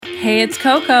Hey, it's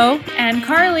Coco. And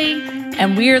Carly.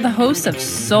 And we are the hosts of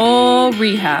Soul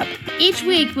Rehab. Each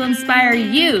week will inspire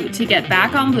you to get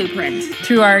back on Blueprint.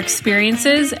 Through our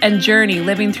experiences and journey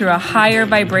living through a higher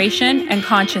vibration and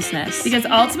consciousness. Because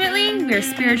ultimately, we're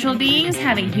spiritual beings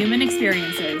having human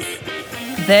experiences.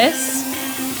 This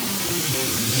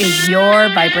is your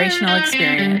vibrational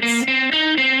experience.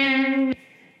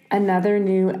 Another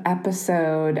new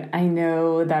episode. I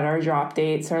know that our drop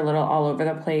dates are a little all over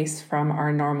the place from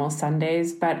our normal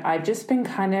Sundays, but I've just been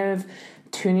kind of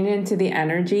tuning into the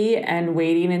energy and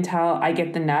waiting until I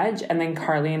get the nudge, and then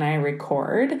Carly and I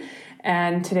record.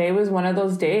 And today was one of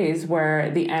those days where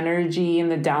the energy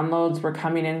and the downloads were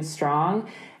coming in strong.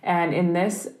 And in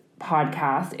this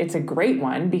podcast, it's a great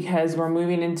one because we're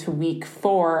moving into week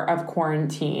 4 of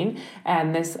quarantine,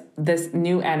 and this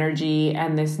new energy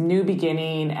and this new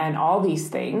beginning and all these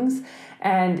things.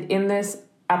 And in this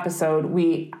episode,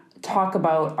 we talk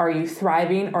about, are you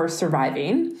thriving or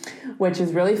surviving? Which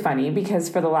is really funny because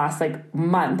for the last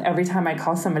month, every time I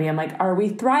call somebody, I'm like, are we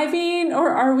thriving or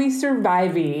are we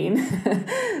surviving?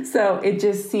 So it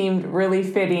just seemed really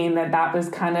fitting that was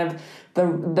kind of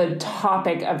the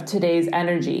topic of today's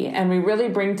energy. And we really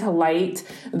bring to light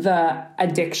the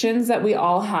addictions that we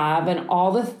all have and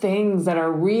all the things that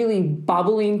are really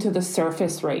bubbling to the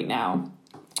surface right now.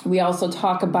 We also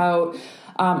talk about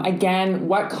again,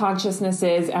 what consciousness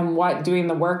is and what doing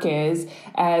the work is,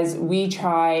 as we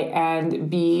try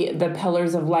and be the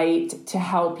pillars of light to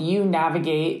help you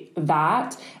navigate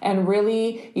that. And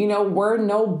really, we're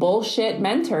no bullshit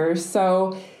mentors.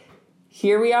 So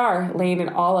here we are laying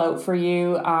it all out for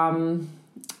you,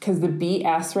 because the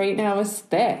BS right now is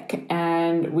thick,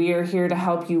 and we are here to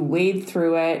help you wade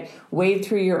through it, wade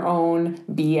through your own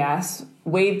BS,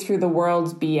 wade through the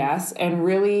world's BS, and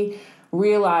really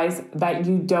realize that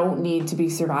you don't need to be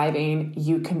surviving.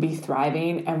 You can be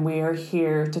thriving, and we are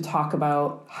here to talk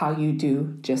about how you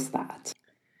do just that.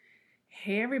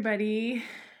 Hey, everybody.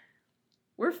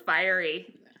 We're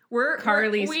fiery.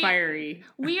 Carly's fiery.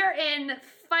 We are in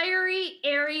fiery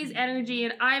Aries energy,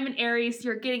 and I'm an Aries, so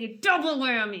you're getting a double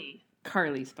whammy.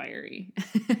 Carly's fiery.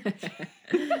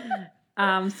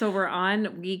 So we're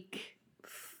on week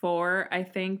 4, I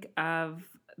think, of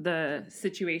the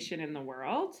situation in the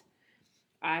world.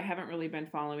 I haven't really been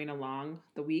following along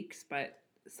the weeks, but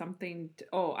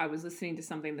I was listening to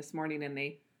something this morning and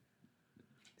they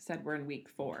said we're in week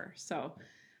 4. So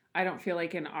I don't feel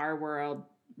like in our world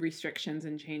restrictions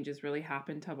and changes really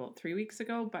happened till about 3 weeks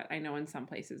ago, but I know in some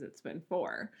places it's been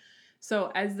 4.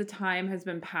 So as the time has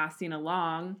been passing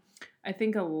along, I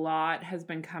think a lot has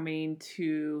been coming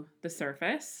to the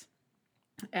surface,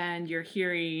 and you're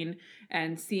hearing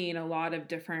and seeing a lot of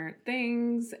different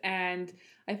things. And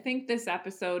I think this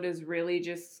episode is really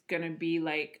just going to be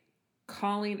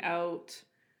calling out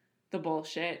the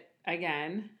bullshit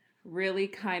again, really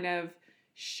kind of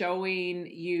showing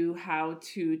you how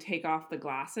to take off the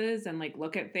glasses and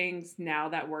look at things now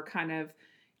that we're kind of,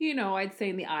 I'd say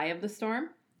in the eye of the storm.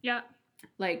 Yeah.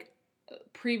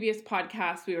 Previous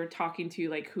podcasts, we were talking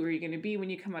to who are you going to be when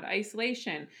you come out of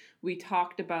isolation? We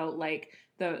talked about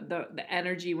the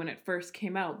energy when it first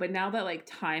came out, but now that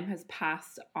time has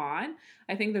passed on,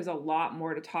 I think there's a lot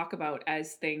more to talk about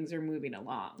as things are moving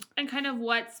along, and kind of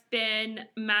what's been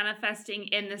manifesting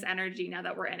in this energy now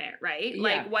that we're in it, right?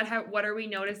 Yeah. What are we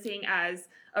noticing as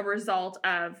a result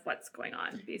of what's going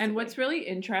on, basically? And what's really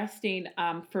interesting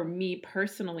for me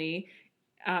personally,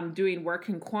 doing work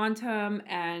in quantum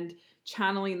and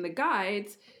channeling the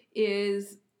guides,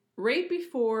 is right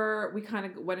before we kind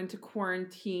of went into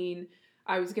quarantine,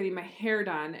 I was getting my hair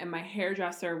done, and my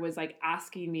hairdresser was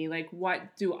asking me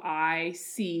what do I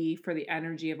see for the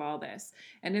energy of all this?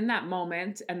 And in that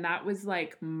moment, and that was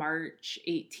March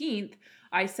 18th,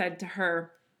 I said to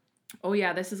her, oh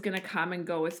yeah, this is going to come and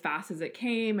go as fast as it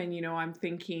came. And, I'm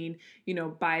thinking,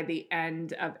 by the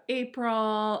end of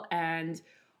April and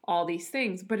all these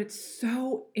things. But it's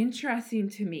so interesting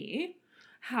to me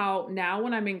how now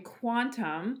when I'm in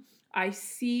quantum, I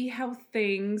see how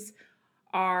things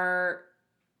are,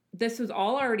 this has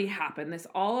all already happened. This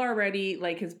all already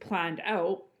is planned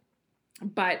out,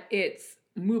 but it's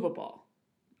movable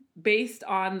based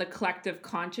on the collective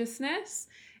consciousness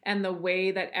and the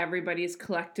way that everybody's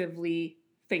collectively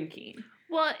thinking.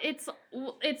 Well, it's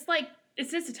it's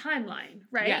just a timeline,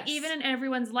 right? Yes. Even in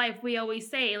everyone's life, we always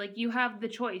say, like, you have the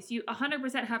choice. You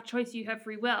 100% have choice. You have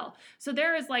free will. So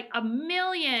there is like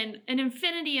an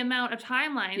infinity amount of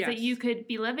timelines that you could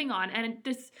be living on. And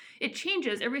it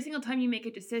changes every single time you make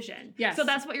a decision. Yes. So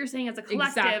that's what you're saying as a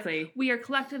collective. Exactly. We are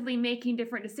collectively making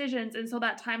different decisions. And so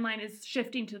that timeline is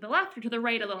shifting to the left or to the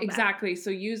right a little bit. Exactly.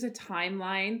 So use a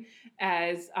timeline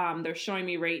as they're showing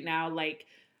me right now, like,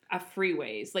 a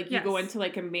freeways. Like, you go into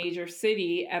like a major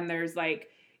city and there's like,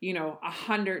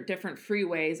 100 different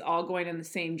freeways all going in the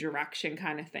same direction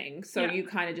kind of thing. So you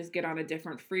kind of just get on a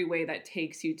different freeway that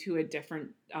takes you to a different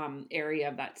area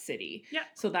of that city. Yeah.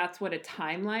 So that's what a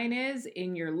timeline is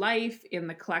in your life, in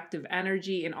the collective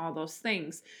energy, and all those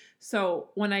things. So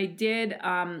when I did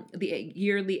the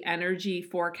yearly energy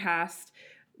forecast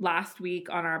last week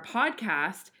on our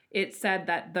podcast, it said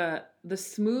that the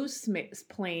smooth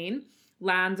plane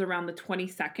lands around the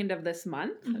 22nd of this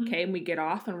month. Okay. And we get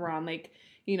off and we're on like,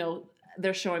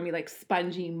 they're showing me like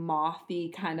spongy, mothy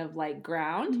kind of like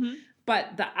ground.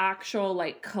 But the actual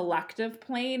like collective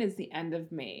plane is the end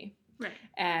of May. Right.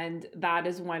 And that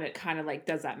is when it kind of like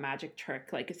does that magic trick,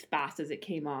 like as fast as it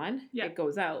came on, it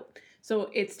goes out.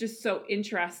 So it's just so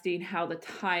interesting how the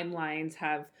timelines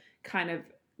have kind of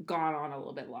gone on a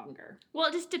little bit longer. Well,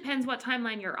 it just depends what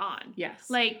timeline you're on. Yes.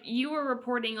 Like, you were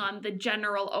reporting on the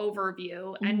general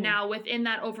overview, and now within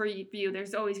that overview,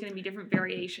 there's always going to be different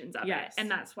variations of it.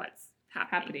 And that's what's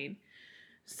happening.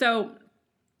 So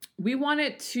we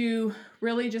wanted to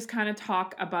really just kind of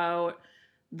talk about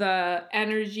the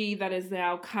energy that is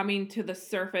now coming to the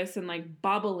surface and like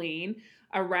bubbling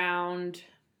around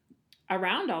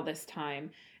all this time.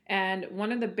 And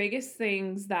one of the biggest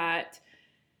things that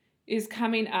is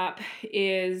coming up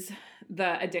is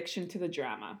the addiction to the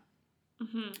drama.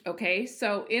 Okay,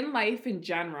 so in life in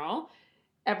general,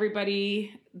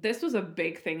 this was a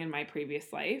big thing in my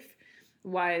previous life,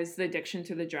 was the addiction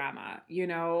to the drama,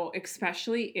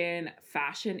 especially in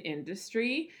fashion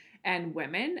industry and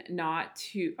women.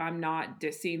 I'm not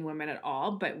dissing women at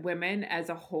all, but women as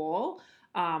a whole,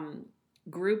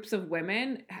 groups of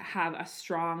women have a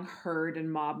strong herd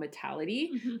and mob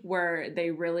mentality where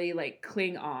they really like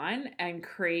cling on and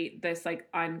create this like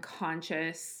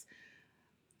unconscious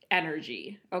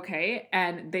energy. Okay.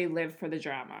 And they live for the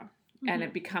drama. And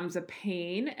it becomes a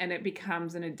pain and it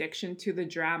becomes an addiction to the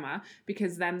drama,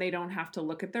 because then they don't have to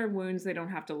look at their wounds. They don't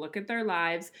have to look at their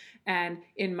lives. And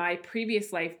in my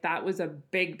previous life, that was a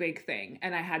big, big thing.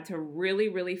 And I had to really,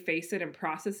 really face it and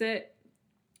process it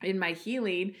in my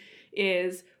healing.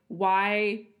 Is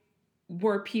why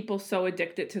were people so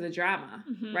addicted to the drama,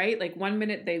 right? Like, one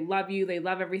minute they love you, they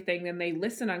love everything, then they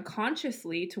listen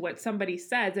unconsciously to what somebody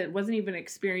says. It wasn't even an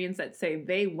experience that, say,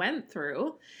 they went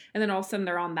through. And then all of a sudden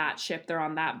they're on that ship, they're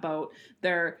on that boat,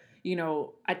 they're,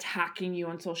 attacking you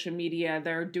on social media,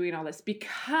 they're doing all this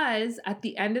because at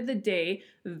the end of the day,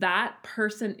 that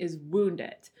person is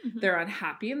wounded. They're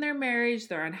unhappy in their marriage,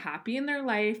 they're unhappy in their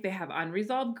life, they have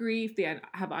unresolved grief, they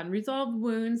have unresolved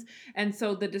wounds. And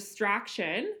so the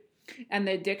distraction and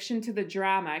the addiction to the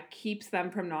drama keeps them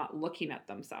from not looking at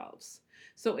themselves.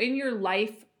 So in your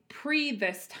life pre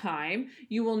this time,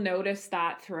 you will notice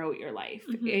that throughout your life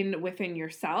within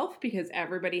yourself, because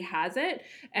everybody has it,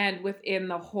 and within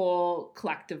the whole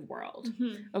collective world.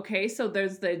 Okay, so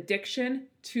there's the addiction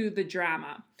to the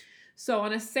drama. So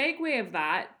on a segue of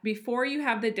that, before you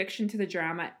have the addiction to the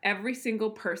drama, every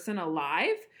single person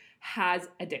alive has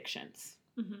addictions.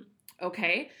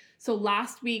 Okay, so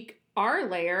last week, our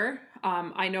layer,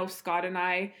 I know Scott and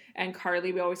I and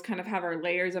Carly, we always kind of have our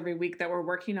layers every week that we're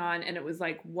working on. And it was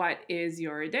like, what is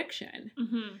your addiction?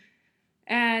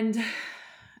 And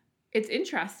it's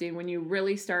interesting when you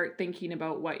really start thinking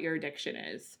about what your addiction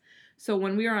is. So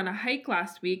when we were on a hike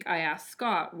last week, I asked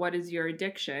Scott, what is your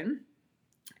addiction?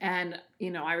 And,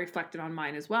 I reflected on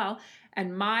mine as well.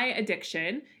 And my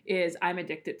addiction is I'm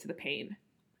addicted to the pain.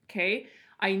 Okay.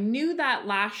 I knew that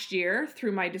last year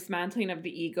through my dismantling of the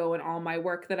ego and all my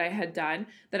work that I had done,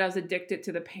 that I was addicted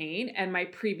to the pain, and my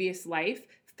previous life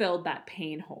filled that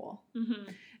pain hole.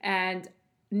 And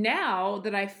now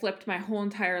that I flipped my whole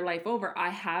entire life over, I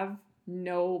have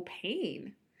no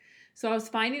pain. So I was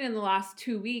finding in the last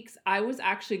 2 weeks, I was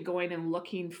actually going and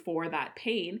looking for that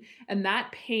pain. And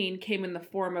that pain came in the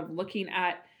form of looking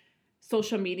at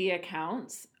social media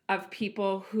accounts of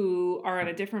people who are on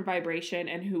a different vibration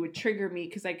and who would trigger me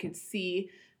because I could see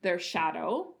their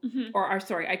shadow,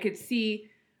 I could see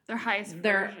their highest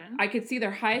version. I could see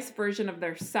their highest version of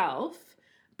their self,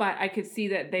 but I could see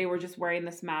that they were just wearing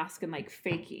this mask and like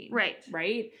faking. Right.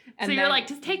 And so you're like,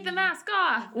 just take the mask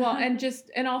off. Well,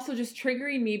 and also just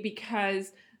triggering me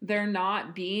because they're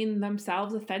not being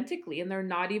themselves authentically and they're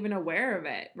not even aware of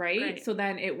it, right? So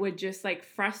then it would just like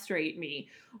frustrate me,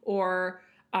 or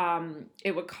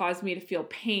it would cause me to feel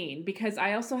pain, because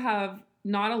I also have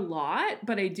not a lot,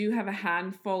 but I do have a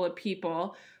handful of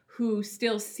people who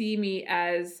still see me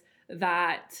as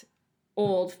that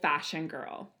old-fashioned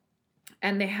girl.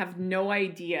 And they have no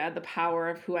idea the power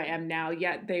of who I am now,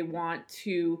 yet they want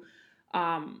to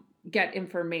get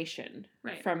information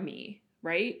from me,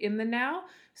 right? In the now.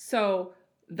 So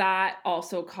that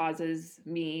also causes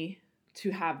me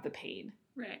to have the pain,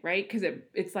 right? Because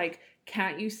it's like,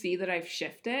 can't you see that I've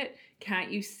shifted?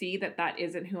 Can't you see that that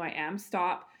isn't who I am?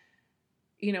 Stop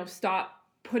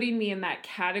putting me in that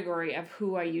category of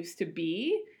who I used to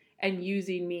be and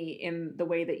using me in the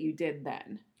way that you did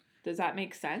then. Does that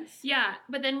make sense? Yeah,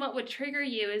 but then what would trigger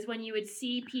you is when you would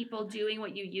see people doing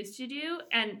what you used to do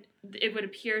and it would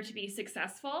appear to be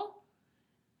successful,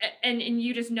 and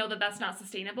you just know that that's not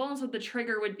sustainable, and so the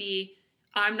trigger would be,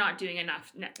 I'm not doing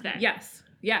enough then.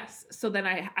 Yes. So then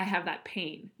I have that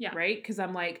pain, right? Because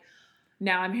I'm like,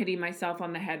 now I'm hitting myself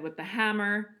on the head with the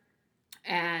hammer,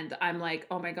 and I'm like,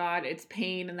 oh my God, it's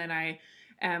pain, and then I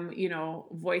am,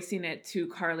 voicing it to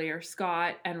Carly or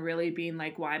Scott and really being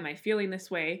like, why am I feeling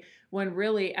this way? When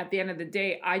really at the end of the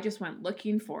day, I just went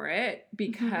looking for it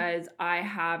because I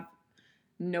have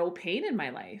no pain in my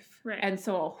life. Right. And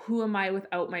so who am I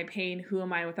without my pain? Who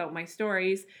am I without my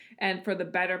stories? And for the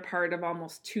better part of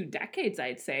almost 2 decades,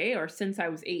 I'd say, or since I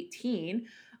was 18,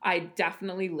 I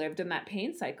definitely lived in that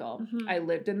pain cycle. I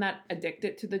lived in that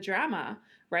addicted to the drama,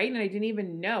 right? And I didn't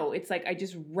even know. It's like I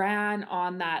just ran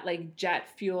on that like jet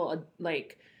fuel,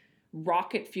 like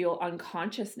rocket fuel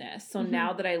unconsciousness. So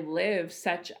now that I live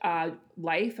such a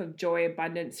life of joy,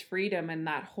 abundance, freedom, and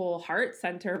that whole heart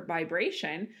center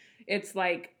vibration, it's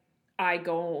like I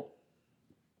go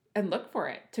and look for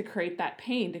it to create that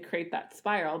pain, to create that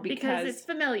spiral. Because it's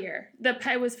familiar.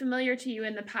 It was familiar to you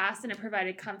in the past and it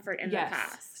provided comfort in the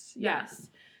past. Yes.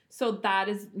 So that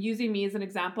is, using me as an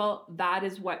example, that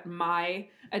is what my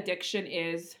addiction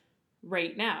is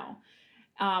right now.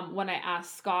 When I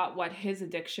asked Scott what his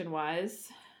addiction was,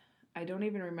 I don't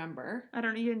even remember. You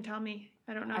didn't tell me.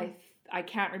 I don't know. I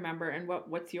can't remember. And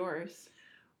what's yours?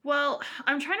 Well,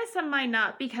 I'm trying to sum mine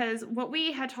up because what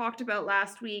we had talked about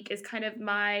last week is kind of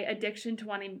my addiction to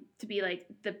wanting to be like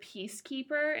the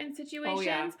peacekeeper in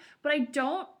situations.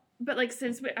 But like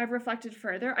since I've reflected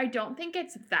further, I don't think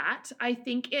it's that. I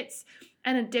think it's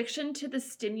an addiction to the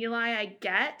stimuli I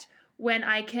get when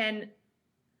I can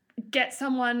get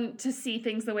someone to see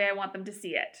things the way I want them to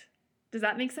see it. Does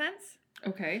that make sense?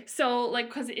 Okay. So, like,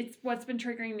 because it's what's been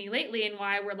triggering me lately and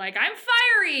why we're like, I'm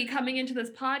fiery coming into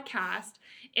this podcast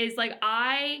is like,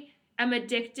 I am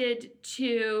addicted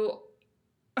to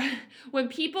when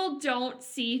people don't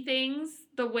see things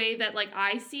the way that like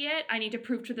I see it, I need to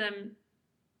prove to them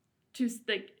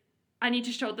I need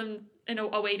to show them in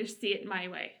a way to see it my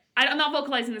way. I'm not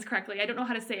vocalizing this correctly. I don't know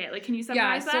how to say it. Like, can you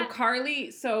summarize that? Yeah, so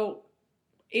Carly,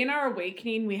 in our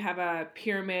awakening, we have a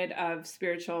pyramid of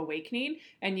spiritual awakening,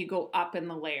 and you go up in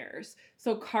the layers.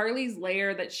 So Carly's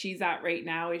layer that she's at right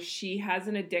now is she has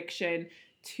an addiction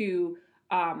to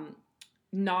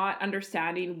not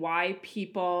understanding why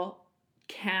people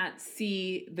can't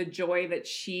see the joy that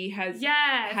she has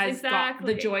got,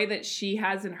 the joy that she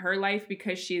has in her life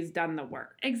because she's done the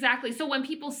work. Exactly. So when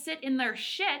people sit in their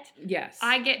shit, yes,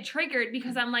 I get triggered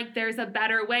because I'm like, there's a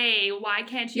better way. Why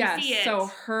can't you see it?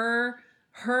 So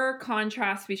her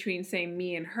contrast between saying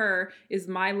me and her is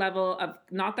my level of,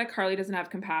 not that Carly doesn't have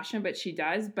compassion, but she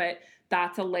does, but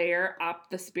that's a layer up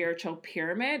the spiritual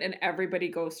pyramid, and everybody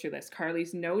goes through this.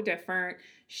 Carly's no different.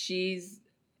 She's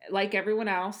like everyone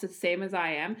else, the same as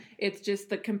I am. It's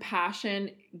just the compassion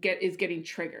is getting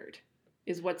triggered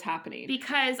is what's happening.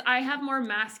 Because I have more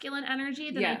masculine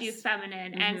energy than I do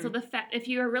feminine. And so if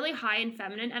you are really high in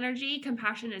feminine energy,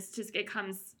 compassion is just, it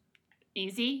comes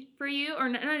easy for you, or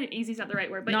not easy is not the right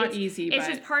word, but it's just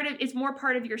it's more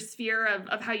part of your sphere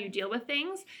of how you deal with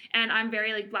things. And I'm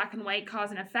very like black and white, cause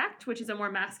and effect, which is a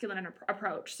more masculine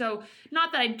approach. So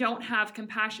not that I don't have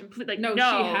compassion, like no, she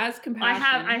has compassion.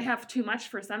 I have too much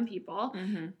for some people,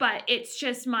 but it's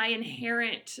just my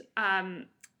inherent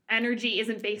energy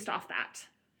isn't based off that.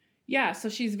 Yeah, so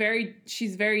she's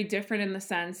very different in the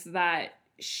sense that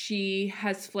she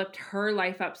has flipped her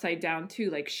life upside down too.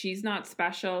 Like, she's not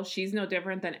special. She's no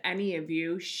different than any of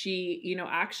you. She,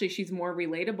 actually she's more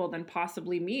relatable than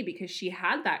possibly me because she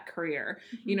had that career.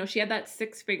 She had that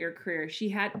 6-figure career. She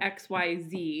had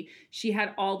XYZ. She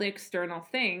had all the external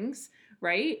things,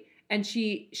 right? And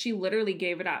she literally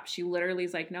gave it up. She literally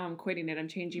is like, no, I'm quitting it. I'm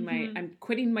changing I'm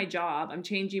quitting my job. I'm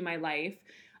changing my life.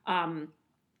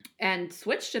 and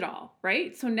switched it all,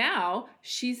 right? So now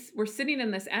we're sitting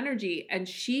in this energy, and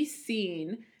she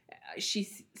sees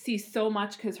so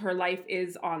much because her life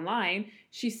is online.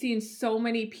 She's seen so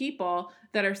many people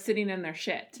that are sitting in their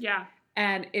shit. Yeah.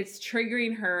 And it's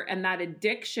triggering her, and that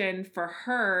addiction for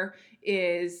her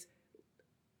is...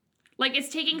 Like, it's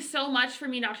taking so much for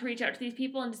me not to reach out to these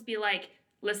people and just be like,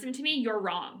 listen to me, you're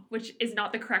wrong, which is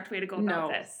not the correct way to go about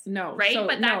this. No. Right? So,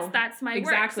 but that's my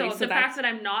exactly. work. So the fact that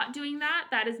I'm not doing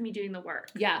that is me doing the work.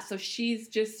 Yeah. So she's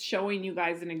just showing you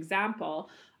guys an example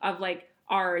of like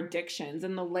our addictions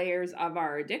and the layers of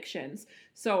our addictions.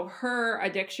 So her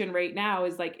addiction right now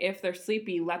is like, if they're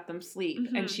sleepy, let them sleep.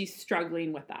 Mm-hmm. And she's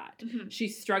struggling with that. Mm-hmm.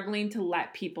 She's struggling to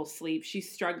let people sleep. She's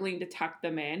struggling to tuck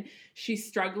them in. She's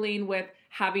struggling with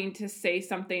having to say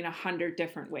something 100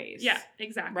 different ways. Yeah,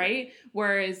 exactly. Right?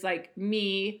 Whereas like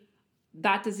me,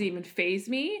 that doesn't even faze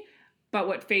me. But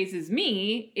what phases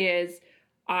me is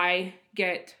I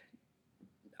get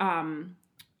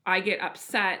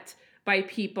upset by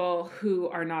people who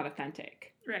are not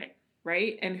authentic. Right.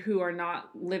 Right? And who are not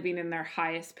living in their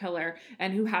highest pillar,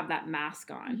 and who have that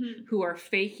mask on, mm-hmm. who are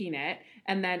faking it.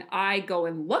 And then I go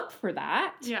and look for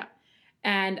that. Yeah.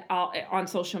 And on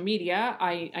social media,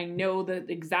 I know the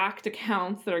exact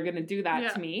accounts that are going to do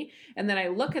that to me. And then I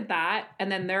look at that,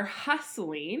 and then they're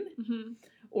hustling, mm-hmm.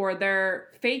 or they're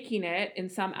faking it in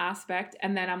some aspect.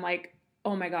 And then I'm like,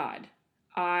 oh my God,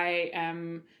 I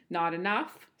am not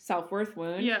enough, self-worth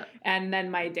wound. Yeah. And then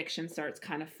my addiction starts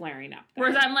kind of flaring up there.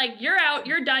 Whereas I'm like, you're out,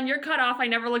 you're done, you're cut off, I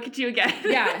never look at you again.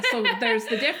 Yeah, so there's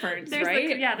the difference,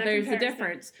 right? There's the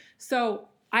difference. So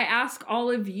I ask all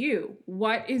of you,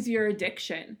 what is your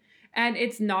addiction? And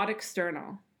it's not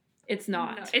external. It's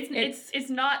not. No, it's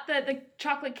not the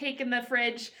chocolate cake in the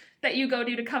fridge that you go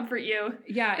to comfort you.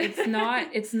 Yeah,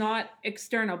 it's not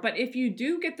external. But if you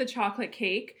do get the chocolate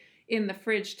cake in the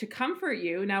fridge to comfort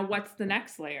you, now what's the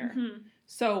next layer? Mm-hmm.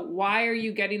 So why are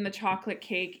you getting the chocolate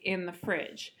cake in the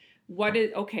fridge?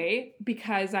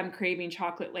 Because I'm craving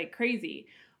chocolate like crazy.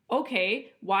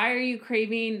 Okay, why are you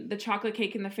craving the chocolate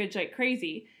cake in the fridge like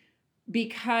crazy?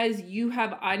 Because you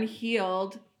have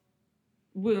unhealed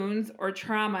wounds or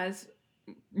traumas,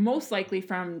 most likely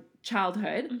from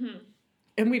childhood. Mm-hmm.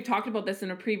 And we've talked about this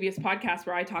in a previous podcast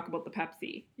where I talk about the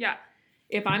Pepsi. Yeah.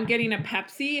 If I'm getting a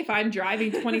Pepsi, if I'm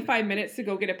driving 25 minutes to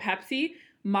go get a Pepsi,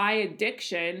 my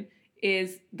addiction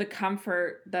is the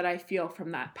comfort that I feel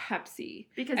from that Pepsi.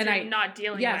 Because you're not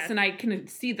dealing with. Yes, and I can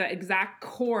see the exact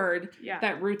cord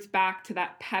that roots back to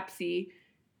that Pepsi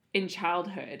in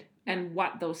childhood and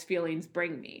what those feelings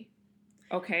bring me.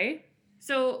 Okay?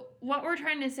 So what we're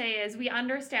trying to say is we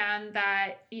understand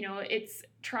that, it's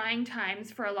trying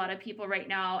times for a lot of people right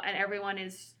now, and everyone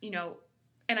is,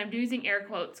 and I'm using air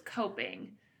quotes,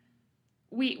 coping.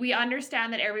 We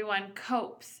understand that everyone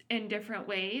copes in different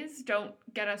ways. Don't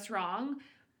get us wrong.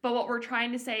 But what we're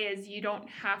trying to say is you don't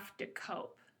have to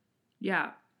cope.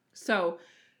 Yeah. So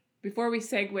before we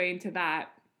segue into that,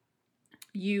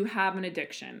 you have an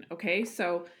addiction, okay?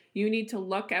 So you need to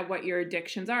look at what your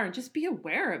addictions are and just be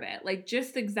aware of it. Like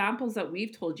just examples that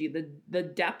we've told you, the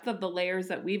depth of the layers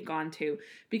that we've gone to.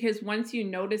 Because once you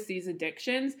notice these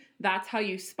addictions, that's how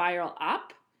you spiral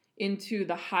up into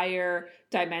the higher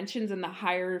dimensions and the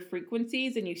higher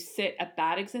frequencies, and you sit at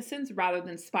that existence rather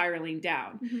than spiraling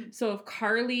down. Mm-hmm. So if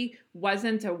Carly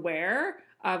wasn't aware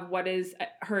of what is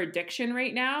her addiction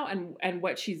right now and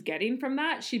what she's getting from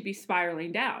that, she'd be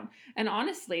spiraling down. And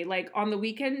honestly, like on the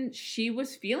weekend, she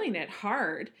was feeling it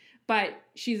hard, but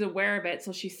she's aware of it,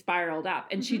 so she spiraled up.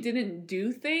 And she didn't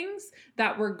do things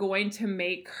that were going to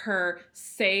make her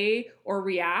say or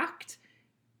react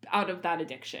out of that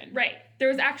addiction. Right. There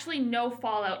was actually no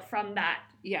fallout from that.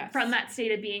 Yes. From that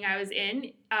state of being I was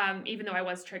in, even though I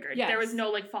was triggered. Yes. There was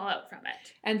no fallout from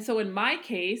it. And so in my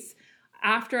case,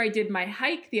 after I did my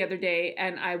hike the other day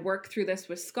and I worked through this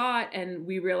with Scott and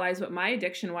we realized what my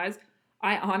addiction was,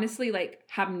 I honestly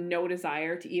have no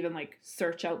desire to even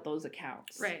search out those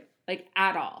accounts. Right.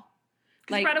 At all.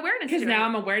 Spread awareness. Because now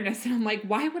I'm awareness and I'm like,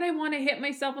 why would I want to hit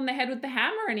myself on the head with the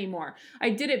hammer anymore?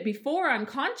 I did it before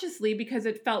unconsciously because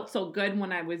it felt so good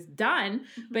when I was done.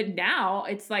 Mm-hmm. But now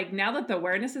it's now that the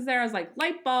awareness is there, I was like,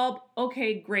 light bulb.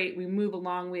 Okay, great. We move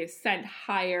along. We ascend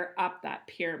higher up that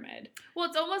pyramid. Well,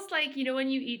 it's almost like, when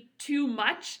you eat too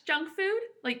much junk food,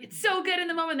 it's so good in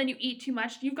the moment, then you eat too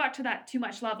much. You've got to that too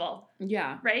much level.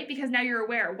 Yeah. Right? Because now you're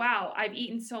aware, wow, I've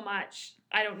eaten so much.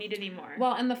 I don't need any more.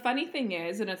 Well, and the funny thing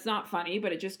is, and it's not funny,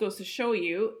 but it just goes to show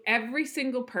you, every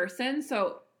single person,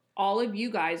 so all of you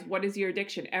guys, what is your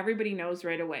addiction? Everybody knows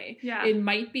right away. Yeah. It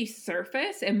might be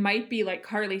surface. It might be like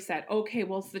Carly said, okay,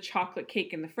 well, it's the chocolate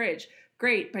cake in the fridge.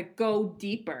 great, but go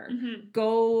deeper.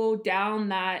 Go down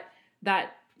that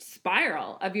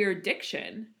spiral of your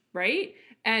addiction, right?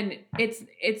 And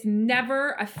it's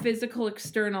never a physical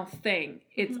external thing.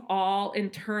 It's all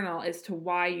internal as to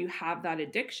why you have that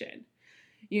addiction.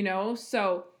 You know,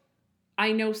 so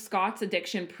I know Scott's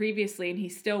addiction previously, and he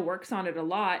still works on it a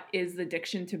lot, is the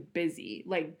addiction to busy.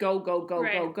 Like go, go.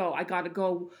 I gotta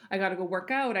go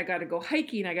work out. I gotta go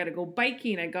hiking. I gotta go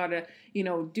biking. I gotta,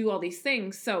 do all these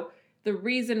things. So the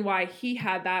reason why he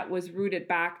had that was rooted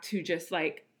back to just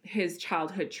like his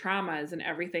childhood traumas and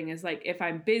everything is like, if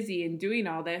I'm busy and doing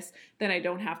all this, then I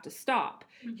don't have to stop.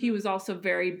 He was also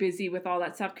very busy with all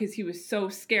that stuff because he was so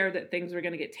scared that things were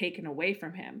going to get taken away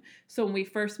from him. So when we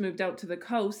first moved out to the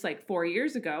coast like 4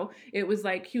 years ago, it was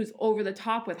like he was over the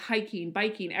top with hiking,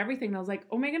 biking, everything. And I was like,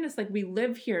 oh my goodness, like we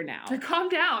live here now. Calm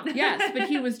down. Yes, but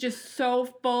he was just so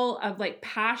full of like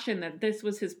passion that this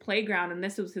was his playground and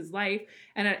this was his life.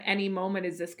 And at any moment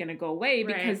is this going to go away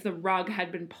because the rug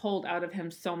had been pulled out of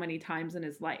him so many times in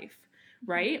his life,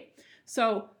 right?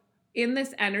 So in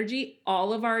this energy,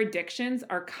 all of our addictions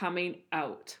are coming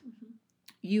out.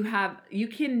 You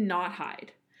cannot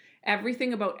hide.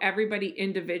 Everything about everybody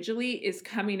individually is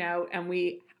coming out, and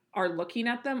we are looking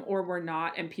at them or we're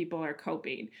not, and people are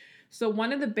coping. So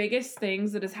one of the biggest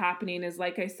things that is happening is,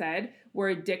 like I said,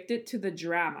 we're addicted to the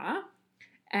drama,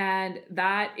 and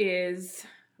that is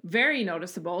very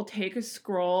noticeable. Take a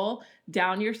scroll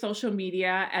down your social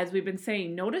media. As we've been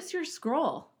saying, notice your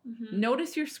scroll.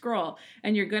 Notice your scroll,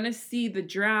 and you're going to see the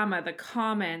drama, the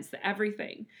comments, the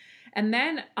everything. And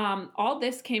then all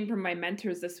this came from my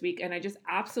mentors this week, and I just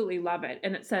absolutely love it.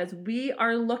 And it says, we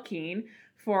are looking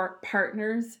for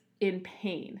partners in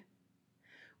pain.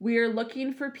 We are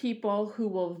looking for people who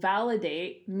will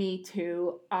validate me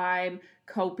too. I'm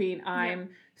coping. I'm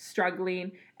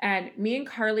struggling. And me and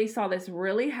Carly saw this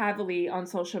really heavily on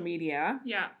social media.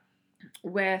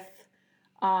 With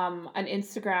an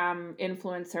Instagram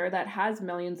influencer that has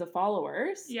millions of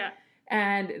followers.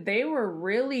 And they were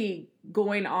really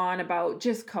going on about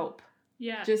just cope.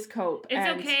 Just cope.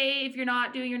 It's okay if you're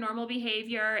not doing your normal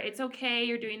behavior. It's okay.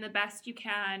 You're doing the best you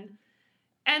can.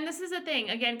 And this is the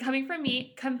thing, again, coming from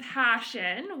me,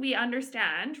 compassion, we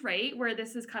understand, right, where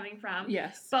this is coming from.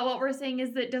 Yes. But what we're saying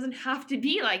is that it doesn't have to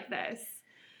be like this.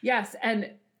 Yes.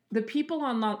 And the people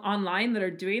online that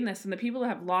are doing this, and the people that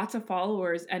have lots of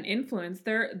followers and influence,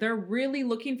 they're really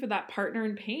looking for that partner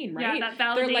in pain, right? Yeah, that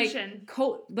validation. They're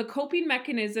like, the coping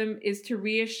mechanism is to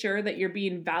reassure that you're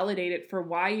being validated for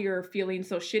why you're feeling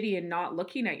so shitty and not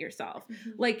looking at yourself.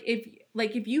 Like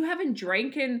if you haven't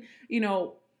drinking,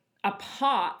 a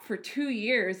pot for 2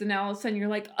 years, and now all of a sudden you're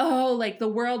like, oh, like the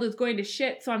world is going to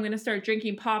shit, so I'm going to start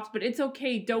drinking pops, but it's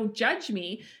okay, don't judge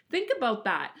me. Think about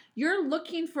that. You're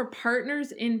looking for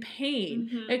partners in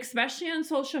pain, especially on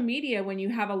social media when you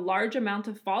have a large amount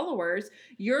of followers.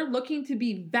 You're looking to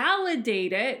be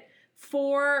validated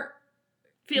for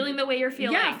feeling the way you're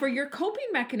feeling. Yeah, for your coping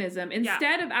mechanism,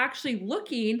 instead of actually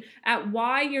looking at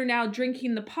why you're now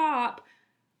drinking the pop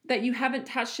that you haven't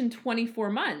touched in 24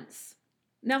 months.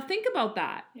 Now think about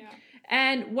that.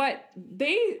 And what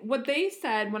they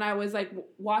said when I was like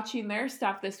watching their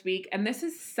stuff this week, and this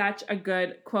is such a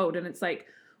good quote, and it's like,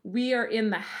 we are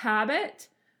in the habit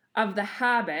of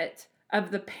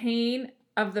the pain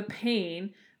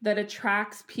that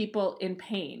attracts people in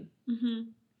pain.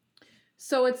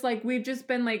 So it's like we've just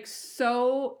been like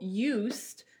so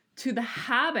used to the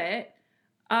habit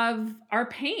of our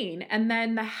pain, and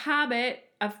then the habit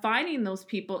of finding those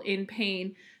people in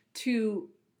pain to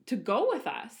go with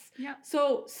us.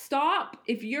 So stop.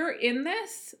 If you're in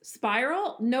this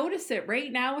spiral, notice it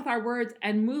right now with our words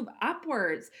and move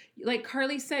upwards. Like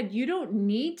Carly said, you don't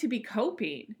need to be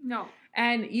coping. No.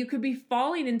 And you could be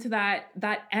falling into that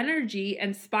energy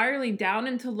and spiraling down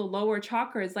into the lower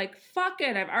chakras. Like, fuck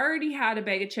it. I've already had a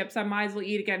bag of chips. I might as well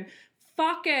eat again.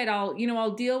 Fuck it.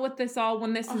 I'll deal with this all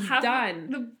when this is done.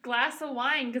 The glass of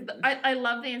wine. Because I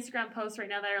love the Instagram posts right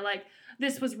now that are like,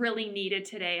 this was really needed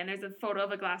today, and there's a photo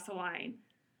of a glass of wine.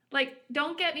 Like,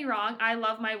 don't get me wrong, I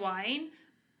love my wine,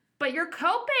 but you're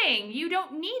coping. You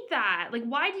don't need that. Like,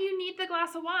 why do you need the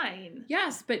glass of wine?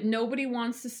 Yes, but nobody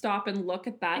wants to stop and look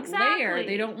at that layer.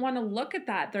 They don't want to look at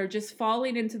that. They're just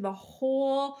falling into the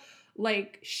whole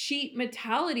like sheep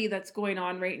mentality that's going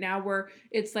on right now, where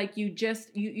it's like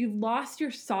you've lost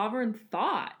your sovereign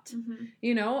thought,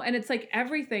 and it's like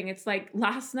everything. It's like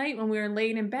last night when we were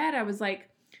laying in bed, I was like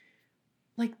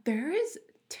there is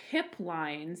tip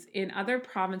lines in other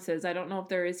provinces, I don't know if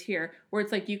there is here, where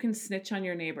it's like you can snitch on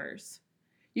your neighbors.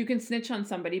 You can snitch on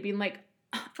somebody being like,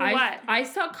 What? I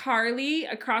saw Carly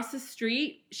across the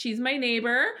street. She's my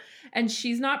neighbor, and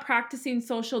she's not practicing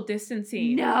social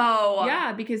distancing. No.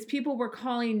 Yeah, because people were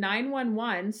calling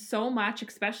 911 so much,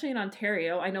 especially in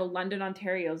Ontario. I know London,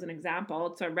 Ontario is an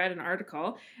example. So I read an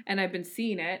article, and I've been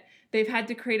seeing it. They've had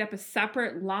to create up a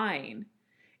separate line.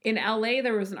 In LA,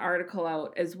 there was an article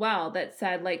out as well that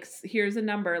said, like, here's a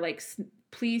number, like,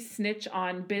 please snitch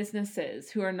on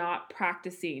businesses who are not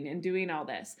practicing and doing all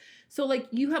this. So, like,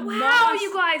 you have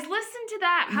you guys, listen to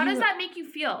that. How does that make you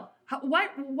feel? What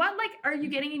like are you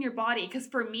getting in your body? Because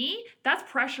for me, that's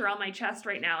pressure on my chest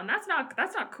right now, and that's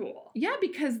not cool. Yeah,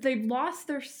 because they've lost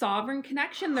their sovereign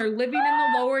connection. They're living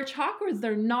in the lower chakras.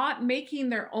 They're not making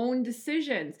their own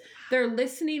decisions. They're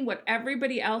listening what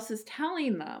everybody else is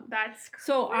telling them. That's crazy.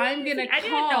 So I'm gonna call. I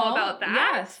didn't know about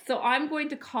that. Yes. So I'm going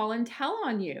to call and tell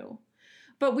on you.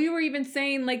 But we were even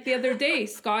saying, like, the other day,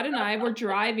 Scott and I were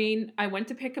driving. I went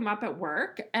to pick him up at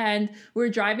work, and we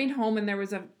were driving home, and there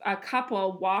was a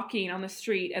couple walking on the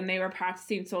street, and they were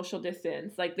practicing social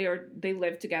distance. Like, they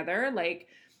lived together, like,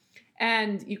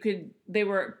 and they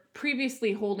were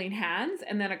previously holding hands,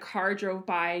 and then a car drove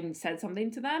by and said something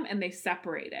to them, and they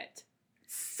separated.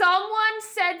 Someone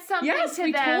said something to them. Yes,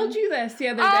 we told you this the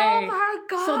other day. Oh my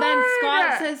God. So then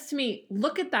Scott says to me,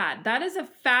 look at that. That is a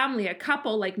family, a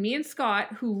couple like me and Scott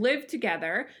who lived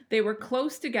together. They were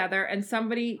close together, and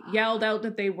somebody yelled out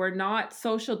that they were not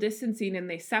social distancing and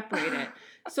they separated.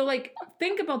 So, like,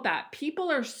 think about that.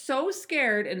 People are so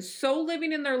scared and so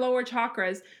living in their lower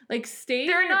chakras. Like,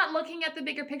 They're not looking at the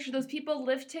bigger picture. Those people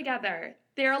live together.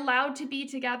 They're allowed to be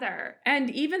together. And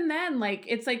even then, like,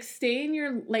 it's like stay in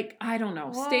your, like, I don't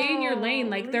know, stay in your lane.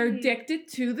 Like, they're addicted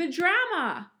to the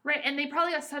drama. Right, and they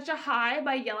probably got such a high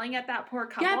by yelling at that poor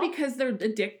couple. Yeah, because they're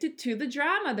addicted to the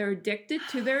drama. They're addicted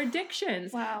to their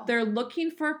addictions. Wow. They're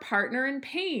looking for a partner in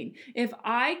pain. If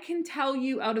I can tell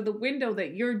you out of the window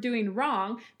that you're doing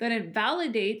wrong, then it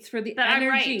validates for the that energy.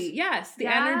 I'm right. Yes, the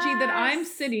energy that I'm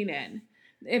sitting in.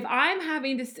 If I'm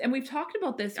having to, and we've talked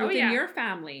about this within your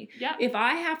family. Yep. If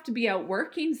I have to be out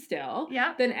working still,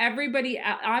 then everybody,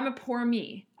 I'm a poor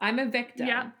me. I'm a victim.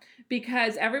 Yep.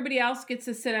 Because everybody else gets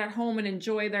to sit at home and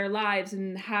enjoy their lives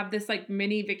and have this like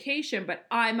mini vacation, but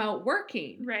I'm out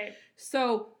working. Right.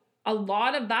 So a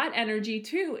lot of that energy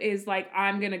too is like,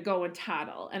 I'm going to go and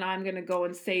tattle and I'm going to go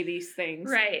and say these things.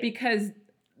 Right. Because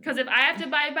if I have to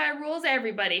abide by rules,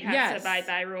 everybody has to abide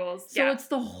by rules. So it's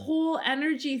the whole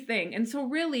energy thing. And so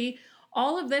really,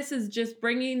 all of this is just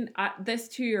bringing this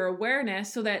to your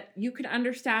awareness so that you can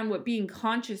understand what being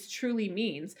conscious truly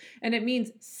means. And it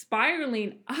means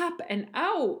spiraling up and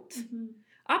out. Mm-hmm.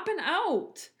 Up and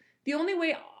out. The only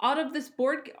way out of this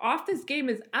off this game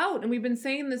is out. And we've been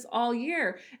saying this all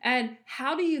year. And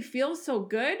how do you feel so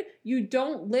good? You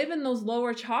don't live in those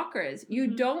lower chakras. You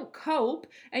don't cope.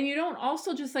 And you don't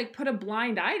also just like put a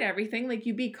blind eye to everything. Like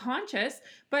you be conscious.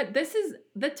 But this is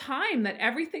the time that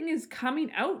everything is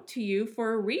coming out to you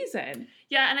for a reason.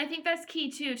 Yeah. And I think that's key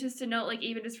too, just to note, like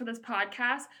even just for this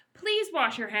podcast, please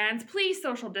wash your hands. Please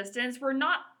social distance. We're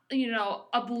not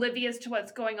oblivious to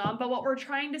what's going on. But what we're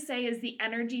trying to say is the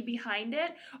energy behind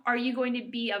it. Are you going to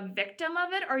be a victim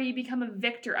of it, or you become a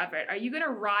victor of it? Are you going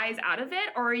to rise out of it,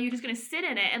 or are you just going to sit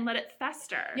in it and let it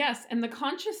fester? Yes. And the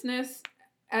consciousness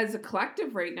as a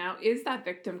collective right now is that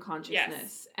victim consciousness.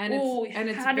 Yes. And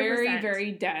it's 100%. Very,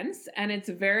 very dense. And it's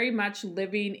very much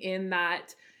living in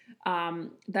that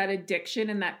addiction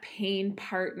and that pain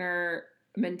partner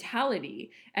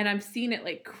mentality. And I'm seeing it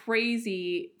like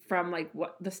crazy from like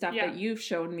what the stuff that you've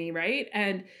shown me, right?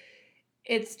 And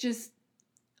it's just,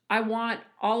 I want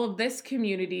all of this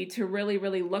community to really,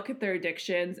 really look at their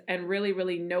addictions and really,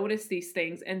 really notice these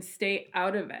things and stay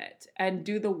out of it and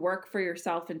do the work for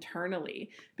yourself internally,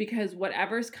 because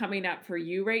whatever's coming up for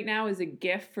you right now is a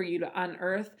gift for you to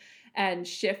unearth and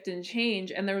shift and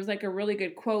change. And there was like a really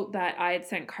good quote that I had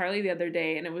sent Carly the other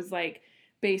day, and it was like,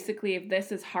 basically, if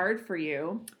this is hard for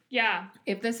you,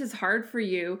 if this is hard for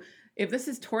you, if this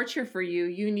is torture for you,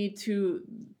 you need to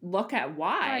look at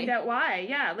why. Find out why.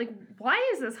 Yeah. Like,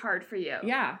 why is this hard for you?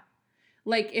 Yeah.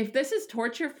 Like, if this is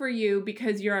torture for you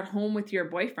because you're at home with your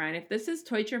boyfriend, if this is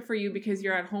torture for you because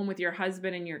you're at home with your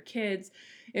husband and your kids,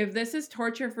 if this is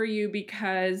torture for you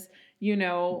because,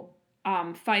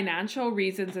 financial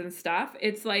reasons and stuff,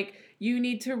 it's like, you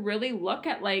need to really look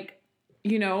at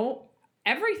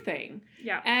everything.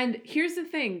 Yeah. And here's the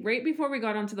thing, right before we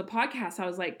got onto the podcast, I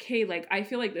was like, Kay, like, I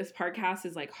feel like this podcast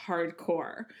is like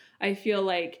hardcore. I feel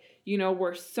like,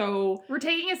 we're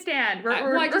taking a stand.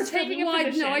 We're taking a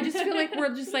position. I just feel like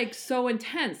we're just like so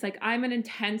intense. Like I'm an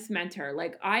intense mentor.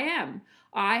 Like I am.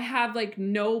 I have like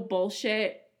no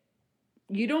bullshit.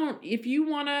 If you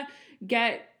want to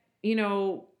get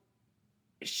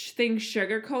things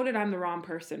sugar-coated, I'm the wrong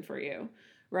person for you,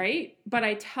 right? But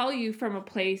I tell you from a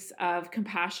place of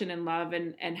compassion and love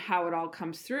and how it all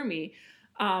comes through me.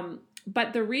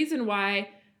 But the reason why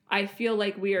I feel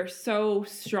like we are so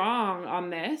strong on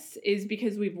this is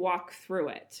because we've walked through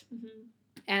it. Mm-hmm.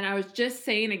 And I was just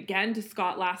saying again to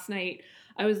Scott last night,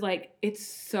 I was like, it's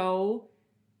so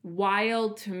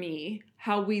wild to me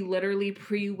how we literally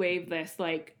pre-waved this,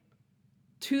 like,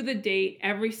 to the date,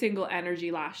 every single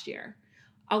energy last year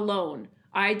alone.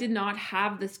 I did not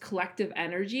have this collective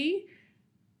energy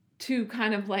to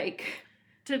kind of like...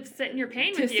 to sit in your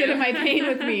pain with you. To sit in my pain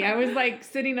with me. I was like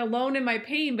sitting alone in my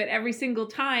pain, but every single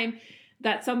time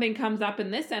that something comes up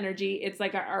in this energy, it's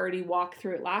like I already walked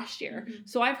through it last year. Mm-hmm.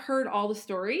 So I've heard all the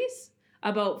stories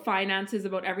about finances,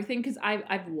 about everything, because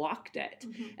I've walked it.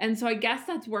 Mm-hmm. And so I guess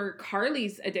that's where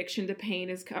Carly's addiction to pain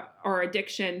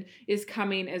addiction is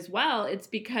coming as well. It's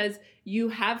because you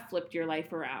have flipped your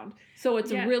life around. So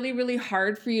it's really, really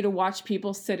hard for you to watch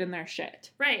people sit in their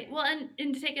shit. Right. Well,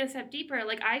 and to take it a step deeper,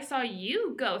 like, I saw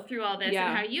you go through all this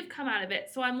and how you've come out of it.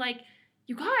 So I'm like,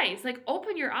 you guys, like,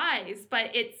 open your eyes.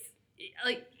 But it's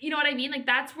like, you know what I mean? Like,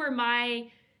 that's where my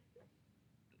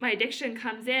addiction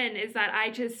comes in, is that I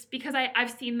just, because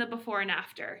I've seen the before and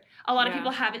after. A lot of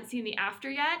people haven't seen the after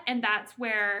yet, and that's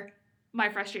where my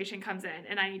frustration comes in,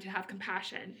 and I need to have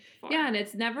compassion for. Yeah, and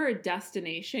it's never a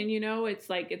destination, it's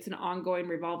like, it's an ongoing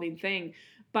revolving thing.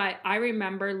 But I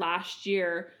remember last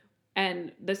year,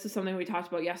 and this is something we talked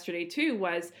about yesterday too,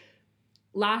 was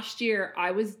last year I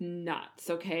was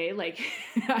nuts, okay? Like,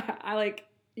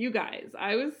 you guys,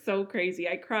 I was so crazy.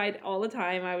 I cried all the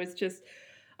time.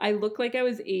 I looked like I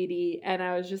was 80, and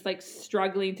I was just like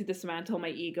struggling to dismantle my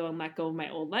ego and let go of my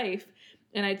old life.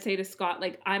 And I'd say to Scott,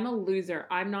 like, I'm a loser.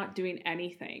 I'm not doing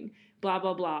anything, blah,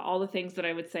 blah, blah. All the things that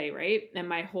I would say, right? And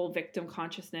my whole victim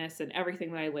consciousness and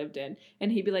everything that I lived in.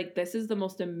 And he'd be like, this is the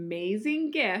most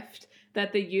amazing gift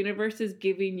that the universe is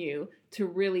giving you to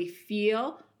really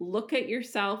feel, look at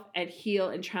yourself, and heal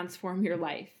and transform your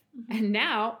life. Mm-hmm. And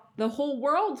now the whole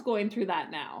world's going through that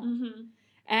now. Mm-hmm.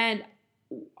 And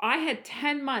I had a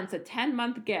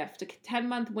 10-month gift, a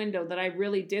 10-month window that I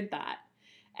really did that.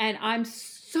 And I'm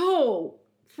so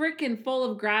freaking full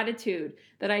of gratitude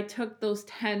that I took those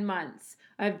 10 months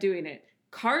of doing it.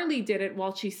 Carly did it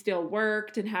while she still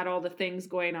worked and had all the things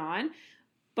going on,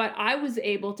 but I was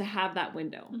able to have that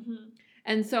window. Mm-hmm.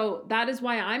 And so that is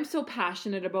why I'm so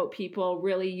passionate about people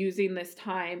really using this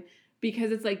time,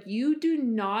 because it's like, you do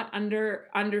not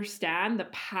understand the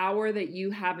power that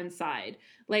you have inside.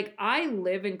 Like, I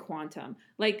live in quantum.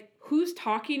 Like, who's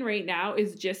talking right now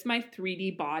is just my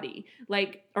 3D body.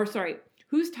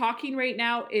 Who's talking right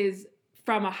now is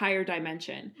from a higher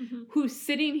dimension. Mm-hmm. Who's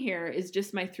sitting here is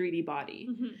just my 3D body.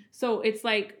 Mm-hmm. So it's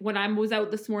like, when I was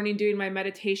out this morning doing my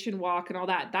meditation walk and all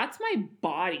that, that's my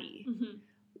body. Mm-hmm.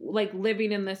 Like,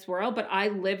 living in this world, but I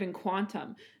live in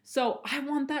quantum. So I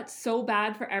want that so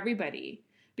bad for everybody,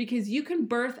 because you can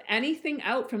birth anything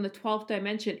out from the 12th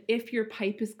dimension if your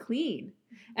pipe is clean.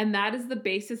 And that is the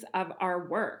basis of our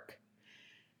work.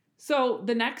 So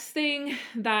the next thing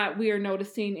that we are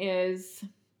noticing is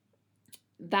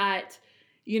that,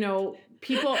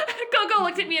 people... Go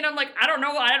looked at me and I'm like, I don't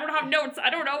know. I don't have notes. I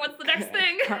don't know what's the next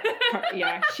thing.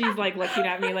 Yeah, she's like looking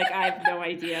at me like I have no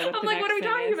idea what the next thing is. I'm like, what are we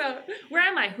talking about? Where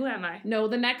am I? Who am I? No,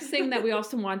 the next thing that we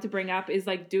also want to bring up is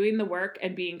like doing the work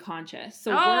and being conscious.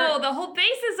 So the whole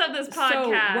basis of this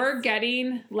podcast. So we're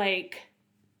getting like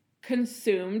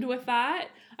consumed with that.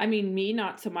 I mean, me,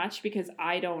 not so much, because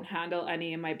I don't handle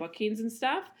any of my bookings and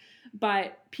stuff.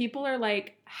 But people are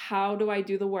like, how do I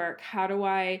do the work? How do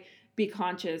I be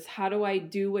conscious? How do I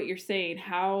do what you're saying?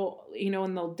 How,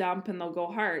 and they'll dump and they'll go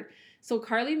hard. So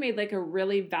Carly made like a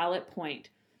really valid point.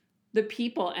 The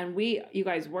people, and you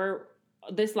guys,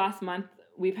 this last month,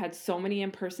 we've had so many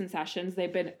in-person sessions.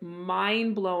 They've been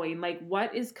mind-blowing. Like,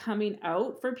 what is coming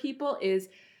out for people is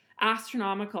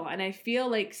astronomical. And I feel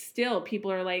like still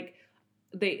people are like,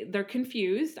 they're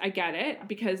confused. I get it,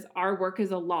 because our work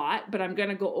is a lot, but I'm going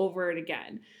to go over it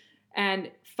again.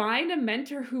 And find a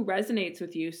mentor who resonates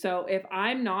with you. So if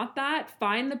I'm not that,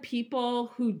 find the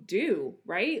people who do,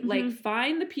 right? Mm-hmm. Like,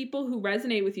 find the people who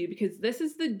resonate with you, because this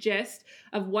is the gist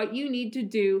of what you need to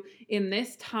do in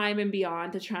this time and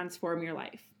beyond to transform your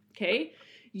life, okay?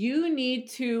 You need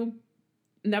to,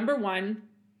 number one,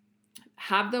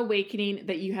 have the awakening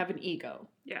that you have an ego.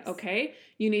 Yes. Okay?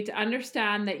 You need to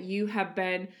understand that you have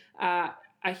been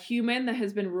a human that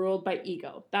has been ruled by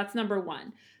ego. That's number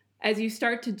one. As you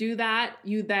start to do that,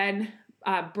 you then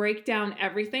break down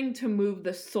everything to move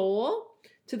the soul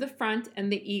to the front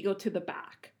and the ego to the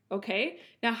back. Okay?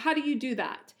 Now, how do you do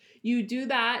that? You do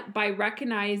that by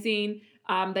recognizing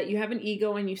that you have an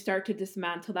ego, and you start to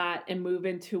dismantle that and move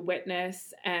into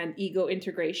witness and ego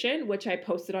integration, which I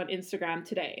posted on Instagram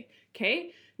today.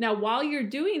 Okay. Now, while you're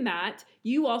doing that,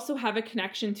 you also have a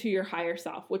connection to your higher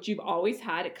self, which you've always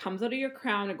had. It comes out of your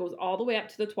crown. It goes all the way up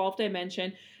to the 12th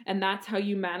dimension. And that's how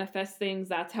you manifest things.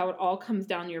 That's how it all comes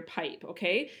down your pipe.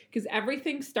 Okay. Because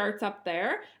everything starts up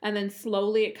there and then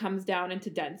slowly it comes down into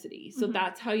density. So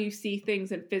that's how you see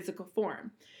things in physical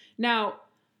form. Now,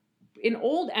 in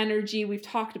old energy, we've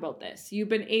talked about this. You've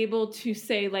been able to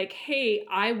say like, hey,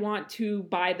 I want to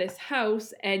buy this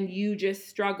house, and you just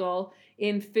struggle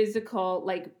in physical,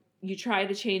 like you try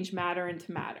to change matter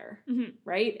into matter,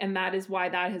 right? And that is why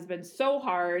that has been so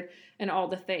hard and all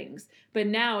the things. But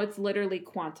now it's literally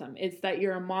quantum. It's that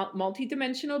you're a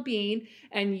multidimensional being,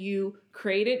 and you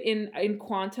create it in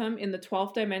quantum, in the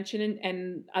 12th dimension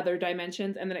and other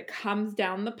dimensions, and then it comes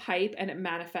down the pipe and it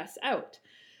manifests out.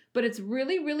 But it's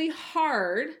really, really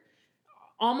hard,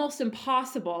 almost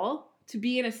impossible to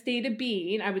be in a state of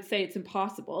being. I would say it's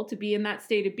impossible to be in that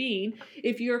state of being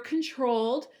if you're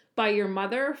controlled by your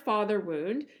mother or father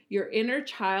wound, your inner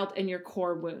child, and your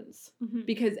core wounds.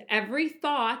 Because every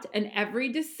thought and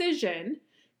every decision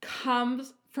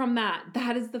comes from that.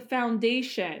 That is the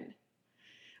foundation.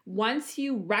 Once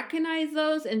you recognize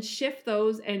those and shift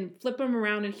those and flip them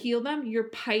around and heal them, your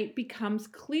pipe becomes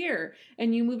clear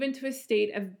and you move into a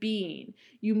state of being.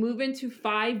 You move into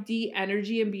 5D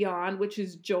energy and beyond, which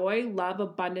is joy, love,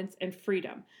 abundance, and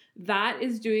freedom. That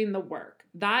is doing the work.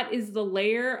 That is the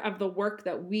layer of the work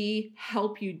that we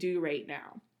help you do right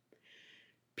now.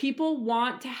 People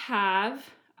want to have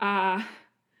a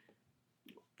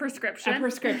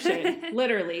prescription,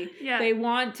 literally. Yeah. They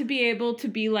want to be able to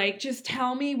be like, just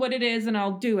tell me what it is and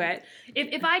I'll do it.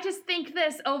 If I just think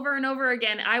this over and over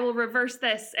again, I will reverse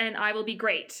this and I will be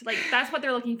great. Like, that's what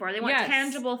they're looking for. They want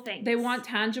tangible things. They want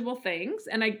tangible things,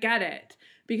 and I get it.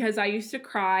 Because I used to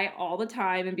cry all the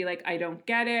time and be like, I don't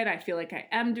get it. I feel like I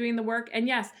am doing the work. And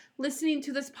yes, listening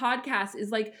to this podcast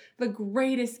is like the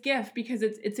greatest gift, because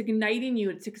it's igniting you.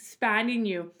 It's expanding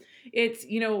you. It's,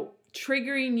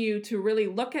 triggering you to really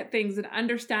look at things and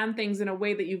understand things in a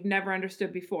way that you've never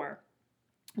understood before.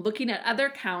 Looking at other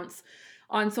accounts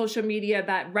on social media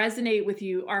that resonate with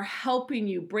you are helping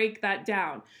you break that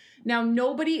down. Now,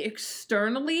 nobody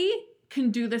externally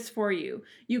can do this for you.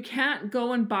 You can't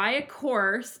go and buy a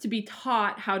course to be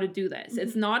taught how to do this.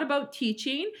 It's not about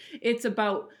teaching. It's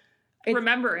about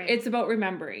remembering. It's about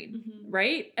remembering,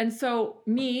 right? And so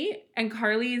me and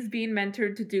Carly is being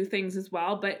mentored to do things as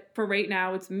well. But for right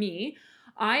now, it's me.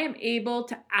 I am able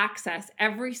to access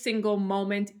every single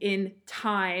moment in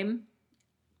time,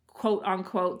 quote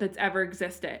unquote, that's ever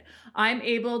existed. I'm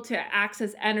able to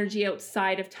access energy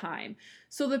outside of time.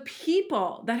 So the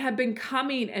people that have been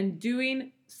coming and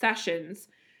doing sessions,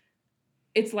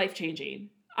 it's life-changing.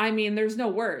 I mean, there's no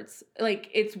words. Like,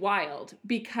 it's wild,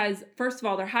 because first of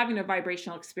all, they're having a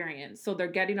vibrational experience. So they're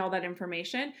getting all that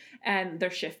information and they're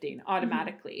shifting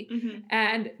automatically.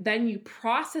 And then you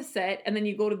process it, and then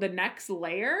you go to the next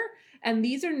layer. And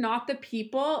these are not the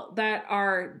people that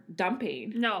are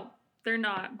dumping. No, they're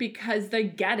not. Because they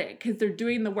get it, because they're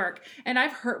doing the work. And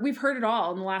we've heard it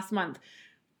all in the last month.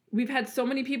 We've had so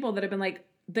many people that have been like,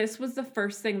 this was the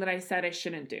first thing that I said I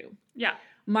shouldn't do. Yeah.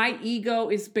 My ego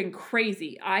has been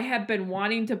crazy. I have been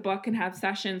wanting to book and have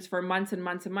sessions for months and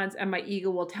months and months, and my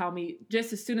ego will tell me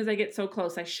just as soon as I get so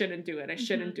close, I shouldn't do it. I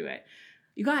shouldn't do it.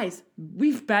 You guys,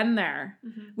 we've been there.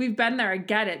 We've been there. I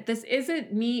get it. This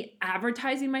isn't me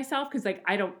advertising myself, because like,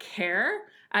 I don't care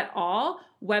at all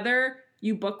whether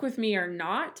you book with me or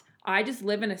not. I just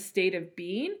live in a state of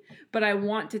being. But I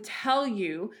want to tell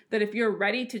you that if you're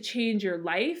ready to change your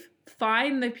life,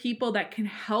 find the people that can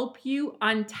help you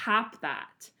untap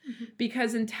that.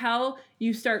 Because until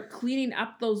you start cleaning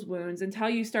up those wounds, until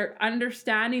you start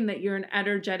understanding that you're an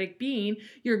energetic being,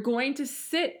 you're going to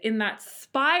sit in that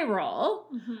spiral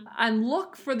and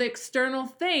look for the external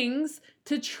things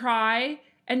to try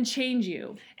and change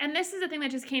you. And this is the thing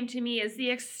that just came to me, is the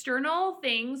external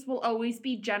things will always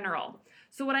be general.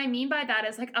 So what I mean by that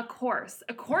is like a course.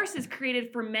 A course is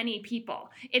created for many people.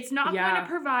 It's not going to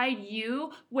provide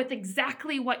you with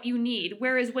exactly what you need.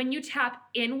 Whereas when you tap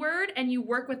inward and you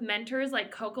work with mentors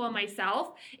like Coco and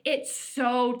myself, it's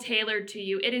so tailored to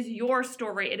you. It is your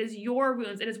story. It is your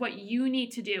wounds. It is what you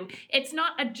need to do. It's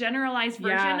not a generalized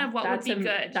version of what would be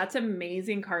good. That's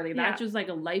amazing, Carly. That's just like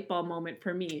a light bulb moment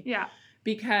for me. Yeah.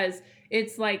 Because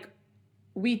it's like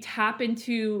we tap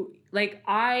into, like,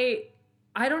 I'm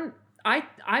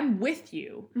with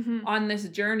you on this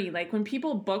journey. Like, when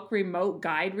people book remote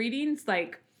guide readings,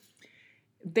 like,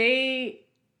 they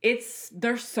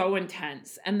they're so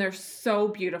intense and they're so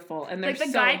beautiful and they're like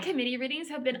the guide committee readings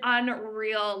have been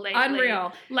unreal lately.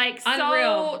 Unreal. Like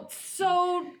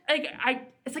so like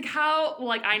it's like how, well,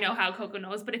 like I know how Coco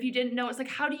knows, but if you didn't know, it's like,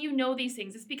 how do you know these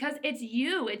things? It's because it's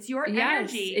you. It's your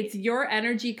energy. It's your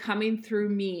energy coming through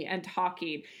me and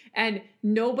talking. And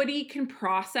nobody can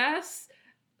process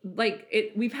like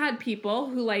it. We've had people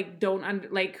who like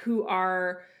who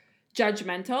are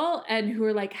judgmental and who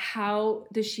are like, how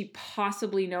does she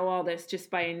possibly know all this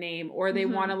just by a name? Or they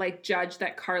want to like judge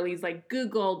that Carly's like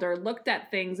Googled or looked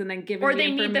at things and then given the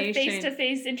information. Or they need the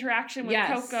face-to-face interaction with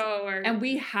Coco. And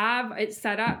we have it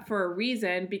set up for a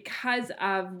reason because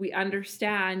of we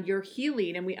understand your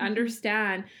healing and we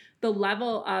understand the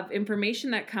level of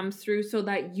information that comes through so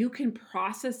that you can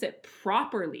process it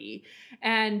properly.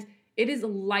 And it is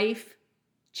life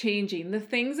changing. The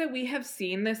things that we have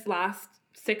seen this last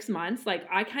 6 months, like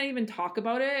I can't even talk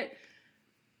about it.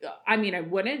 I mean, I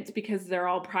wouldn't because they're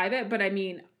all private, but I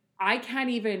mean, I can't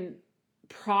even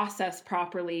process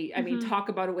properly. I mean, talk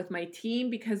about it with my team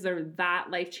because they're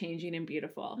that life-changing and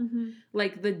beautiful.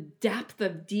 Like the depth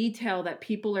of detail that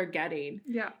people are getting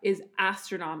is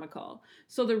astronomical.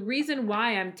 So the reason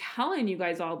why I'm telling you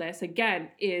guys all this again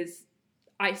is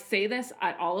I say this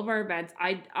at all of our events.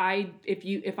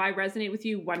 If I resonate with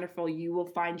you, wonderful, you will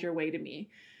find your way to me.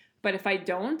 But if I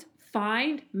don't,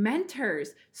 find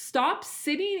mentors. Stop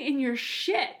sitting in your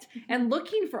shit and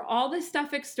looking for all this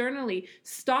stuff externally.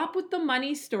 Stop with the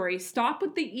money stories. Stop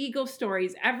with the ego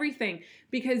stories, everything.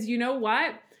 Because you know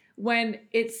what? When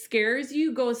it scares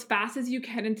you, go as fast as you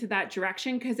can into that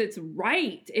direction because it's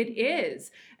right. It is.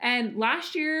 And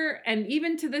last year, and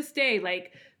even to this day,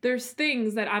 like, there's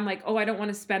things that I'm like, oh, I don't want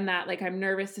to spend that. Like, I'm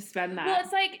nervous to spend that. Well,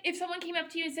 it's like if someone came up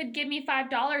to you and said, give me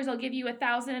 $5, I'll give you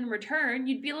 $1,000 in return.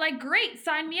 You'd be like, great,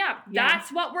 sign me up. Yeah.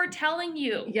 That's what we're telling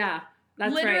you. Yeah,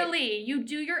 that's literally, right. You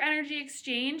do your energy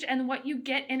exchange and what you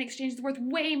get in exchange is worth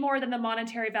way more than the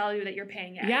monetary value that you're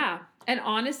paying at. Yeah. And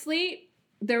honestly,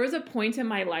 there was a point in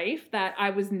my life that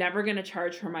I was never going to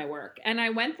charge for my work. And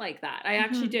I went like that. I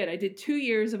actually did. I did 2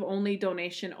 years of only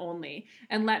donation only.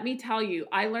 And let me tell you,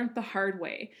 I learned the hard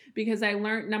way because I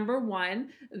learned, number one,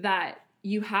 that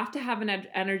you have to have an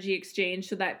energy exchange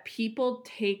so that people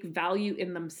take value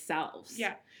in themselves.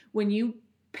 Yeah. When you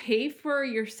pay for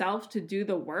yourself to do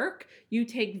the work, you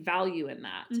take value in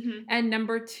that. And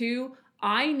number two,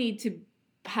 I need to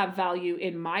have value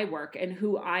in my work and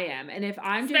who I am. And if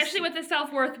I'm especially with the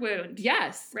self-worth wound.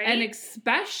 Yes. Right? And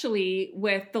especially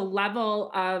with the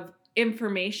level of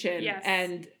information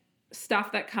and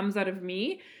stuff that comes out of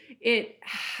me, it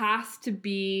has to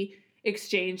be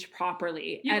exchanged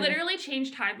properly. You literally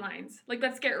change timelines. Like,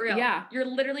 let's get real. Yeah. You're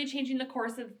literally changing the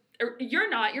course of, or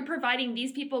you're providing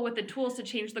these people with the tools to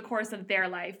change the course of their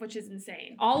life, which is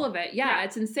insane. All of it. Yeah.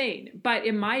 It's insane. But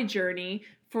in my journey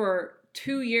for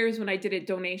 2 years when I did it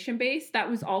donation based, that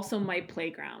was also my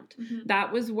playground.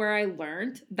 That was where I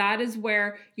learned. That is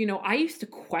where, I used to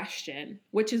question,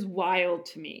 which is wild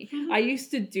to me. I used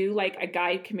to do like a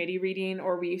guide committee reading,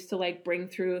 or we used to like bring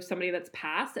through somebody that's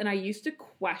passed. And I used to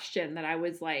question that I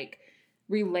was like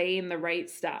relaying the right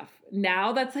stuff.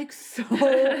 Now that's like so,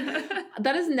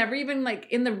 that is never even like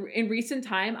in recent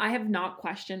time, I have not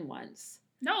questioned once.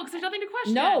 No, because there's nothing to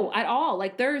question. No, at all.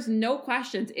 Like, there's no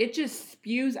questions. It just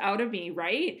spews out of me,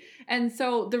 right? And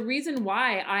so the reason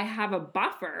why I have a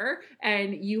buffer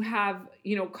and you have,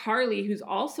 Carly, who's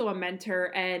also a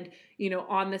mentor and,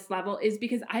 on this level, is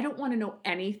because I don't want to know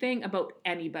anything about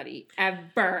anybody,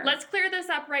 ever. Let's clear this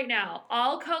up right now.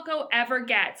 All Coco ever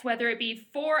gets, whether it be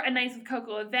for a Nights with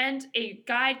Coco event, a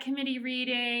guide committee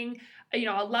reading, a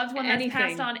loved one that's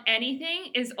passed on,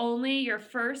 anything, is only your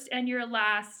first and your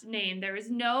last name. There is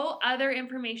no other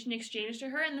information exchanged to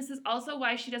her. And this is also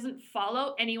why she doesn't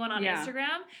follow anyone on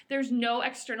Instagram. There's no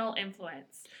external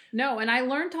influence. No, and I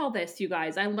learned all this, you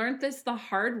guys. I learned this the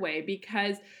hard way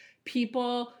because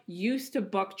people used to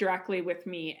book directly with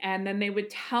me and then they would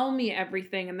tell me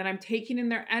everything and then I'm taking in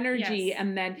their energy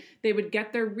and then they would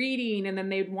get their reading and then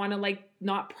they'd want to like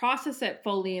not process it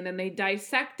fully and then they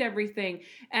dissect everything.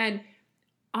 And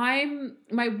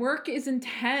my work is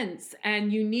intense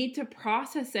and you need to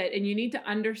process it and you need to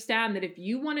understand that if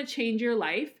you want to change your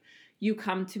life, you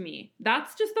come to me.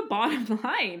 That's just the bottom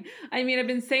line. I mean, I've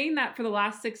been saying that for the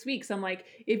last 6 weeks. I'm like,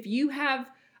 if you've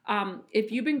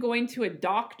been going to a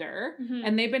doctor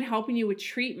and they've been helping you with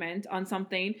treatment on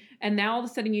something and now all of a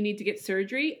sudden you need to get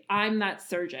surgery, I'm that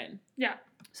surgeon. Yeah.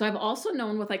 So I've also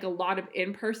known with like a lot of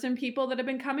in-person people that have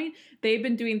been coming, they've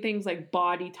been doing things like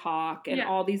body talk and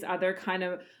all these other kind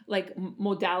of like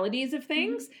modalities of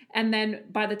things. And then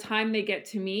by the time they get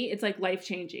to me, it's like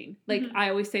life-changing. Like I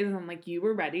always say to them, like, you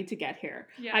were ready to get here.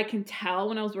 I can tell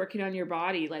when I was working on your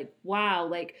body, like, wow,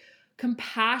 like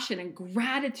compassion and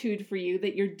gratitude for you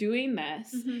that you're doing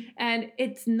this. And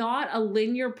it's not a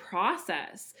linear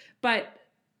process, but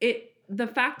the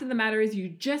fact of the matter is you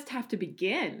just have to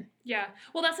begin. Yeah.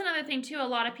 Well, that's another thing too. A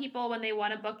lot of people, when they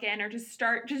want to book in or just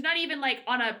start, just not even like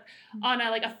on a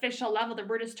like official level, that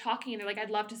we're just talking and they're like,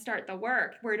 I'd love to start the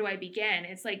work. Where do I begin?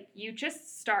 It's like, you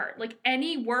just start. Like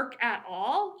any work at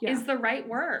all is the right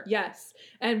work. Yes.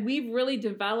 And we've really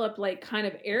developed like kind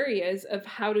of areas of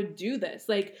how to do this.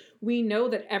 Like we know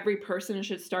that every person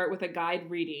should start with a guide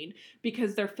reading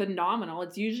because they're phenomenal.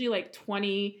 It's usually like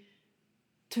 20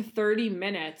 to 30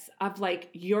 minutes of like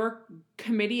your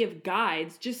committee of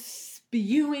guides just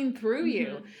spewing through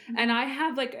you. And I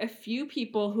have like a few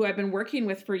people who I've been working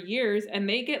with for years, and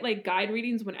they get like guide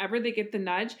readings whenever they get the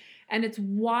nudge. And it's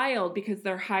wild because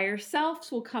their higher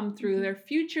selves will come through, their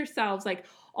future selves, like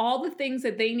all the things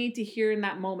that they need to hear in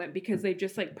that moment because they've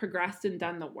just like progressed and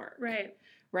done the work.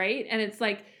 Right. And it's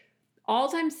like, all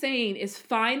I'm saying is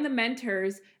find the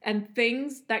mentors and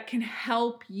things that can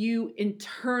help you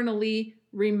internally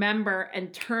remember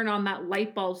and turn on that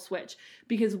light bulb switch,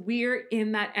 because we're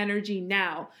in that energy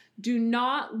now. Do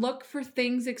not look for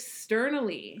things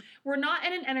externally. We're not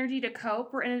in an energy to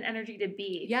cope. We're in an energy to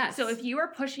be. Yes. So if you are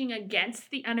pushing against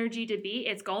the energy to be,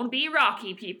 it's going to be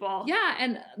rocky, people. Yeah.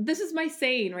 And this is my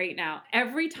saying right now.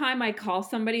 Every time I call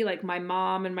somebody, like my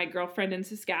mom and my girlfriend in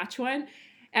Saskatchewan,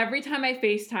 every time I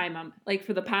FaceTime them, like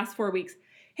for the past 4 weeks,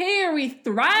 hey, are we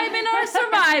thriving or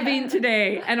surviving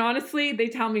today? And honestly, they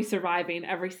tell me surviving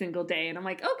every single day. And I'm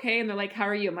like, okay. And they're like, how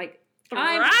are you? I'm like,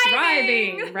 I'm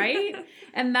thriving, right?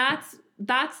 And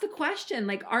that's the question.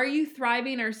 Like, are you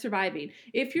thriving or surviving?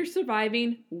 If you're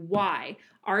surviving, why?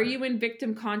 Are you in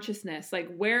victim consciousness? Like,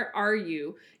 where are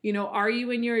you? You know, are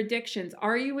you in your addictions?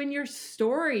 Are you in your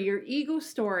story, your ego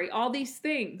story, all these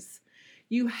things?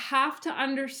 You have to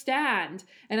understand,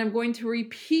 and I'm going to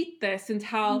repeat this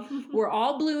until we're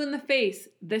all blue in the face.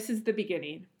 This is the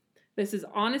beginning. This is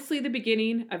honestly the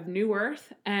beginning of New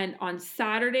Earth. And on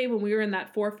Saturday, when we were in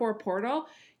that 4/4 portal,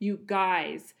 you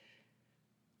guys,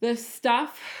 the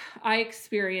stuff I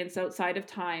experience outside of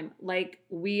time, like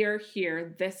we are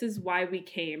here. This is why we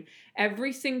came.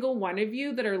 Every single one of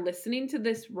you that are listening to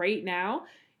this right now,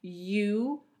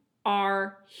 you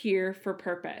are here for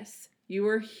purpose. You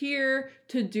are here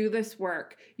to do this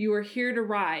work. You are here to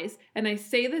rise. And I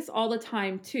say this all the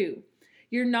time too.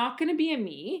 You're not going to be a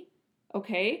me,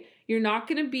 okay? You're not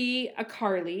going to be a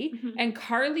Carly. And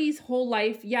Carly's whole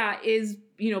life, is,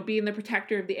 being the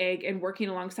protector of the egg and working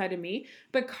alongside of me.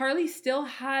 But Carly still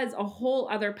has a whole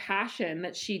other passion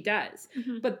that she does.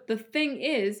 But the thing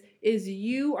is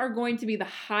you are going to be the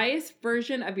highest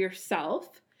version of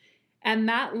yourself. And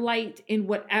that light in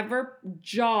whatever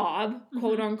job,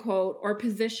 quote unquote, or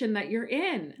position that you're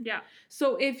in. Yeah.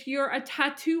 So if you're a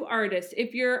tattoo artist,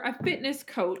 if you're a fitness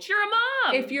coach, you're a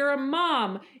mom. If you're a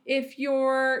mom, if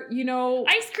you're,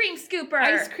 ice cream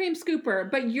scooper.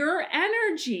 But your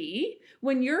energy,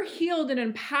 when you're healed and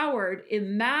empowered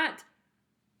in that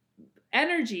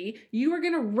energy, you are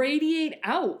going to radiate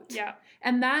out. Yeah.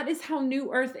 And that is how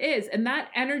New Earth is. And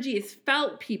that energy is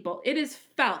felt, people. It is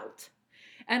felt.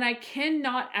 And I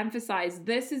cannot emphasize,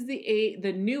 this is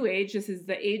the new age. This is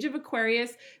the age of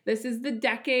Aquarius. This is the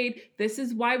decade. This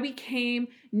is why we came.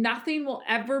 Nothing will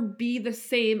ever be the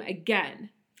same again.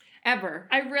 Ever.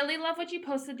 I really love what you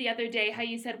posted the other day, how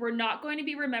you said, we're not going to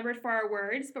be remembered for our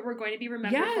words, but we're going to be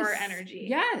remembered for our energy.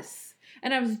 Yes.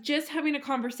 And I was just having a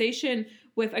conversation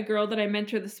with a girl that I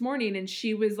mentored this morning, and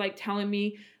she was like telling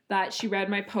me that she read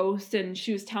my post and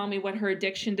she was telling me what her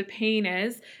addiction to pain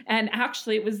is. And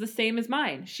actually it was the same as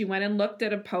mine. She went and looked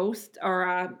at a post or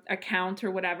a account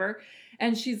or whatever.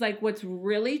 And she's like, what's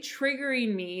really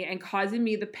triggering me and causing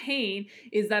me the pain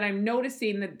is that I'm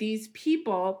noticing that these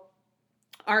people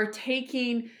are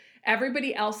taking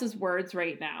everybody else's words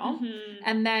right now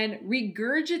and then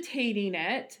regurgitating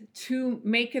it to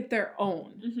make it their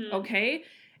own. Okay.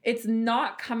 It's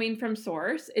not coming from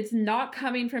source. It's not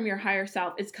coming from your higher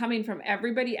self. It's coming from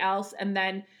everybody else. And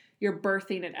then you're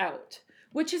birthing it out,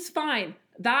 which is fine.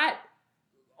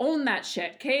 Own that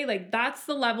shit. Okay. Like that's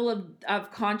the level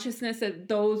of consciousness that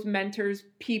those mentors,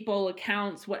 people,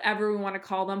 accounts, whatever we want to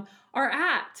call them, are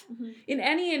at in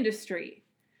any industry.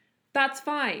 That's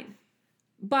fine.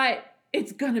 But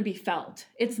it's going to be felt.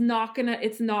 It's not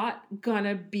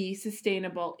gonna be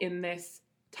sustainable in this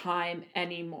time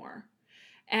anymore.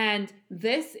 And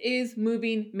this is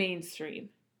moving mainstream.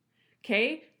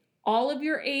 Okay? All of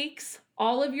your aches,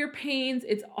 all of your pains,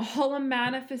 it's all a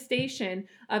manifestation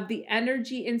of the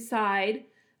energy inside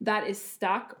that is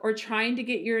stuck or trying to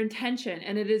get your attention.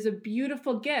 And it is a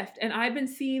beautiful gift. And I've been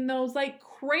seeing those like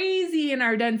crazy in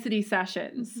our density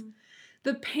sessions. Mm-hmm.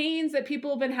 The pains that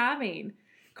people have been having.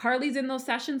 Carly's in those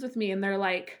sessions with me and they're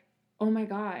like, oh my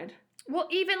God. Well,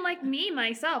 even like me,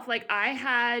 myself, like I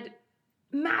had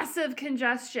massive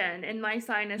congestion in my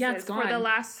sinuses for the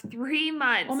last 3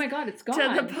 months. Oh my God, it's gone.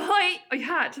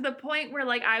 To the point where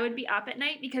like I would be up at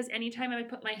night because anytime I would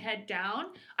put my head down,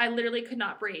 I literally could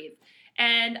not breathe.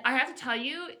 And I have to tell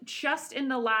you, just in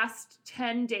the last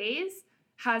 10 days,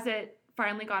 has it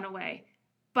finally gone away.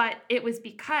 But it was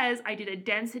because I did a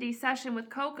density session with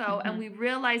Coco and we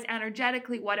realized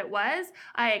energetically what it was.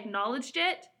 I acknowledged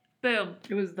it. Boom.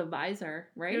 It was the visor,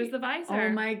 right? It was the visor. Oh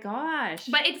my gosh.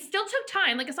 But it still took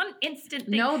time. Like, it's not an instant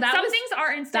thing. No, Some things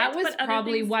are instant. That was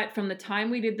probably from the time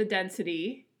we did the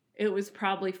density, it was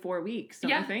probably 4 weeks,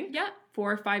 don't you think? Yeah.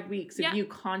 4 or 5 weeks of you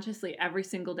consciously every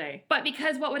single day. But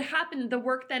because what would happen, the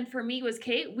work then for me was,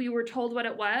 Kate, we were told what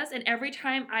it was. And every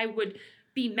time I would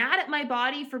be mad at my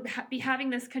body for having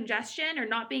this congestion or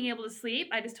not being able to sleep,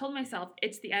 I just told myself,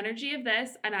 it's the energy of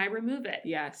this, and I remove it.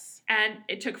 Yes. And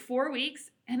it took 4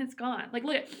 weeks, and it's gone. Like,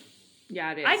 look at...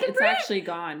 Yeah, it is. It's actually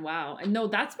gone. Wow. And no,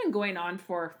 that's been going on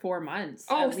for 4 months.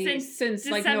 Oh, since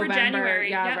December, like November, January.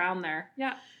 Yeah, around there.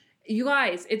 Yeah. You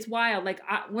guys, it's wild. Like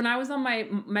when I was on my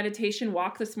meditation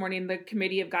walk this morning, the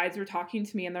committee of guides were talking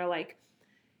to me and they're like,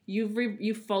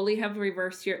 you fully have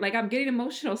reversed your, like, I'm getting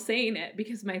emotional saying it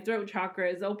because my throat chakra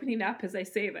is opening up as I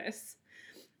say this.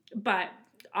 But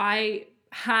I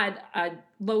had a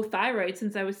low thyroid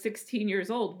since I was 16 years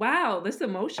old. Wow, this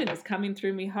emotion is coming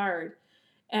through me hard.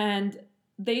 And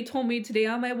they told me today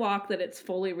on my walk that it's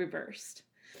fully reversed.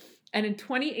 And in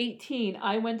 2018,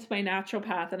 I went to my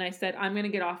naturopath and I said, I'm going to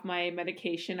get off my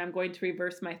medication. I'm going to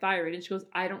reverse my thyroid. And she goes,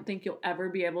 I don't think you'll ever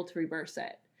be able to reverse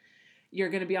it. You're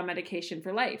going to be on medication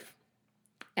for life.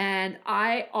 And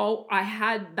I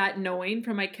had that knowing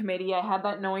from my committee. I had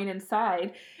that knowing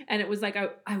inside. And it was like,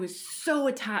 I was so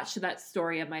attached to that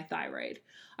story of my thyroid.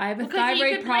 I have a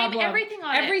thyroid problem. Everything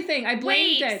on everything. I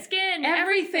blamed it. Skin,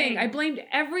 everything. I blamed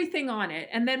everything on it.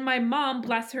 And then my mom,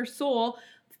 bless her soul,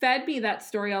 fed me that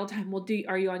story all the time. Well,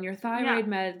 are you on your thyroid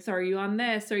meds? Are you on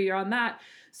this? Are you on that?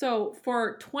 So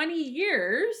for 20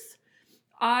 years,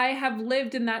 I have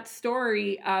lived in that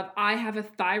story of I have a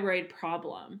thyroid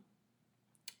problem.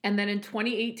 And then in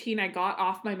 2018, I got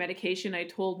off my medication. I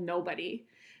told nobody.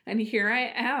 And here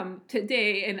I am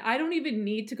today. And I don't even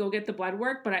need to go get the blood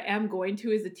work, but I am going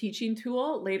to as a teaching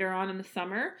tool later on in the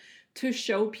summer to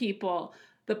show people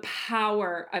the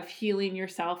power of healing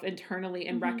yourself internally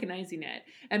and recognizing it.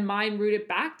 And mine rooted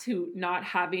back to not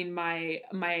having my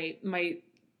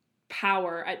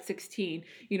power at 16,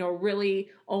 really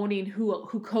owning who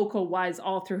Coco was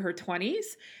all through her 20s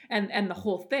and the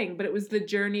whole thing. But it was the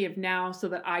journey of now so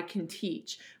that I can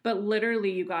teach. But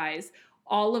literally, you guys,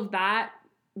 all of that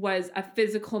was a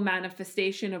physical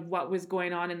manifestation of what was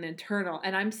going on in the internal.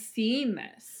 And I'm seeing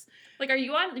this. Like,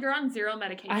 you're on zero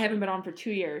medication? I haven't been on for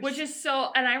 2 years. Which is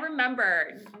and I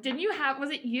remember, was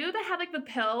it you that had like the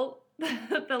pill,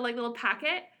 the like little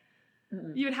packet?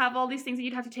 Mm-mm. You would have all these things that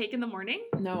you'd have to take in the morning?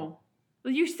 No.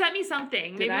 Well, you sent me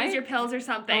something. Maybe it was your pills or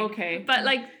something. Okay. But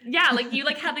like, yeah, like you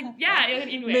like had the, yeah,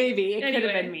 anyway. Maybe. It could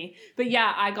have been me. But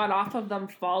yeah, I got off of them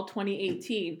fall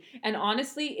 2018. And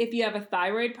honestly, if you have a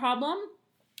thyroid problem,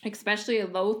 especially a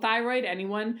low thyroid,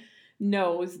 anyone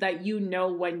knows that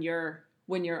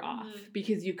when you're off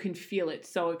because you can feel it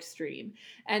so extreme.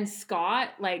 And Scott,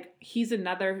 like, he's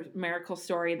another miracle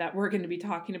story that we're going to be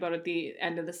talking about at the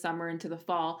end of the summer into the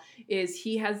fall, is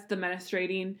he has the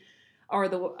menstruating or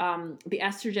the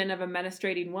estrogen of a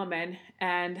menstruating woman,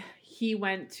 and he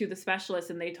went to the specialist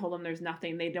and they told him there's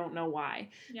nothing. They don't know why.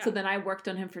 Yeah. So then I worked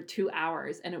on him for 2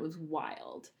 hours and it was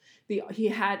wild. He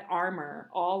had armor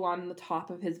all on the top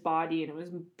of his body and it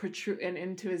was protruding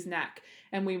into his neck.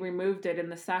 And we removed it in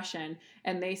the session.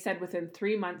 And they said within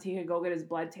 3 months he could go get his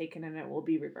blood taken and it will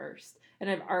be reversed. And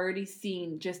I've already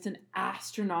seen just an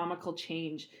astronomical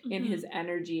change in his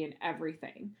energy and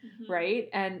everything, right?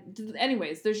 And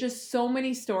anyways, there's just so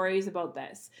many stories about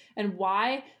this. And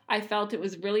why I felt it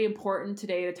was really important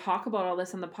today to talk about all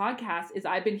this on the podcast is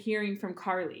I've been hearing from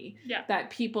Carly that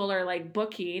people are like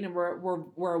booking, and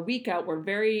we're a week out. We're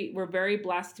very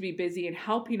blessed to be busy and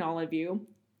helping all of you.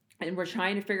 And we're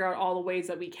trying to figure out all the ways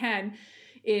that we can,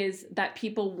 is that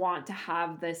people want to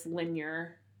have this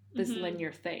linear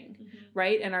thing,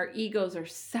 right? And our egos are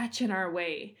such in our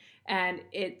way. And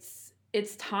it's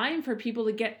it's time for people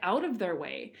to get out of their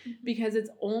way, because it's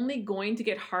only going to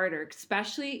get harder,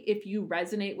 especially if you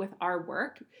resonate with our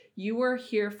work. You are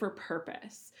here for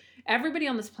purpose. Everybody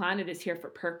on this planet is here for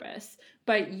purpose,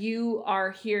 but you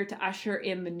are here to usher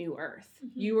in the new earth.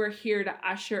 You are here to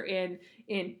usher in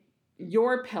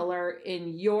your pillar,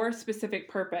 in your specific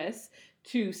purpose,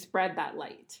 to spread that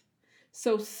light.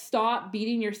 So stop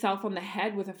beating yourself on the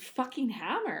head with a fucking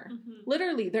hammer.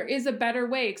 Literally, there is a better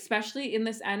way, especially in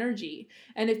this energy.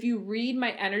 And if you read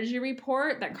my energy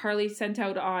report that Carly sent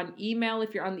out on email,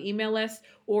 if you're on the email list,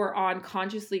 or on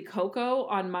Consciously Coco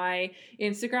on my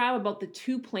Instagram about the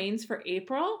 2 planes for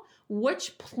April,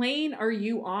 which plane are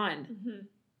you on?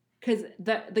 Because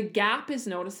the gap is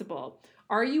noticeable.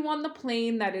 Are you on the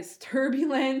plane that is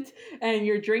turbulent and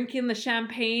you're drinking the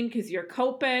champagne because you're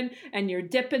coping and you're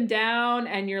dipping down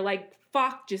and you're like,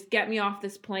 fuck, just get me off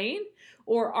this plane?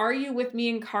 Or are you with me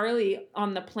and Carly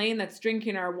on the plane that's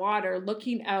drinking our water,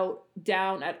 looking out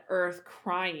down at earth,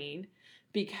 crying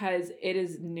because it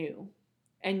is new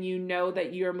and you know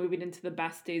that you are moving into the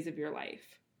best days of your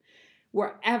life?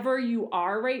 Wherever you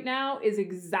are right now is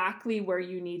exactly where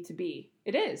you need to be.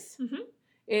 It is.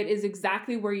 It is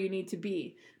exactly where you need to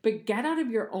be. But get out of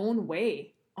your own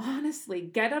way. Honestly,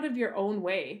 get out of your own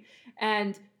way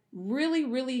and really,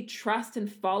 really trust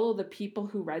and follow the people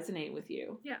who resonate with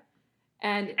you. Yeah.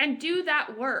 And do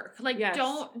that work. Like, yes.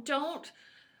 don't,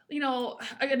 you know,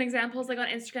 an example is like on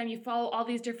Instagram, you follow all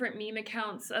these different meme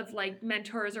accounts of like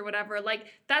mentors or whatever. Like,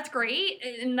 that's great.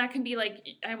 And that can be like,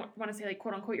 I want to say like,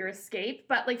 quote unquote, your escape,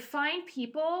 but like find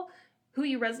people who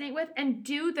you resonate with and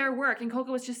do their work. And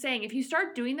Coco was just saying, if you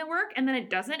start doing the work and then it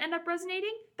doesn't end up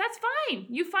resonating, that's fine.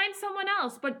 You find someone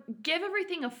else, but give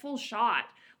everything a full shot.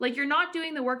 Like, you're not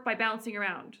doing the work by bouncing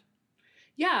around.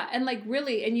 Yeah, and like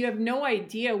really, and you have no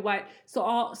idea what.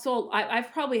 So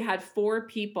I've probably had 4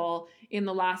 people in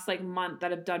the last like month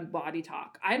that have done body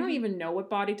talk. I don't even know what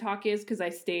body talk is because I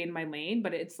stay in my lane.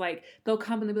 But it's like they'll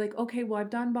come and they'll be like, okay, well I've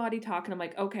done body talk, and I'm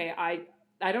like, okay,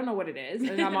 I don't know what it is,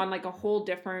 and I'm on like a whole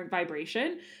different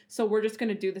vibration. So we're just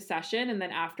gonna do the session, and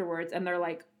then afterwards, and they're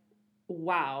like,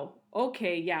 wow,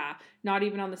 okay, yeah, not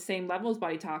even on the same level as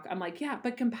body talk. I'm like, yeah,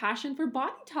 but compassion for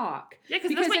body talk. Yeah,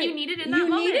 because that's what you needed in that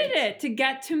moment. You needed it to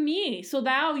get to me. So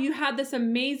now you had this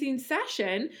amazing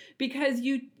session because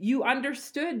you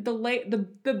understood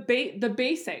the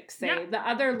basics, the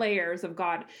other layers of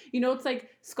God. You know, it's like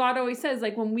Scott always says,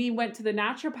 like when we went to the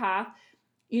naturopath,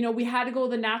 you know, we had to go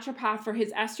to the naturopath for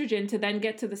his estrogen to then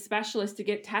get to the specialist to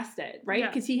get tested,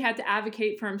 right? Because he had to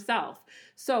advocate for himself.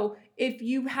 So if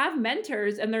you have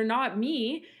mentors and they're not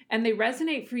me and they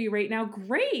resonate for you right now,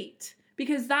 great,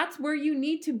 because that's where you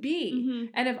need to be.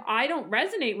 And if I don't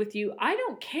resonate with you, I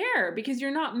don't care, because you're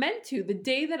not meant to. The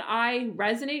day that I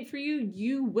resonate for you,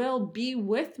 you will be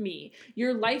with me.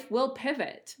 Your life will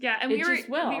pivot. Yeah, and we were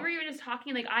even just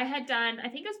talking, like I had done, I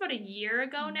think it was about a year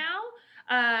ago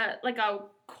now, like a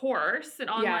course, an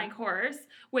online course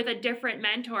with a different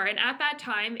mentor. And at that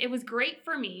time, it was great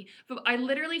for me. But I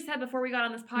literally said before we got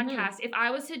on this podcast, if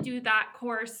I was to do that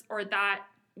course or that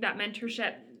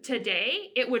mentorship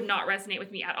today, it would not resonate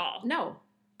with me at all. No.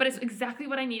 But it's exactly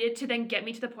what I needed to then get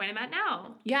me to the point I'm at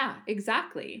now. Yeah,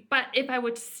 exactly. But if I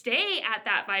would stay at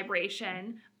that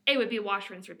vibration, it would be wash,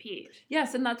 rinse, repeat.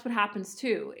 Yes, and that's what happens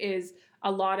too, is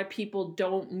a lot of people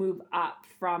don't move up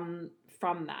from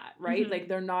that, right? Like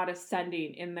they're not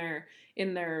ascending in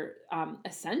their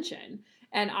ascension.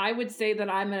 And I would say that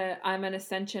I'm an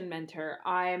ascension mentor.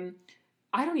 I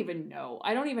don't even know.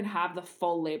 I don't even have the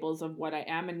full labels of what I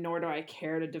am, and nor do I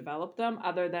care to develop them,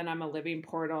 other than I'm a living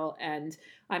portal and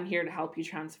I'm here to help you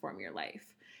transform your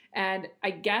life. And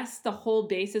I guess the whole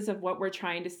basis of what we're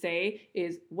trying to say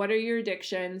is, what are your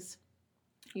addictions?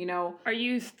 You know, are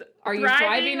you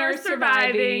thriving or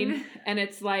surviving? And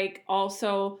it's like,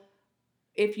 also,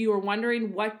 if you were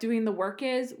wondering what doing the work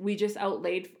is, we just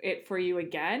outlaid it for you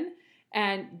again.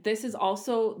 And this is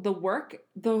also the work,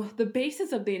 the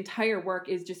basis of the entire work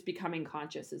is just becoming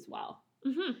conscious as well.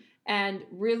 And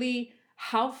really,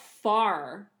 how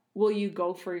far will you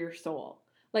go for your soul?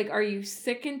 Like, are you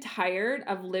sick and tired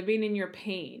of living in your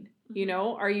pain? You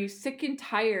know, are you sick and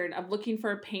tired of looking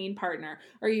for a pain partner?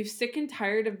 Are you sick and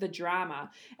tired of the drama?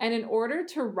 And in order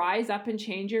to rise up and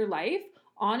change your life,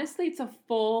 honestly, it's a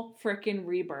full freaking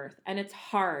rebirth, and it's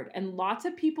hard. And lots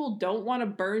of people don't want to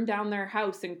burn down their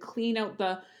house and clean out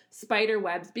the spider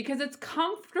webs because it's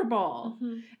comfortable.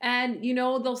 And, you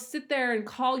know, they'll sit there and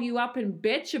call you up and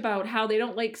bitch about how they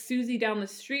don't like Susie down the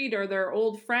street or their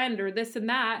old friend or this and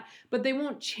that, but they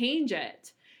won't change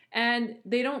it. And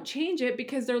they don't change it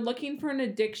because they're looking for an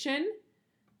addiction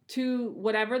to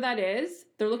whatever that is.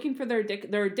 They're looking for their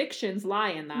addictions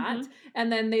lie in that. Mm-hmm.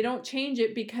 And then they don't change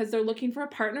it because they're looking for a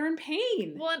partner in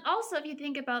pain. Well, and also if you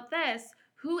think about this,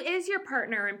 who is your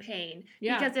partner in pain?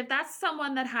 Yeah. Because if that's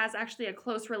someone that has actually a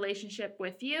close relationship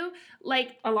with you,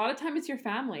 like... A lot of time it's your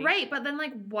family. Right, but then,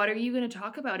 like, what are you going to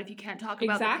talk about if you can't talk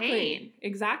about the pain?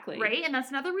 Exactly. Right? And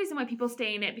that's another reason why people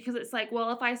stay in it, because it's like,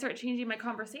 well, if I start changing my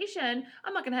conversation,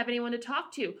 I'm not going to have anyone to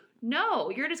talk to. No,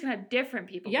 you're just going to have different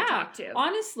people to talk to.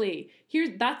 Honestly,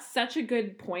 that's such a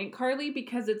good point, Carly,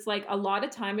 because it's like a lot of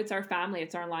time it's our family,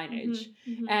 it's our lineage.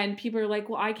 Mm-hmm. And people are like,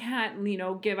 well, I can't,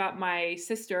 give up my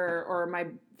sister or my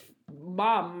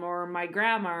mom or my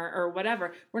grandma or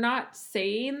whatever. We're not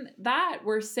saying that.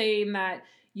 We're saying that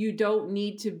you don't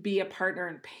need to be a partner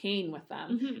in pain with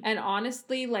them. Mm-hmm. And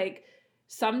honestly, like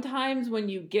sometimes when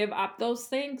you give up those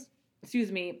things,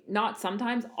 not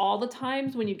sometimes, all the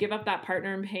times when you give up that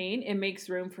partner in pain, it makes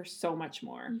room for so much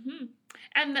more. Mm-hmm.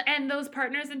 And those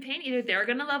partners in pain, either they're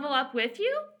going to level up with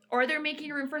you or they're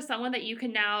making room for someone that you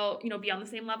can now, be on the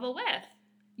same level with.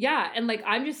 Yeah. And like,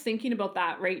 I'm just thinking about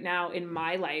that right now in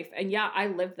my life. And yeah, I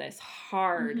live this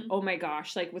hard. Mm-hmm. Oh my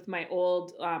gosh. Like with my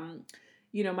old,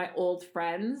 my old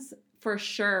friends, for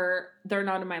sure, they're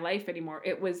not in my life anymore.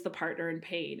 It was the partner in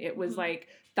pain. It was like,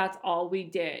 that's all we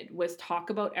did was talk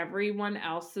about everyone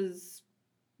else's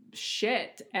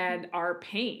shit and our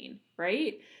pain,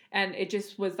 right? And it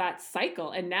just was that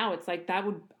cycle. And now it's like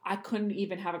I couldn't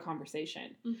even have a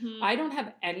conversation. Mm-hmm. I don't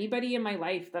have anybody in my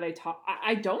life that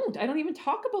I don't even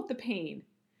talk about the pain.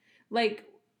 Like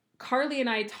Carly and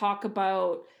I talk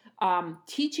about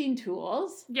teaching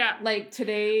tools. Yeah. Like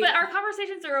today. But our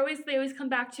conversations they always come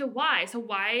back to why. So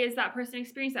why is that person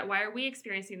experiencing that? Why are we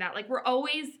experiencing that? Like we're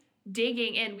always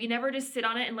digging in. We never just sit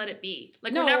on it and let it be.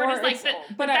 Like we're never just like,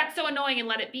 but that's so annoying and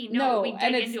let it be. No, we dig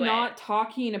and it's into not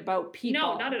talking about people.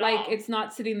 No, not at all. Like it's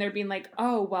not sitting there being like,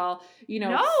 oh well,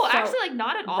 No, actually, like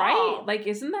not at all. Right? Like,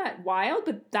 isn't that wild?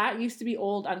 But that used to be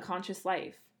old unconscious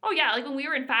life. Oh yeah, like when we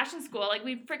were in fashion school, like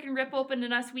we'd freaking rip open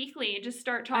an Us Weekly and just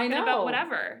start talking about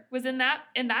whatever was in that,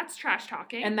 and that's trash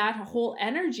talking. And that whole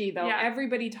energy, though,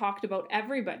 everybody talked about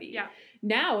everybody. Yeah.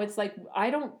 Now it's like I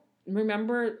don't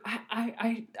remember.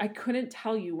 I couldn't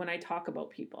tell you when I talk about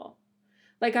people.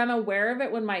 Like I'm aware of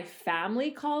it when my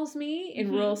family calls me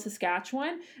in rural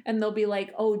Saskatchewan, and they'll be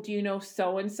like, "Oh, do you know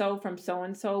so and so from so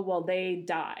and so? Well, they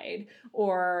died,"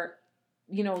 or.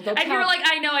 They'll and you're like,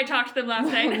 I know, I talked to them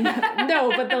last night.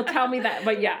 No, but they'll tell me that.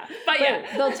 But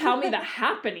they'll tell me the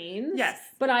happenings. Yes,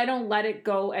 but I don't let it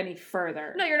go any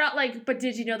further. No, you're not like, but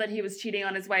did you know that he was cheating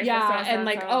on his wife? Yeah, and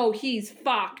like, oh, he's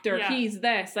fucked or he's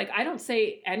this. Like, I don't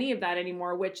say any of that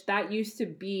anymore. Which that used to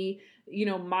be,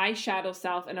 my shadow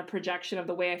self and a projection of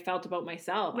the way I felt about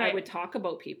myself. Right. I would talk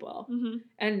about people,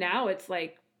 and now it's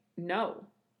like, no.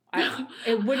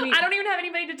 It wouldn't. I don't even have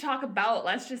anybody to talk about.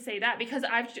 Let's just say that because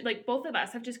both of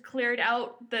us have just cleared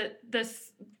out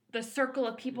the circle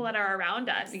of people that are around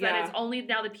us. Yeah. That it's only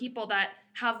now the people that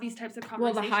have these types of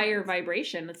conversations. Well, the higher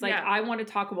vibration. It's like I want to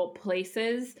talk about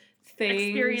places,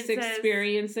 things,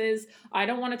 experiences. I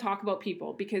don't want to talk about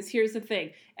people because here's the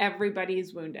thing: everybody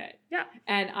is wounded. Yeah,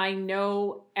 and I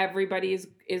know everybody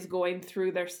is going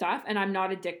through their stuff, and I'm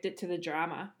not addicted to the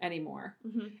drama anymore.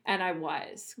 And I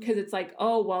was because it's like,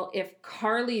 oh well, if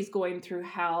Carly's going through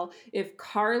hell, if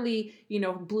Carly,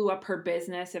 blew up her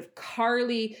business, if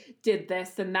Carly did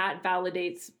this, then that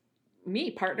validates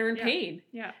me, partner in pain.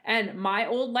 Yeah, and my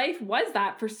old life was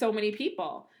that for so many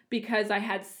people. Because I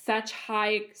had such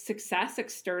high success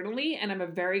externally and I'm a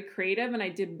very creative and I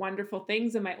did wonderful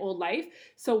things in my old life.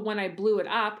 So when I blew it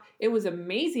up, it was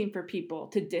amazing for people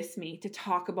to diss me, to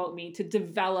talk about me, to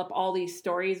develop all these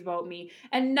stories about me.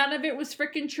 And none of it was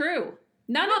freaking true.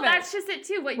 None of it. Well, that's just it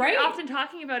too. What you're often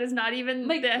talking about is not even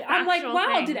like, the I'm like,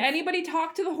 wow, things. Did anybody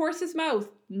talk to the horse's mouth?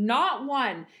 Not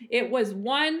one. It was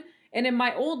one. And in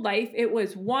my old life, it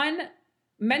was one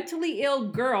mentally ill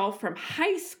girl from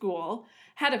high school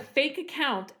had a fake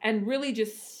account and really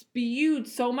just spewed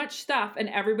so much stuff and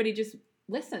everybody just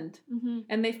listened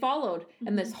and they followed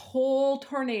and this whole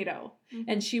tornado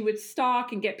and she would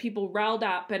stalk and get people riled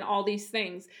up and all these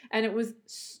things. And it was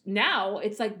now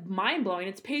it's like mind blowing.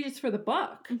 It's pages for the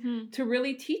book to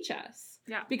really teach us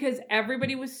because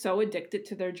everybody was so addicted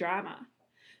to their drama.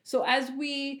 So as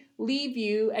we leave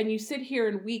you and you sit here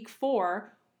in week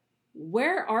 4,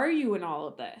 where are you in all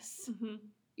of this?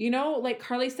 Like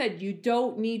Carly said, you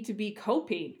don't need to be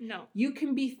coping. No. You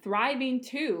can be thriving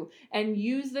too and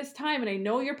use this time. And I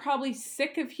know you're probably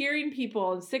sick of hearing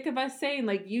people and sick of us saying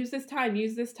like, use this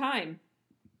time.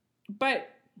 But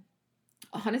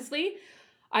honestly,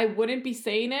 I wouldn't be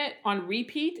saying it on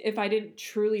repeat if I didn't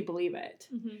truly believe it.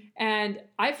 Mm-hmm. And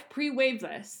I've pre-waved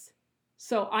this.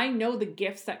 So I know the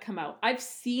gifts that come out. I've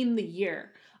seen the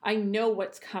year. I know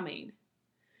what's coming.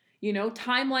 You know,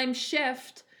 timelines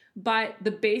shift, but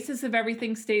the basis of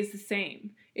everything stays the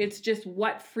same. It's just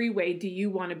what freeway do you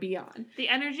want to be on? The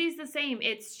energy is the same.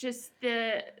 It's just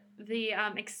the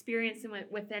experience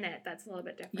within it that's a little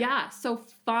bit different. Yeah. So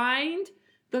find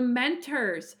the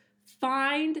mentors.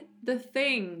 Find the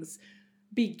things.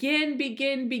 Begin.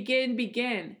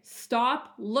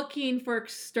 Stop looking for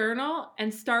external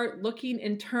and start looking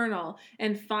internal,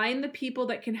 and find the people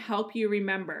that can help you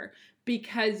remember,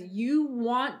 because you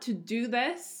want to do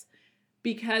this,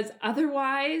 because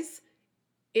otherwise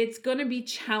it's going to be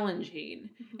challenging.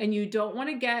 Mm-hmm. And you don't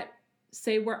want to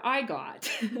say where I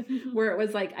got, where it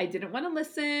was like, I didn't want to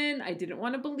listen. I didn't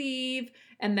want to believe.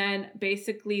 And then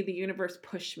basically the universe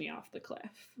pushed me off the cliff.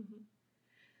 Mm-hmm.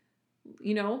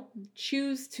 You know,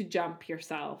 choose to jump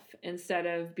yourself instead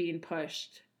of being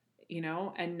pushed, you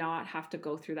know, and not have to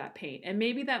go through that pain. And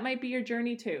maybe that might be your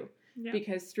journey too,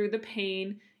 because through the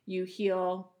pain, you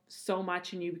heal so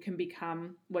much and you can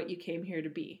become what you came here to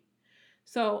be.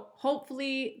 So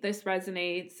hopefully this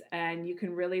resonates and you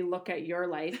can really look at your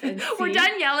life and see. We're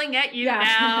done yelling at you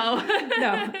now.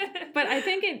 No, but I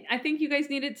think you guys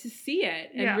needed to see it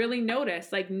and really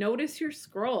notice your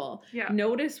scroll. Yeah.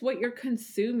 Notice what you're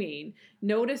consuming.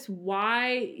 Notice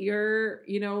why you're,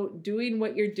 you know, doing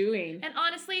what you're doing. And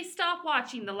honestly, stop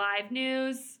watching the live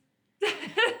news.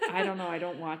 I don't know. I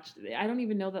don't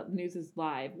even know that news is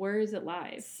live. Where is it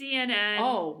live? CNN.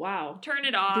 Oh, wow. Turn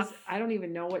it off. I don't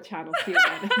even know what channel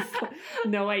CNN is.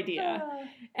 No idea.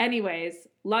 Anyways,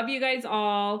 love you guys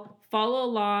all. Follow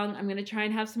along. I'm going to try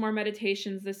and have some more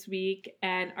meditations this week.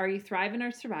 And are you thriving or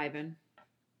surviving?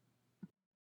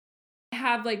 I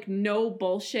have like no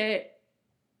bullshit.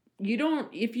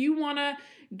 If you want to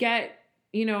get,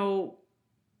 you know,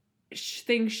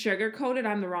 things sugar-coated,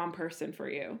 I'm the wrong person for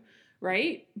you.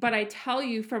 Right? But I tell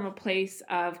you from a place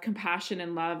of compassion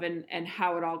and love and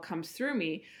how it all comes through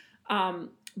me.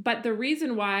 But the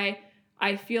reason why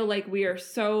I feel like we are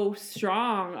so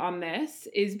strong on this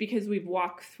is because we've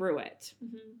walked through it.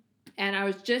 Mm-hmm. And I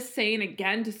was just saying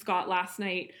again to Scott last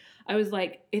night, I was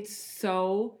like, it's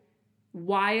so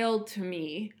wild to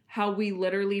me how we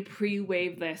literally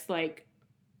pre-waved this, like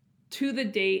to the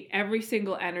date, every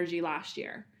single energy last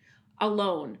year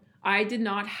alone. I did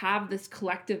not have this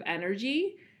collective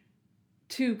energy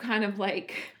to kind of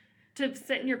like... To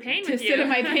sit in your pain with you. To sit in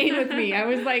my pain with me. I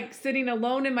was like sitting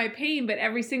alone in my pain, but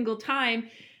every single time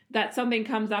that something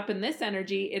comes up in this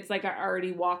energy, it's like I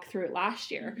already walked through it last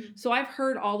year. Mm-hmm. So I've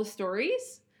heard all the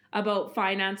stories about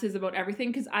finances, about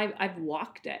everything, because I've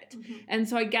walked it. Mm-hmm. And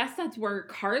so I guess that's where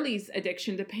Carly's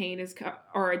addiction to pain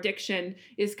addiction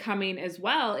is coming as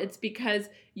well. It's because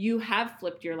you have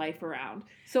flipped your life around.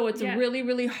 So it's really,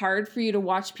 really hard for you to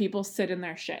watch people sit in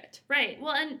their shit. Right.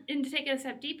 Well, and to take it a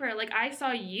step deeper, like I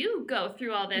saw you go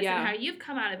through all this and how you've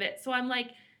come out of it. So I'm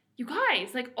like, you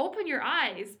guys, like open your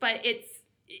eyes. But it's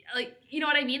like, you know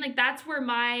what I mean? Like that's where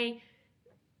my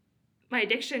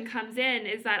addiction comes in,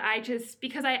 is that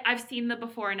because I've seen the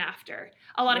before and after.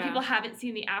 A lot of people haven't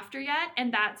seen the after yet,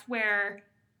 and that's where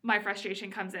my frustration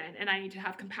comes in, and I need to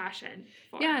have compassion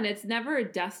for. Yeah, and it's never a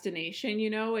destination, you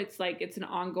know? It's like it's an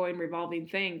ongoing revolving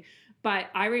thing. But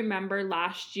I remember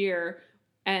last year,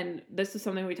 and this is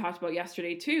something we talked about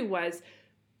yesterday too, was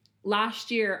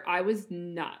last year I was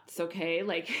nuts, okay?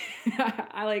 Like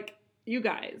you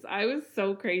guys, I was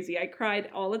so crazy. I cried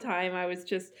all the time.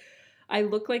 I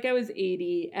looked like I was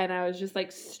 80, and I was just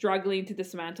like struggling to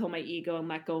dismantle my ego and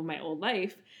let go of my old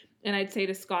life. And I'd say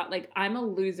to Scott, like, I'm a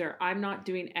loser. I'm not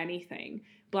doing anything,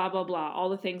 blah, blah, blah. All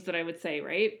the things that I would say,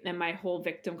 right? And my whole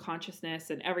victim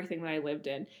consciousness and everything that I lived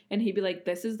in. And he'd be like,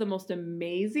 this is the most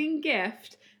amazing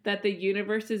gift that the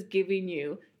universe is giving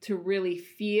you to really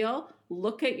feel,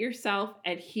 look at yourself,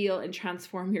 and heal and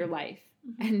transform your life.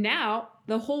 Mm-hmm. And now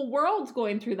the whole world's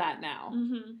going through that now.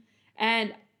 Mm-hmm.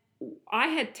 And I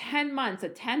had a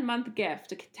 10-month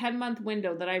gift, a 10-month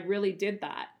window that I really did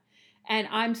that. And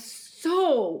I'm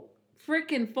so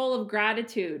freaking full of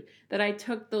gratitude that I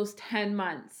took those 10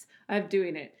 months of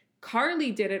doing it.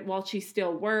 Carly did it while she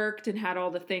still worked and had all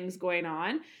the things going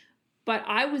on, but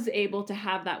I was able to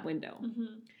have that window. Mm-hmm.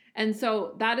 And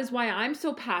so that is why I'm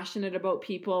so passionate about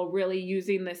people really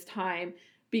using this time,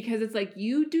 because it's like,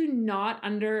 you do not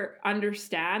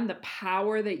understand the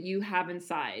power that you have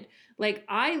inside. Like,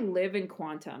 I live in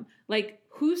quantum. Like,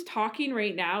 who's talking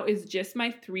right now is just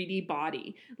my 3D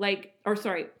body.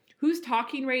 Who's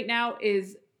talking right now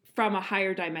is from a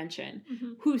higher dimension.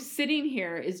 Who's sitting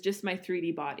here is just my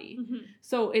 3D body.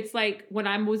 So it's like when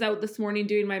I was out this morning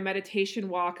doing my meditation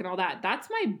walk and all that, that's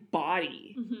my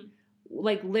body.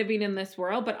 Like living in this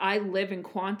world, but I live in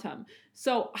quantum.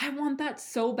 So I want that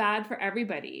so bad for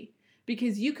everybody,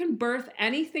 because you can birth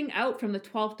anything out from the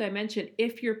 12th dimension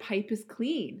if your pipe is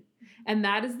clean. And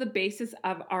that is the basis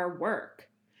of our work.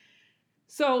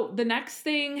 So the next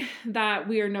thing that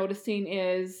we are noticing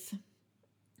is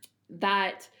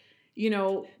that, you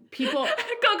know, people...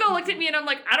 Go looked at me and I'm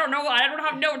like, I don't know. I don't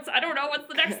have notes. I don't know what's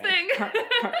the next thing.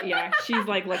 Yeah, she's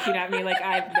like looking at me like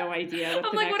I have no idea what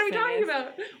I'm the like, next what are we thing talking is.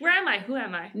 about? Where am I? Who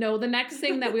am I? No, the next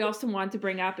thing that we also want to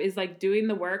bring up is like doing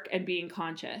the work and being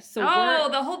conscious. So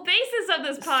the whole basis of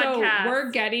this podcast. So we're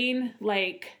getting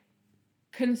like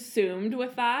consumed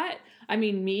with that. I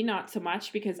mean, me, not so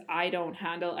much, because I don't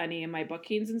handle any of my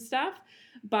bookings and stuff.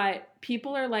 But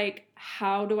people are like,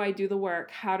 how do I do the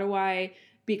work? How do I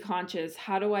be conscious?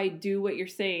 How do I do what you're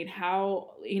saying?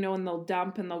 How, you know, and they'll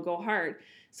dump and they'll go hard.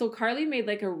 So Carly made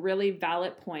like a really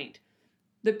valid point.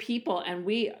 The people, and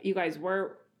you guys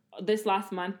were, this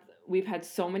last month, we've had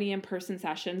so many in-person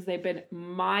sessions. They've been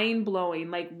mind-blowing.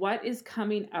 Like what is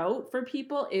coming out for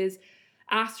people is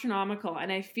astronomical.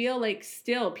 And I feel like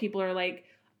still people are like,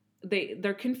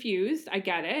 they're confused. I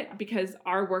get it, because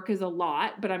our work is a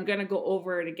lot, but I'm going to go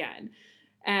over it again.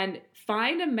 And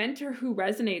find a mentor who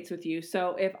resonates with you.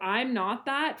 So if I'm not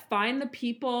that, find the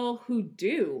people who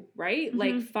do, right?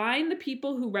 Like find the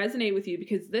people who resonate with you,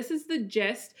 because this is the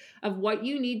gist of what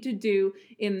you need to do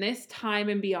in this time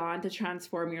and beyond to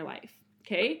transform your life.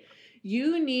 Okay.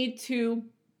 You need to,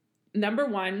 number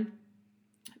one,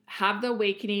 have the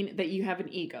awakening that you have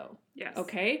an ego. Yes.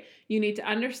 Okay. You need to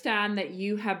understand that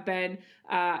you have been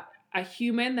a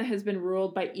human that has been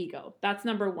ruled by ego. That's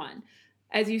number one.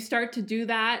 As you start to do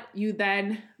that, you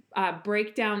then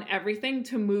break down everything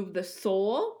to move the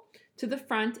soul to the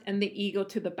front and the ego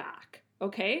to the back.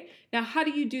 Okay. Now, how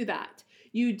do you do that?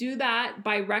 You do that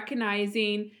by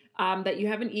recognizing that you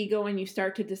have an ego, and you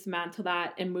start to dismantle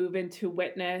that and move into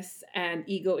witness and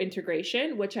ego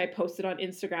integration, which I posted on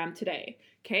Instagram today.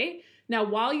 Okay. Now,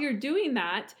 while you're doing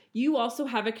that, you also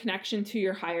have a connection to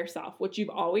your higher self, which you've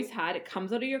always had. It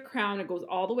comes out of your crown. It goes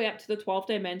all the way up to the 12th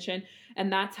dimension. And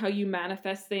that's how you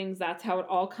manifest things. That's how it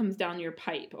all comes down your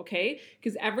pipe. Okay.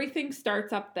 Because everything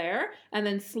starts up there and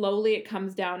then slowly it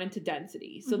comes down into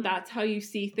density. So that's how you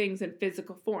see things in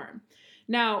physical form.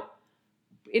 Now,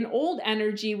 in old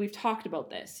energy, we've talked about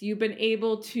this. You've been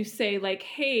able to say like,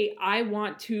 hey, I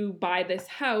want to buy this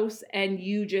house, and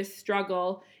you just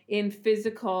struggle in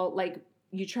physical, like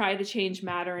you try to change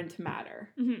matter into matter,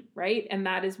 right? And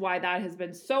that is why that has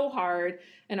been so hard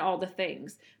and all the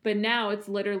things. But now it's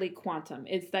literally quantum.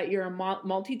 It's that you're a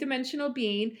multidimensional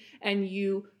being, and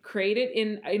you create it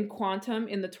in quantum,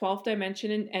 in the 12th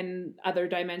dimension and other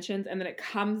dimensions, and then it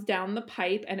comes down the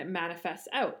pipe and it manifests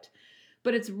out.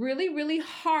 But it's really, really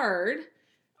hard,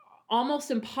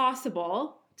 almost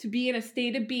impossible to be in a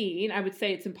state of being. I would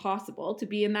say it's impossible to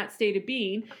be in that state of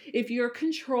being if you're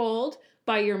controlled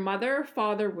by your mother or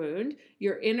father wound,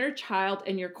 your inner child,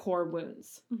 and your core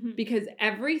wounds. Because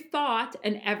every thought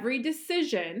and every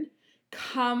decision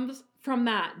comes from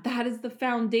that. That is the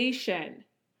foundation.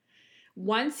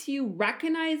 Once you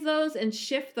recognize those and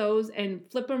shift those and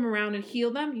flip them around and heal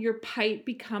them, your pipe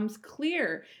becomes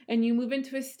clear and you move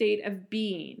into a state of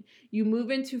being. You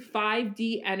move into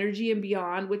 5D energy and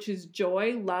beyond, which is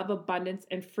joy, love, abundance,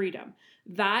 and freedom.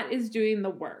 That is doing the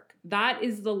work. That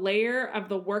is the layer of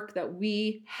the work that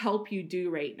we help you do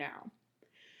right now.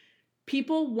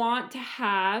 People want to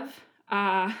have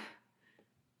a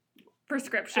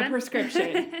prescription,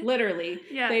 literally.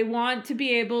 Yeah. They want to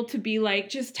be able to be like,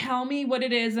 just tell me what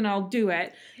it is and I'll do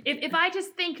it. If I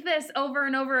just think this over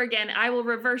and over again, I will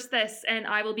reverse this and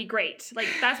I will be great. Like,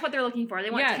 that's what they're looking for. They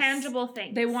want tangible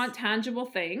things. They want tangible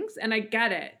things, and I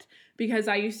get it. Because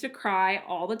I used to cry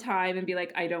all the time and be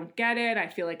like, I don't get it. I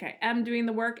feel like I am doing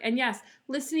the work. And yes,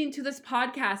 listening to this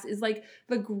podcast is like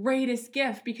the greatest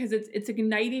gift, because it's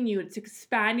igniting you. It's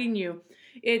expanding you.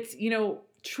 It's,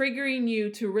 triggering you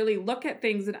to really look at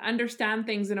things and understand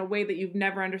things in a way that you've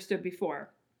never understood before.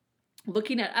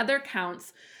 Looking at other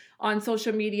accounts on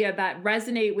social media that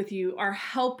resonate with you are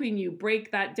helping you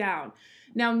break that down.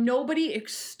 Now, nobody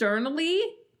externally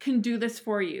can do this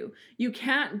for you. You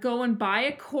can't go and buy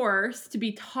a course to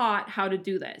be taught how to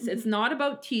do this. It's not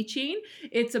about teaching.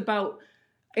 It's about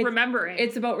remembering.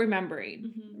 It's about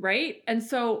remembering, right? And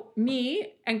so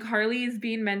me and Carly is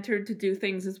being mentored to do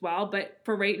things as well. But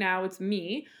for right now, it's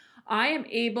me. I am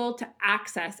able to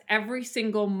access every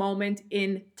single moment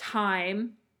in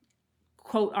time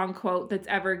quote unquote, that's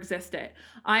ever existed.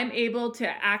 I'm able to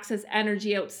access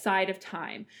energy outside of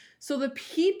time. So the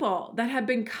people that have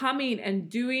been coming and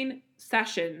doing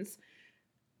sessions,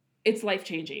 it's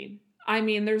life-changing. I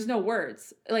mean, there's no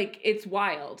words. Like, it's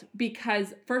wild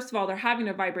because, first of all, they're having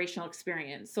a vibrational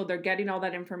experience. So they're getting all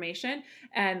that information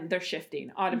and they're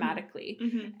shifting automatically.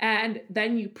 Mm-hmm. And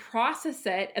then you process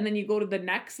it and then you go to the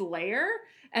next layer.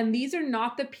 And these are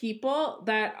not the people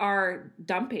that are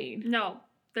dumping. No,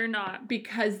 they're not.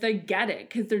 Because they get it,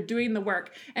 because they're doing the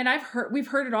work. And we've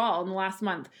heard it all in the last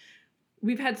month.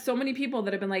 We've had so many people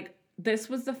that have been like, this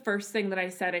was the first thing that I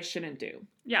said I shouldn't do.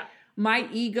 Yeah. My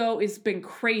ego has been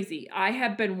crazy. I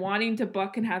have been wanting to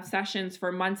book and have sessions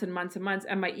for months and months and months.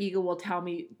 And my ego will tell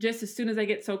me just as soon as I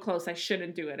get so close, I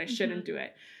shouldn't do it. I shouldn't do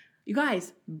it. You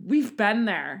guys, we've been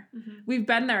there. Mm-hmm. We've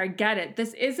been there. I get it.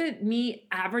 This isn't me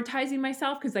advertising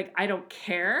myself because like I don't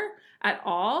care at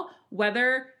all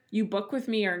whether you book with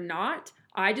me or not.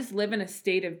 I just live in a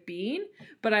state of being.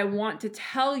 But I want to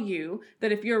tell you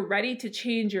that if you're ready to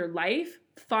change your life,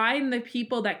 find the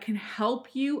people that can help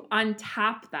you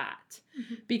untap that.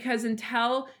 Mm-hmm. Because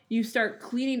until you start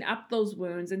cleaning up those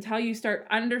wounds, until you start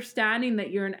understanding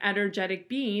that you're an energetic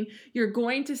being, you're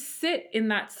going to sit in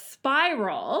that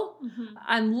spiral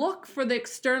and look for the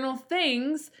external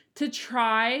things to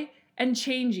try and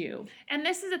change you. And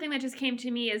this is the thing that just came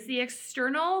to me is the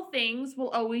external things will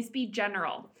always be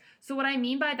general. So what I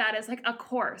mean by that is like a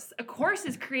course. A course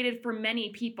is created for many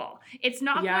people. It's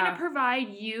not going to provide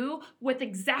you with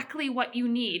exactly what you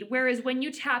need. Whereas when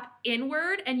you tap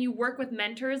inward and you work with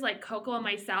mentors like Coco and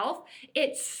myself,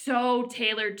 it's so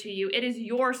tailored to you. It is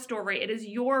your story. It is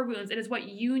your wounds. It is what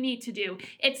you need to do.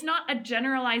 It's not a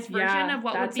generalized version of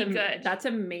what would be good. That's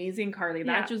amazing, Carly.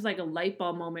 That's just like a light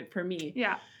bulb moment for me.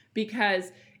 Yeah.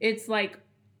 Because it's like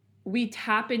we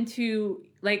tap into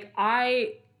like I'm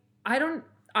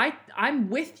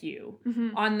with you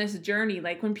on this journey.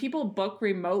 Like when people book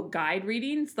remote guide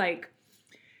readings, like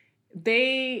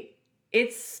they're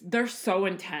so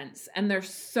intense and they're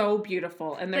so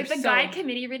beautiful and they're like the guide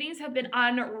committee readings have been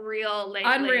unreal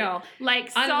lately.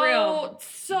 Like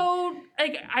so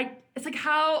like it's like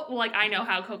how like I know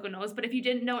how Coco knows, but if you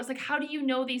didn't know, it's like how do you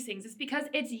know these things? It's because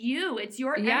it's you. It's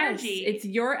your energy. It's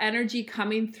your energy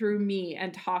coming through me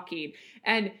and talking,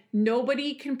 and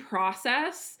nobody can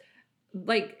process.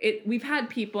 Like we've had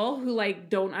people who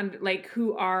like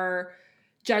who are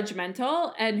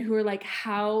judgmental and who are like,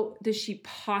 how does she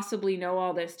possibly know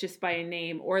all this just by a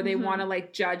name? Or they want to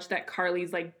like judge that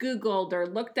Carly's like Googled or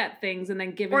looked at things and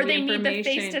then given the information. Or they need the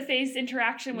face-to-face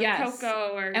interaction with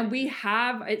Coco. And we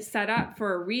have it set up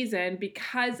for a reason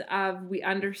because we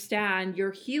understand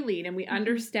your healing and we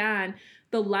understand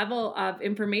the level of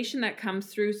information that comes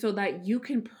through so that you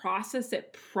can process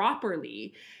it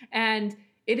properly. And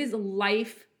it is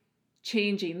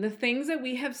life-changing. The things that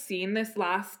we have seen this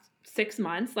last 6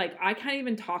 months, like I can't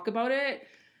even talk about it.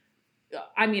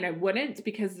 I mean, I wouldn't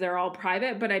because they're all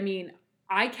private, but I mean,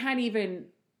 I can't even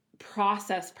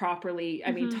process properly.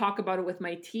 I mean, talk about it with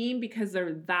my team because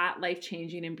they're that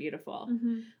life-changing and beautiful.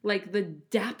 Like the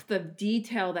depth of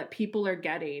detail that people are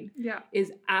getting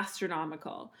is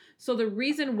astronomical. So the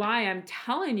reason why I'm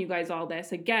telling you guys all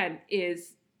this again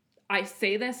is I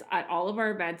say this at all of our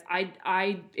events.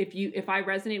 If I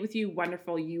resonate with you,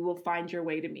 wonderful, you will find your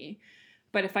way to me.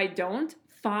 But if I don't,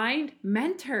 find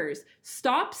mentors.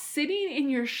 Stop sitting in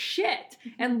your shit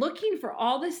and looking for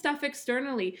all this stuff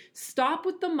externally. Stop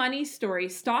with the money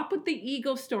stories. Stop with the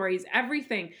ego stories,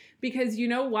 everything. Because you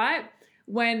know what?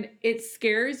 When it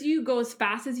scares you, go as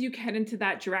fast as you can into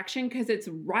that direction because it's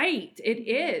right. It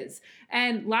is.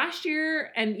 And last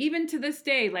year, and even to this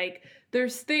day, like,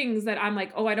 there's things that I'm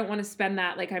like, oh, I don't want to spend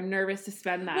that. Like, I'm nervous to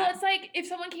spend that. Well, it's like if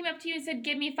someone came up to you and said,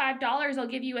 give me $5, I'll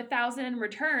give you $1,000 in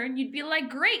return. You'd be like,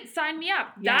 great, sign me up.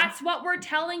 Yeah. That's what we're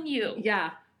telling you. Yeah,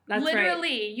 that's literally,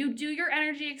 right. You do your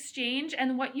energy exchange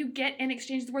and what you get in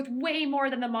exchange is worth way more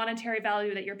than the monetary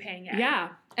value that you're paying at.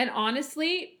 Yeah. And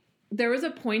honestly, there was a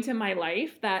point in my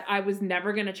life that I was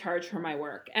never going to charge for my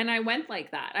work. And I went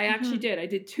like that. I actually did. I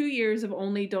did 2 years of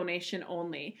only donation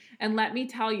only. And let me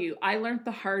tell you, I learned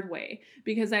the hard way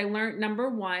because I learned, number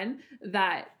one,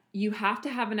 that you have to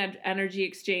have an energy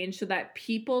exchange so that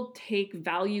people take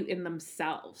value in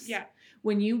themselves. Yeah.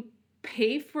 When you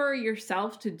pay for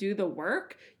yourself to do the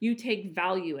work, you take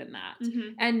value in that.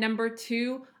 And number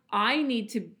two, I need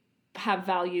to have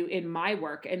value in my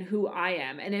work and who I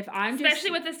am. And if I'm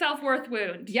especially with the self-worth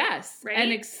wound. Yes. Right?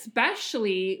 And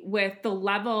especially with the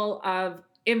level of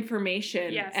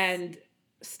information and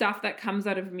stuff that comes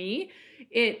out of me,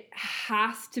 it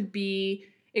has to be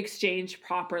exchanged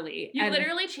properly. You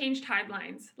literally change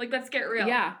timelines. Like, let's get real.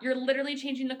 Yeah. You're literally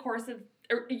changing the course of,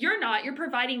 or you're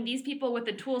providing these people with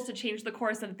the tools to change the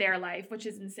course of their life, which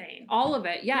is insane. All of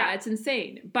it. Yeah, it's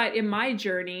insane. But in my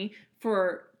journey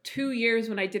for 2 years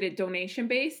when I did it donation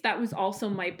based, that was also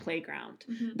my playground.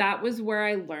 Mm-hmm. That was where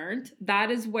I learned. That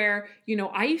is where, you know,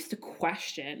 I used to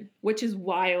question, which is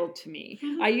wild to me.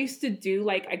 Mm-hmm. I used to do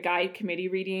like a guide committee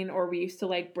reading, or we used to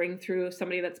like bring through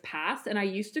somebody that's passed, and I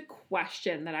used to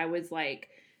question that I was like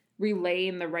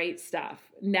relaying the right stuff.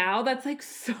 Now that's like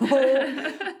so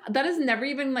that is never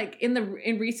even like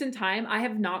in recent time, I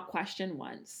have not questioned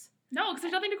once. No, because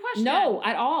there's nothing to question. No,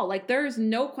 at all. Like, there's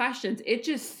no questions. It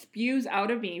just spews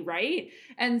out of me, right?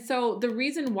 And so the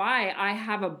reason why I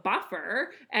have a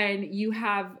buffer, and you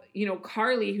have, you know,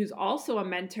 Carly, who's also a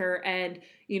mentor and,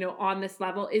 you know, on this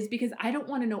level, is because I don't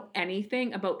want to know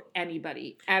anything about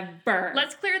anybody ever.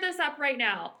 Let's clear this up right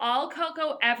now. All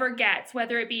Coco ever gets,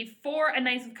 whether it be for a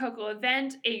Nights with Coco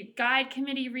event, a guide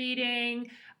committee reading,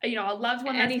 you know, a loved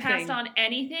one that's passed on,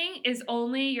 anything, is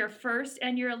only your first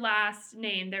and your last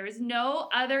name. There is no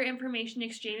other information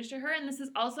exchanged to her. And this is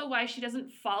also why she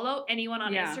doesn't follow anyone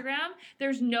on Instagram.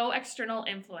 There's no external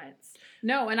influence.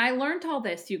 No, and I learned all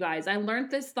this, you guys. I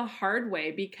learned this the hard way,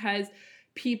 because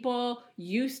people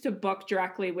used to book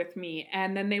directly with me,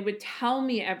 and then they would tell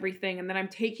me everything, and then I'm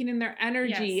taking in their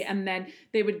energy, and then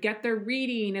they would get their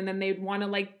reading, and then they'd want to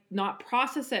like not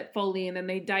process it fully, and then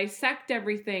they dissect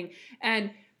everything. And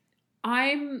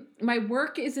my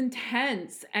work is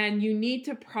intense, and you need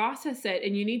to process it,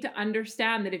 and you need to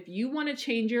understand that if you want to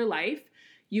change your life,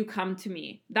 you come to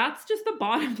me. That's just the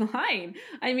bottom line.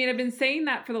 I mean, I've been saying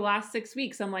that for the last 6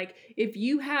 weeks. I'm like, if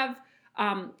you've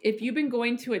been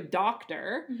going to a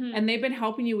doctor and they've been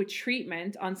helping you with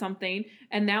treatment on something,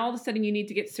 and now all of a sudden you need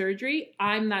to get surgery,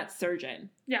 I'm that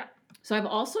surgeon. Yeah. So I've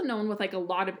also known with like a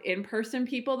lot of in-person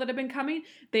people that have been coming,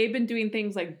 they've been doing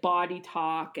things like body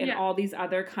talk and all these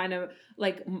other kind of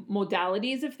like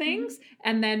modalities of things.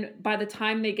 And then by the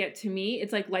time they get to me,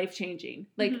 it's like life-changing.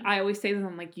 Like I always say to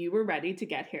them, like, you were ready to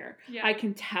get here. Yeah. I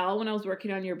can tell when I was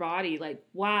working on your body, like,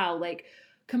 wow, like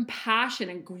compassion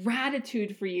and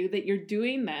gratitude for you that you're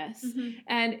doing this.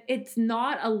 And it's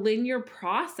not a linear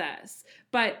process,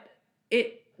 but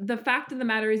the fact of the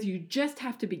matter is you just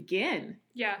have to begin.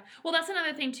 Yeah. Well, that's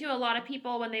another thing too. A lot of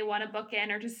people, when they want to book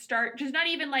in or just start, just not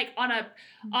even like on a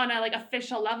like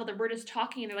official level, that we're just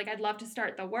talking and they're like, I'd love to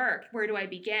start the work. Where do I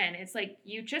begin? It's like,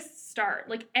 you just start.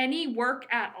 Like, any work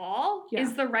at all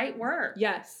is the right work.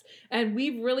 Yes. And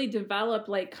we've really developed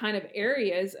like kind of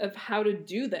areas of how to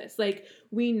do this. Like,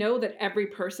 we know that every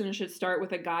person should start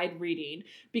with a guide reading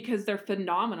because they're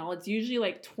phenomenal. It's usually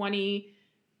like 20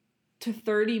 to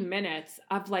 30 minutes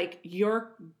of like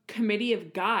your committee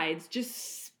of guides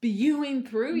just spewing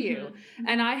through you.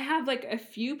 And I have like a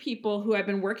few people who I've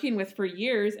been working with for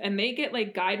years, and they get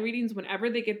like guide readings whenever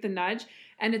they get the nudge.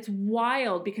 And it's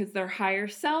wild because their higher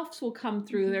selves will come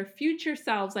through, their future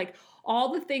selves, like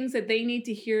all the things that they need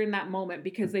to hear in that moment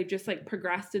because they've just like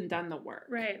progressed and done the work.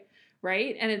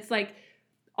 Right. And it's like,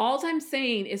 all I'm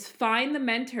saying is find the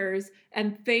mentors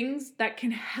and things that can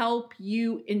help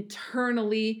you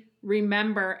internally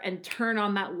remember and turn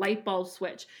on that light bulb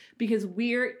switch, because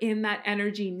we're in that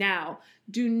energy now.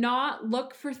 Do not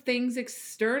look for things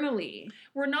externally.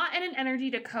 We're not in an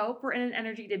energy to cope. We're in an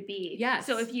energy to be. Yes.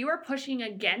 So if you are pushing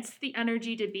against the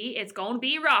energy to be, it's going to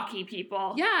be rocky,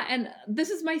 people. Yeah. And this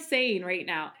is my saying right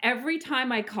now. Every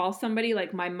time I call somebody,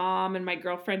 like my mom and my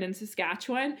girlfriend in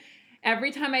Saskatchewan, every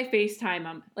time I FaceTime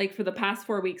them, like for the past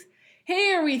 4 weeks,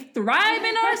 hey, are we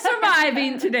thriving or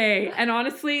surviving today? And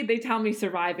honestly, they tell me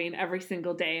surviving every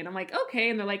single day. And I'm like,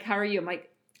 okay. And they're like, how are you? I'm like,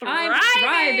 I'm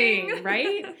thriving,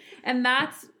 right? And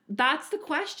that's the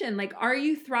question. Like, are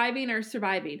you thriving or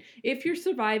surviving? If you're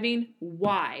surviving,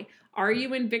 why? Are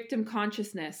you in victim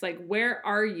consciousness? Like, where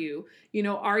are you? You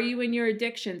know, are you in your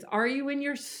addictions? Are you in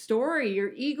your story,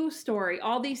 your ego story,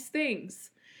 all these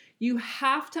things? You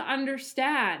have to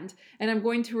understand, and I'm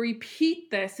going to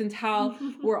repeat this until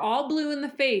we're all blue in the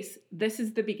face. This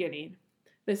is the beginning.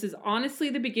 This is honestly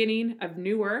the beginning of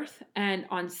New Earth. And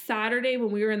on Saturday,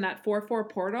 when we were in that 4-4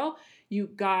 portal, you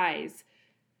guys,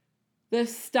 the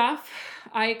stuff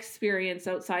I experience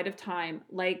outside of time,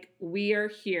 like, we are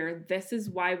here. This is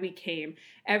why we came.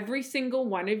 Every single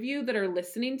one of you that are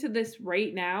listening to this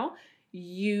right now,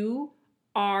 you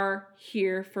are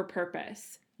here for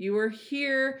purpose. You are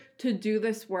here to do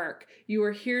this work. You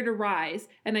are here to rise.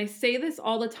 And I say this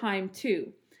all the time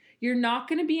too. You're not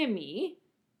going to be a me,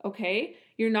 okay?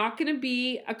 You're not going to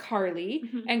be a Carly.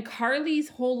 Mm-hmm. And Carly's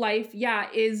whole life,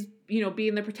 is,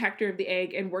 being the protector of the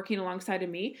egg and working alongside of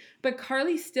me. But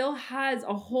Carly still has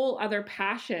a whole other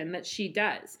passion that she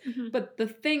does. Mm-hmm. But the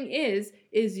thing is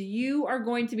you are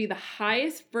going to be the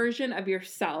highest version of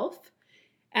yourself.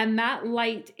 And that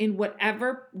light in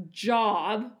whatever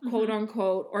job, quote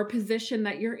unquote, or position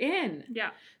that you're in.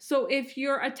 Yeah. So if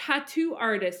you're a tattoo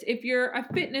artist, if you're a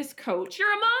fitness coach, you're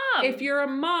a mom. If you're a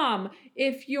mom,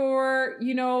 if you're,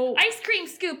 ice cream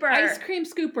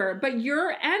scooper. But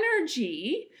your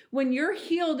energy, when you're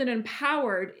healed and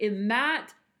empowered in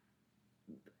that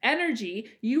energy,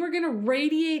 you are going to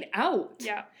radiate out.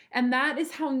 Yeah. And that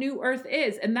is how New Earth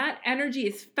is. And that energy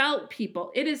is felt,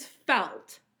 people. It is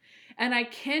felt. And I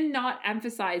cannot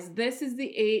emphasize, this is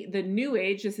the new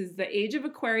age. This is the age of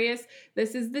Aquarius.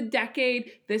 This is the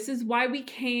decade. This is why we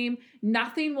came.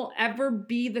 Nothing will ever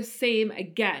be the same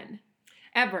again.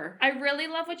 Ever. I really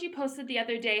love what you posted the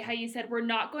other day, how you said, we're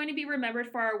not going to be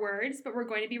remembered for our words, but we're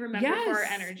going to be remembered for our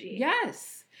energy.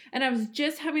 Yes. And I was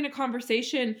just having a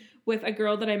conversation with a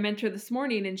girl that I mentored this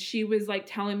morning, and she was like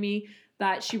telling me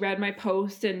that she read my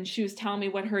post and she was telling me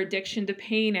what her addiction to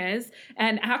pain is.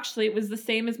 And actually it was the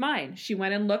same as mine. She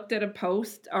went and looked at a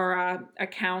post or a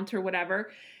account or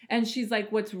whatever. And she's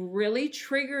like, what's really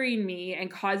triggering me and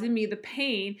causing me the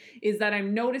pain is that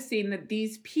I'm noticing that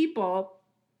these people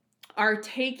are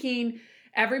taking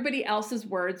everybody else's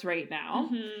words right now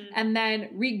and then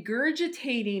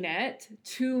regurgitating it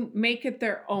to make it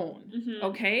their own.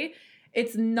 Okay.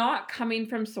 It's not coming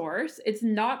from source. It's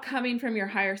not coming from your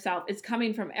higher self. It's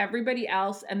coming from everybody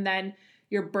else. And then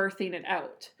you're birthing it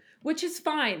out, which is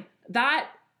fine.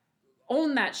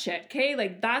 Own that shit. Okay.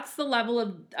 Like that's the level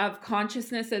of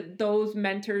consciousness that those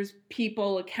mentors,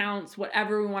 people, accounts,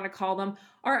 whatever we want to call them,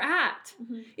 are at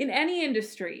in any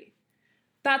industry.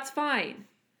 That's fine.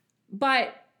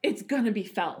 But it's going to be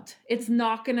felt. It's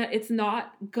not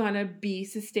gonna be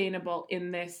sustainable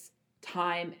in this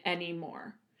time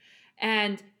anymore.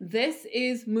 And this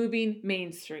is moving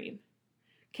mainstream,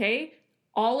 okay?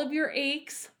 All of your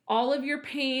aches, all of your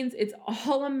pains, it's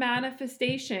all a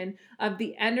manifestation of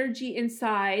the energy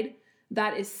inside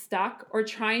that is stuck or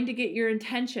trying to get your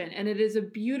attention. And it is a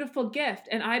beautiful gift.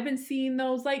 And I've been seeing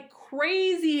those like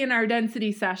crazy in our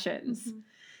density sessions.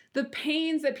 The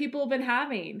pains that people have been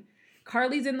having.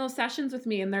 Carly's in those sessions with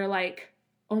me and they're like,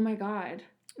 oh my God.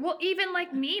 Well, even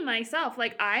like me, myself,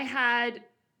 like I had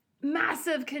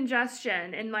massive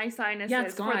congestion in my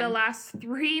sinuses for the last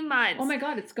 3 months. Oh my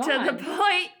God, it's gone.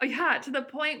 To the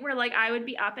point where like I would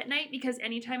be up at night because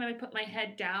anytime I would put my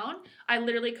head down, I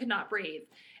literally could not breathe.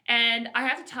 And I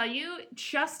have to tell you,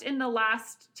 just in the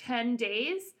last 10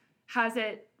 days, has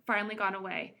it finally gone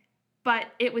away. But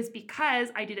it was because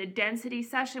I did a density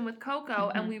session with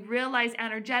Coco and we realized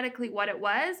energetically what it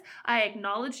was. I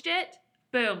acknowledged it.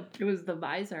 Boom. It was the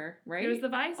visor, right? It was the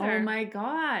visor. Oh my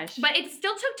gosh. But it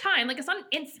still took time. Like it's not an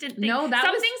instant thing. No,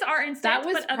 Some things are instant. That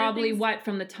was but probably things... what,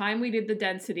 from the time we did the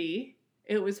density,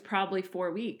 it was probably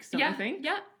 4 weeks, don't you think?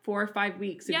 Yeah. 4 or 5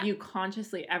 weeks of you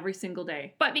consciously every single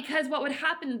day. But because what would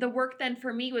happen, the work then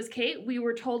for me was, Kate, we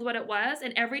were told what it was.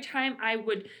 And every time I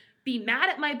would be mad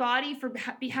at my body for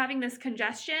having this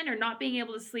congestion or not being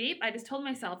able to sleep, I just told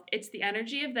myself, it's the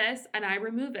energy of this, and I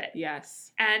remove it.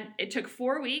 Yes. And it took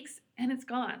 4 weeks, and it's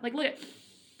gone. Like, look at...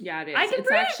 Yeah, it is.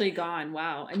 It's actually gone.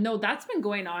 Wow. And no, that's been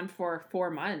going on for 4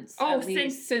 months. Oh,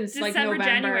 since December, like November,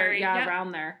 January. Yeah,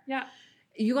 around there. Yeah.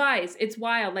 You guys, it's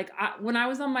wild. Like when I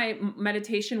was on my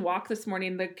meditation walk this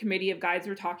morning, the committee of guides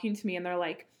were talking to me and they're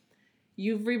like,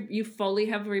 you fully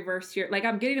have reversed your, like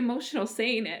I'm getting emotional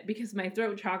saying it because my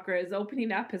throat chakra is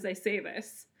opening up as I say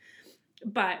this.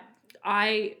 But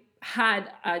I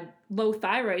had a low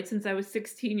thyroid since I was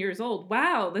 16 years old.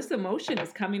 Wow, this emotion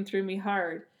is coming through me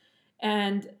hard.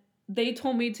 And they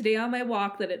told me today on my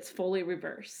walk that it's fully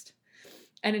reversed.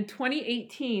 And in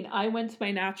 2018, I went to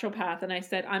my naturopath and I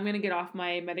said, I'm going to get off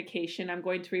my medication. I'm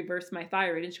going to reverse my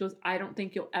thyroid. And she goes, I don't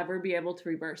think you'll ever be able to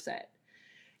reverse it.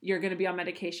 You're going to be on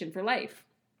medication for life.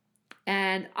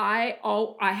 And I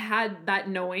had that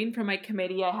knowing from my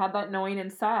committee. I had that knowing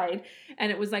inside.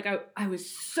 And it was like, I was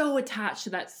so attached to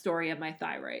that story of my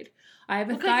thyroid. I have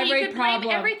a thyroid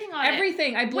problem. Everything on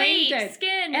everything. I blamed it.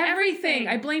 Skin, everything.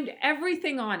 I blamed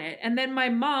everything on it. And then my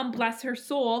mom, bless her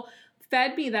soul,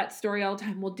 fed me that story all the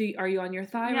time. Well, are you on your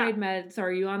thyroid meds?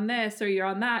 Are you on this? Are you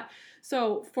on that?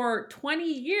 So for 20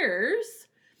 years,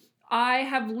 I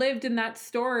have lived in that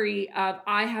story of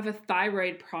I have a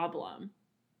thyroid problem.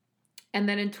 And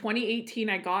then in 2018,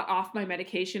 I got off my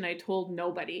medication. I told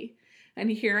nobody. And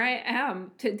here I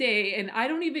am today. And I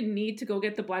don't even need to go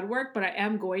get the blood work, but I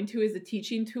am going to as a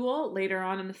teaching tool later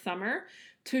on in the summer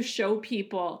to show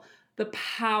people the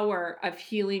power of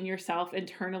healing yourself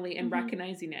internally and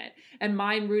recognizing it. And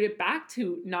mine rooted back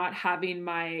to not having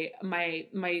my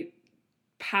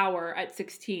power at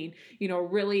 16, you know,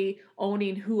 really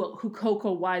owning who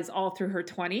Coco was all through her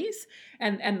 20s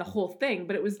and the whole thing.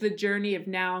 But it was the journey of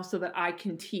now so that I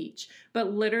can teach.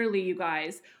 But literally, you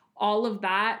guys, all of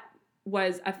that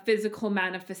was a physical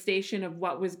manifestation of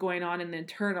what was going on in the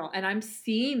internal. And I'm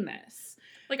seeing this.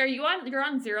 Like, you're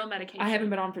on zero medication? I haven't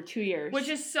been on for 2 years. Which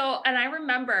is and I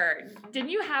remember,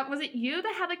 was it you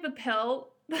that had like the pill,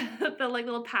 the like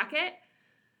little packet?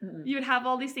 Mm-mm. You would have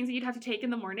all these things that you'd have to take in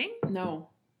the morning? No.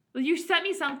 Well, you sent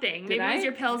me something. Maybe it was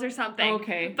your pills or something.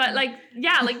 Okay. But like,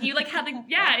 yeah, like you like had the,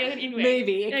 yeah, anyway.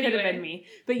 Maybe. It could have been me.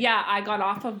 But yeah, I got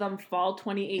off of them fall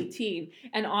 2018.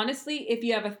 And honestly, if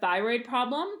you have a thyroid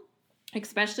problem,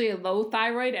 especially a low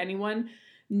thyroid, anyone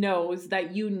knows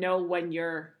that you know when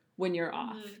you're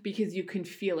off because you can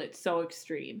feel it so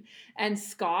extreme. And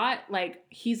Scott, like,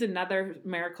 he's another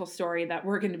miracle story that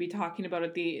we're going to be talking about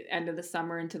at the end of the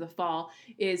summer into the fall,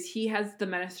 is he has the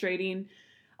menstruating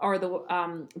or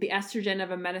the estrogen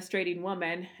of a menstruating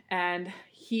woman, and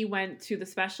he went to the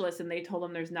specialist and they told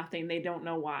him there's nothing. They don't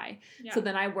know why. Yeah. So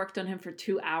then I worked on him for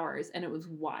 2 hours and it was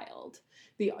wild.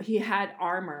 He had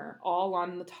armor all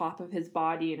on the top of his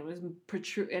body and it was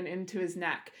protruding into his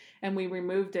neck. And we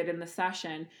removed it in the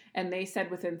session. And they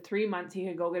said within 3 months he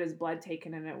could go get his blood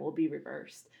taken and it will be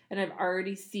reversed. And I've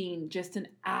already seen just an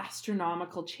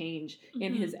astronomical change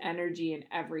in his energy and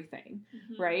everything,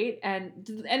 right?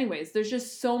 And anyways, there's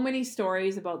just so many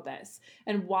stories about this.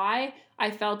 And why I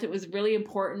felt it was really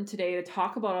important today to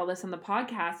talk about all this on the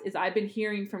podcast is I've been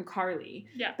hearing from Carly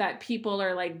that people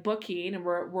are like booking, and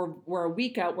we're a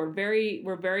week out. We're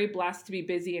very blessed to be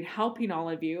busy and helping all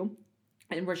of you.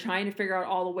 And we're trying to figure out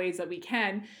all the ways that we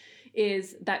can,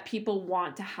 is that people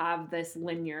want to have this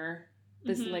linear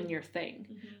thing,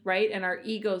 right? And our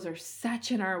egos are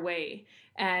such in our way.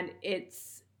 And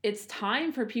it's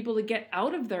time for people to get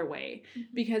out of their way,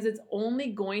 because it's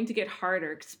only going to get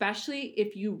harder, especially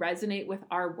if you resonate with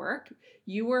our work.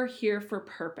 You are here for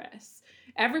purpose.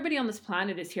 Everybody on this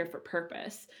planet is here for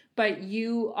purpose, but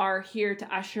you are here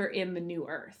to usher in the new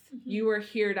earth. You are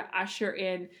here to usher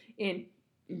in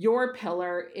your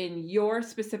pillar, in your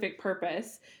specific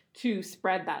purpose, to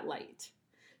spread that light.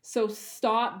 So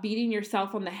stop beating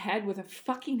yourself on the head with a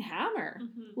fucking hammer.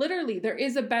 Literally, there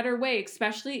is a better way,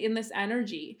 especially in this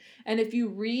energy. And if you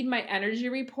read my energy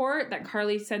report that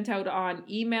Carly sent out on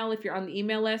email, if you're on the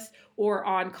email list, or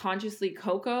on Consciously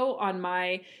Coco on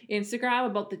my Instagram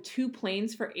about the 2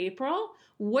 planes for April,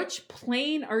 which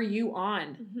plane are you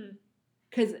on?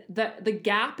 Because the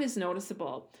gap is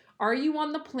noticeable. Are you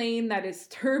on the plane that is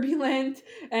turbulent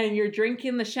and you're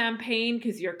drinking the champagne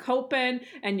because you're coping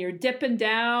and you're dipping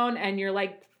down and you're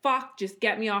like, fuck, just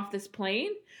get me off this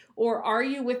plane? Or are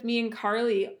you with me and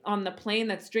Carly on the plane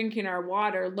that's drinking our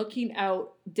water, looking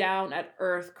out down at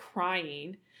earth,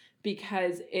 crying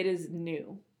because it is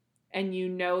new and you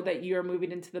know that you are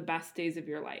moving into the best days of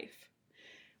your life?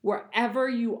 Wherever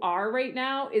you are right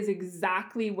now is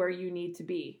exactly where you need to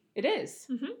be. It is.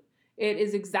 It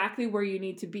is exactly where you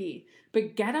need to be.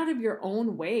 But get out of your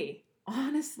own way.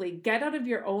 Honestly, get out of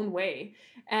your own way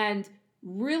and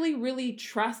really, really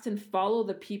trust and follow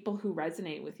the people who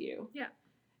resonate with you. Yeah.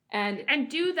 And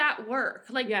do that work.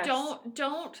 Like,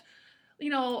 don't, you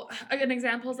know, an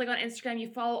example is like on Instagram, you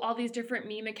follow all these different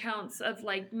meme accounts of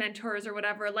like mentors or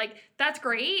whatever. Like, that's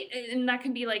great. And that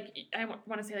can be like, I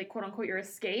want to say like, quote unquote, your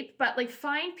escape. But like,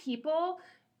 find people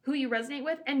who you resonate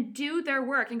with and do their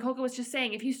work. And Coco was just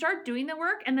saying, if you start doing the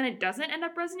work and then it doesn't end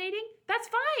up resonating, that's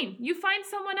fine. You find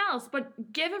someone else,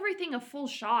 but give everything a full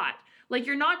shot. Like,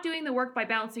 you're not doing the work by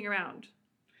bouncing around.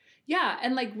 Yeah.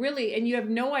 And like, really, and you have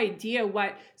no idea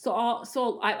what,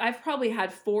 I've probably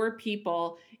had 4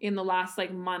 people in the last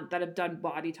like month that have done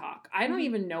body talk. I don't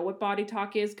even know what body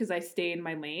talk is because I stay in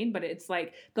my lane, but it's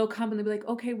like, they'll come and they'll be like,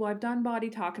 okay, well, I've done body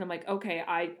talk. And I'm like, okay,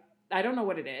 I don't know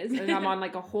what it is. And I'm on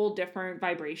like a whole different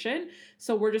vibration.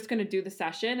 So we're just going to do the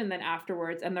session. And then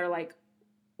afterwards, and they're like,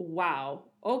 wow,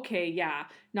 okay, yeah.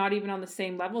 Not even on the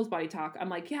same level as body talk. I'm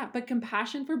like, yeah, but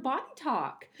compassion for body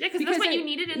talk. Yeah, because that's what you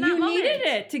needed in that moment. You needed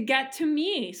it to get to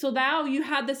me. So now you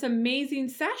had this amazing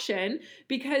session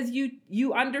because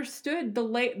you understood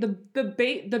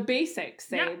the basics,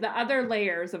 the other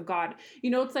layers of God. You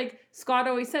know, it's like Scott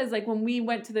always says, like when we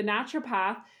went to the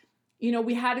naturopath, you know,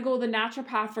 we had to go to the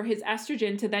naturopath for his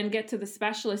estrogen to then get to the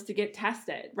specialist to get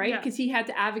tested, right? Because he had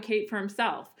to advocate for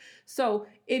himself. So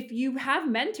if you have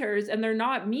mentors and they're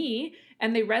not me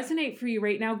and they resonate for you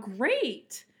right now,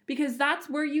 great. because that's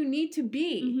where you need to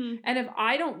be. Mm-hmm. And if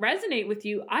I don't resonate with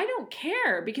you, I don't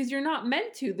care, because you're not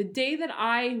meant to. The day that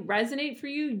I resonate for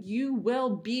you, you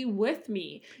will be with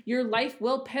me. Your life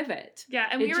will pivot. Yeah,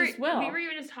 and It we were just will. even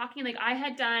just talking, like I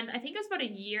had done, I think it was about a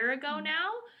year ago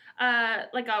now,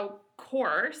 like a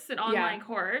course, an online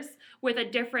course with a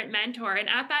different mentor. And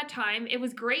at that time, it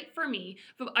was great for me.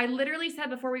 But I literally said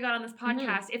before we got on this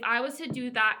podcast, if I was to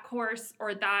do that course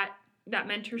or that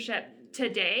mentorship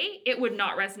today, it would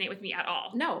not resonate with me at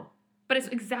all. No. But it's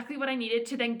exactly what I needed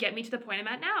to then get me to the point I'm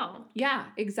at now. Yeah,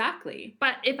 exactly.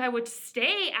 But if I would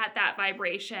stay at that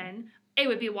vibration, it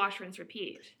would be wash, rinse,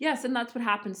 repeat. Yes, and that's what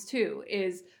happens too,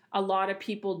 is a lot of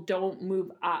people don't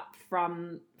move up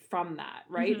from that,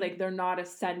 right? Mm-hmm. Like they're not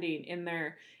ascending in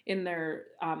their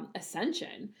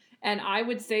ascension. And I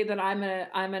would say that I'm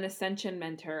an ascension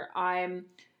mentor.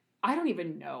 I don't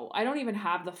even know. I don't even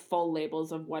have the full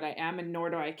labels of what I am, and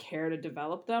nor do I care to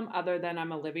develop them, other than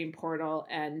I'm a living portal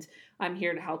and I'm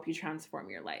here to help you transform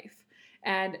your life.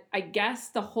 And I guess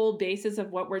the whole basis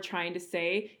of what we're trying to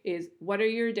say is, what are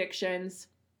your addictions?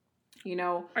 You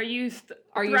know, are you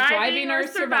thriving or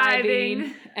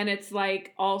surviving? And it's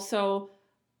like, also,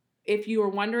 if you were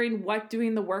wondering what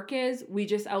doing the work is, we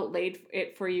just outlaid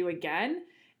it for you again.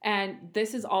 And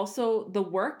this is also the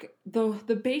work,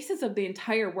 the basis of the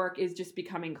entire work is just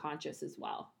becoming conscious as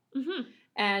well. Mm-hmm.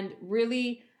 And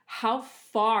really, how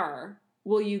far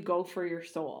will you go for your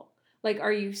soul? Like,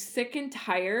 are you sick and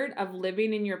tired of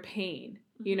living in your pain?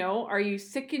 You know, are you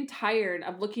sick and tired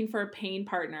of looking for a pain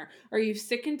partner? Are you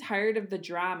sick and tired of the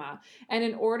drama? And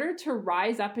in order to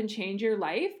rise up and change your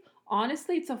life,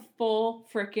 honestly, it's a full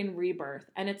freaking rebirth,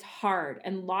 and it's hard.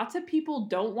 And lots of people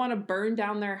don't want to burn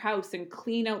down their house and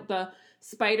clean out the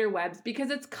spider webs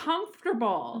because it's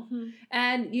comfortable. Mm-hmm.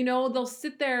 And, you know, they'll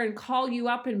sit there and call you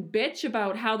up and bitch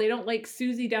about how they don't like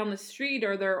Susie down the street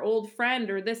or their old friend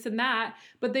or this and that,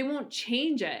 but they won't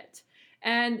change it.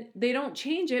 And they don't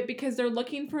change it because they're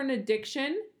looking for an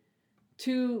addiction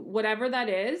to whatever that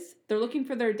is. They're looking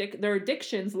for their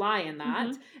addictions lie in that.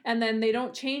 Mm-hmm. And then they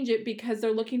don't change it because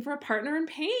they're looking for a partner in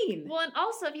pain. Well, and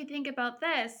also if you think about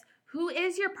this, who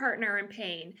is your partner in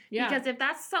pain? Yeah. Because if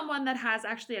that's someone that has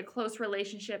actually a close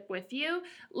relationship with you,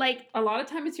 like... a lot of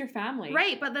time it's your family.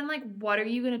 Right, but then, like, what are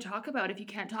you going to talk about if you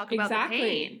can't talk about the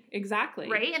pain? Exactly.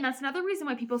 Right? And that's another reason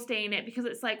why people stay in it, because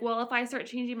it's like, well, if I start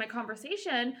changing my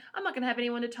conversation, I'm not going to have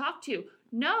anyone to talk to.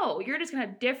 No, you're just going to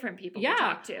have different people to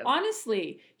talk to.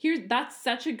 Honestly, that's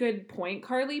such a good point,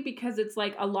 Carly, because it's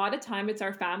like a lot of time it's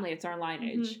our family, it's our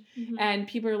lineage. Mm-hmm, mm-hmm. And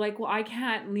people are like, well, I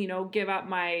can't, give up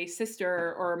my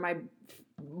sister or my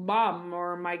mom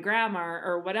or my grandma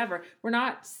or whatever. We're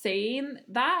not saying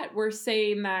that. We're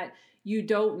saying that you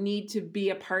don't need to be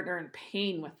a partner in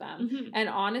pain with them. Mm-hmm. And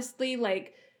honestly,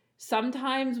 like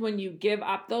sometimes when you give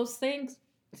up those things,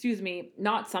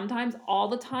 not sometimes, all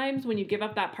the times when you give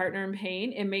up that partner in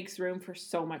pain, it makes room for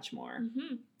so much more.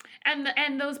 Mm-hmm.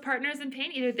 And those partners in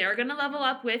pain, either they're going to level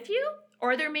up with you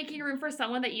or they're making room for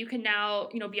someone that you can now,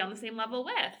 be on the same level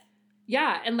with.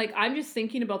 Yeah. And like, I'm just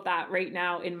thinking about that right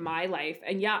now in my life.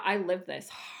 And yeah, I live this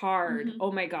hard. Mm-hmm.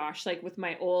 Oh my gosh. Like with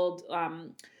my old,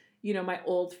 my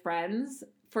old friends,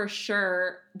 for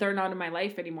sure, they're not in my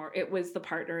life anymore. It was the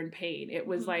partner in pain. It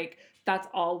was like, that's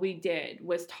all we did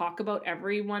was talk about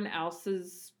everyone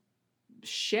else's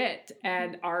shit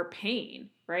and our pain,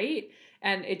 right?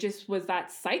 And it just was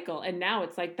that cycle. And now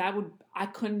it's like I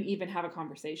couldn't even have a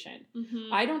conversation.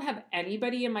 Mm-hmm. I don't have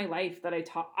anybody in my life that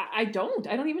I don't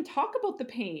even talk about the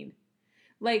pain.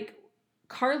 Like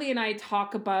Carly and I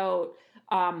talk about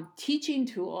teaching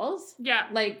tools. Yeah.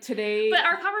 Like today. But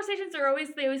our conversations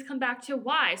they always come back to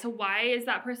why. So why is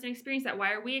that person experiencing that?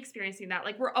 Why are we experiencing that?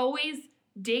 Like we're always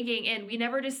digging in. We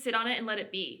never just sit on it and let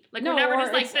it be. Like we're never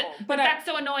just like, but that's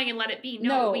so annoying and let it be.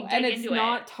 No, we dig and it's into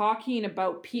not talking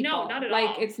about people. No, not at all.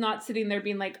 Like it's not sitting there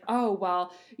being like, oh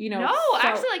well, No,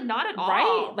 actually, like not at all.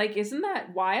 Right? Like isn't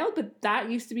that wild? But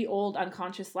that used to be old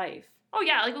unconscious life. Oh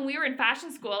yeah, like when we were in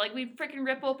fashion school, like we'd freaking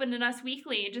rip open an Us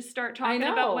Weekly and just start talking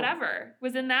about whatever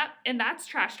was in that, and that's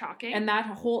trash talking. And that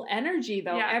whole energy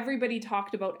though, everybody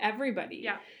talked about everybody.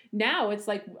 Yeah. Now it's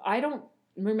like I don't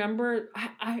remember.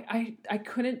 I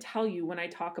couldn't tell you when I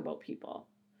talk about people.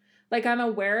 Like I'm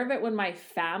aware of it when my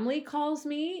family calls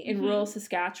me in rural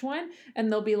Saskatchewan,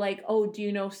 and they'll be like, "Oh, do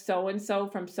you know so and so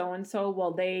from so and so?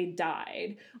 Well, they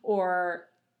died," or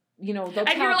you know, and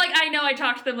you're like, I know I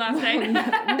talked to them last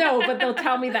night. No, but they'll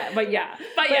tell me that. But yeah.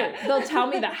 They'll tell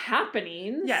me the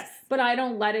happenings. Yes. But I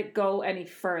don't let it go any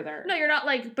further. No, you're not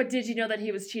like, but did you know that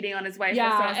he was cheating on his wife?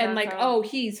 Yeah, and like, oh,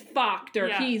 he's fucked or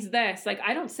he's this. Like,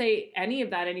 I don't say any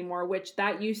of that anymore, which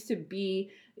that used to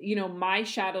be, you know, my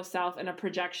shadow self and a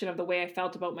projection of the way I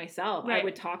felt about myself. Right. I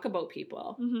would talk about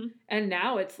people. Mm-hmm. And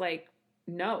now it's like,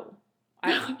 no.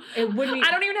 It wouldn't.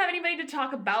 I don't even have anybody to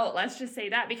talk about. Let's just say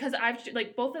that, because I've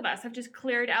like both of us have just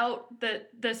cleared out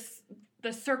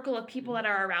the circle of people that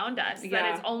are around us. Yeah.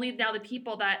 That it's only now the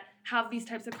people that have these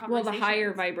types of conversations. Well, the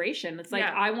higher vibration. It's like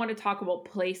I want to talk about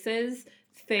places,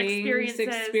 things,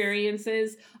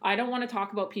 experiences. I don't want to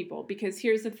talk about people, because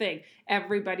here's the thing: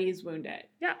 everybody is wounded.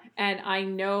 Yeah. And I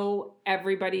know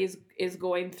everybody is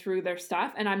going through their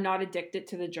stuff, and I'm not addicted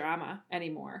to the drama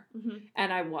anymore. Mm-hmm.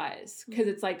 And I was, because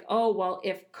it's like, oh, well,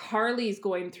 if Carly's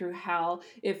going through hell,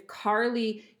 if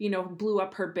Carly, you know, blew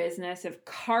up her business, if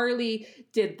Carly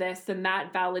did this, then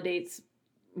that validates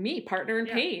me, partner in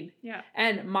pain. Yeah.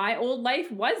 And my old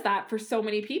life was that for so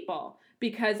many people,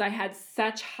 because I had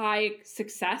such high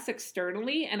success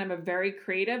externally, and I'm a very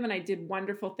creative, and I did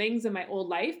wonderful things in my old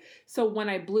life. So when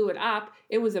I blew it up,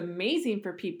 it was amazing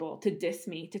for people to diss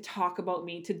me, to talk about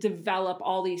me, to develop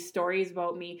all these stories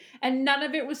about me. And none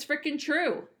of it was freaking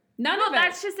true. None of it. Well,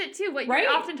 that's just it too. What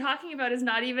you're often talking about is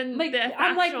not even like, the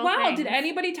I'm like, wow, things. Did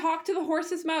anybody talk to the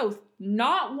horse's mouth?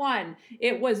 Not one.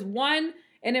 It was one.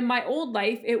 And in my old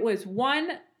life, it was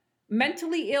one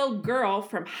mentally ill girl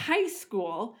from high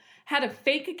school had a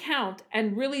fake account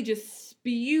and really just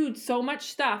spewed so much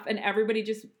stuff, and everybody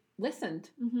just listened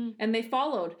and they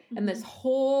followed, and this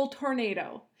whole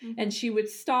tornado, and she would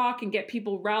stalk and get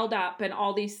people riled up and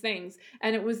all these things.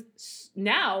 And it was,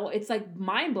 now it's like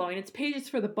mind blowing. It's pages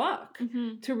for the book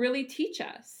to really teach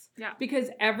us, because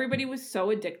everybody was so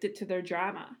addicted to their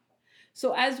drama.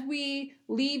 So as we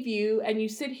leave you and you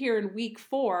sit here in week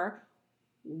 4,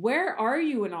 where are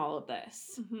you in all of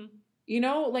this? You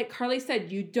know, like Carly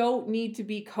said, you don't need to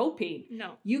be coping.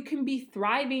 No. You can be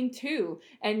thriving too,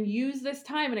 and use this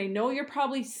time. And I know you're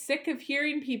probably sick of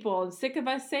hearing people and sick of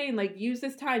us saying, like, use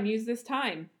this time, use this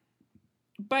time.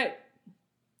 But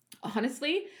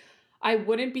honestly, I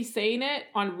wouldn't be saying it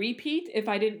on repeat if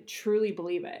I didn't truly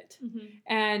believe it.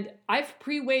 And I've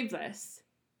pre-waved this.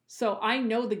 So I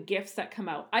know the gifts that come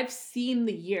out. I've seen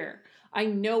the year. I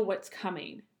know what's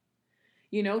coming.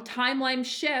 You know, timelines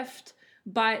shift,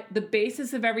 but the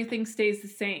basis of everything stays the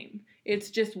same. It's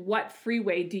just, what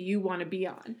freeway do you want to be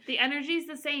on? The energy is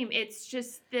the same. It's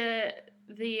just the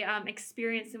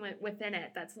experience within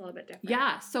it that's a little bit different.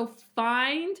 Yeah. So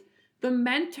find the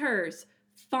mentors.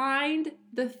 Find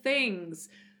the things.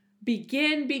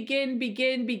 Begin.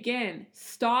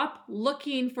 Stop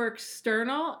looking for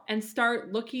external and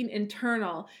start looking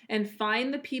internal, and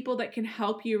find the people that can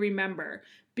help you remember,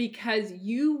 because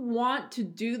you want to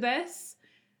do this,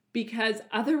 because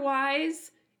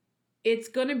otherwise it's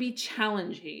going to be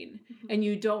challenging, and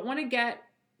you don't want to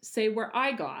say where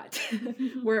I got,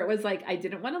 where it was like, I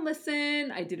didn't want to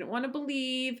listen. I didn't want to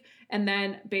believe. And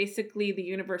then basically the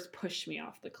universe pushed me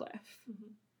off the cliff.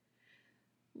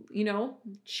 You know,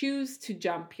 choose to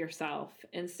jump yourself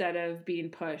instead of being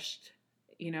pushed,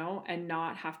 you know, and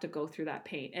not have to go through that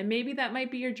pain. And maybe that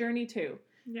might be your journey too,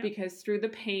 because through the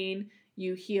pain,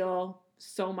 you heal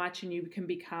so much and you can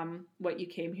become what you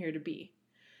came here to be.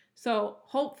 So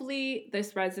hopefully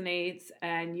this resonates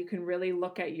and you can really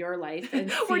look at your life and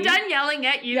see. We're done yelling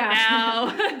at you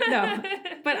now. No,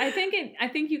 but I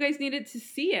think you guys needed to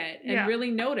see it and really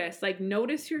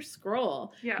notice your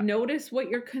scroll. Yeah. Notice what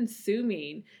you're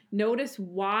consuming. Notice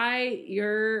why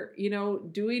you're, you know,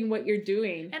 doing what you're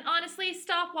doing. And honestly,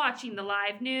 stop watching the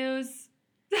live news.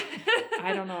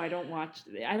 I don't know. I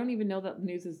don't even know that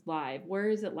news is live. Where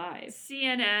is it live?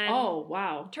 CNN. Oh,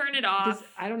 wow. Turn it off.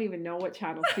 I don't even know what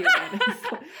channel CNN is.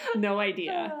 No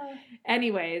idea.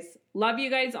 Anyways, love you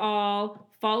guys all.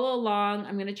 Follow along.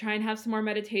 I'm going to try and have some more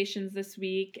meditations this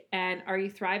week. And are you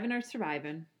thriving or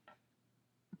surviving?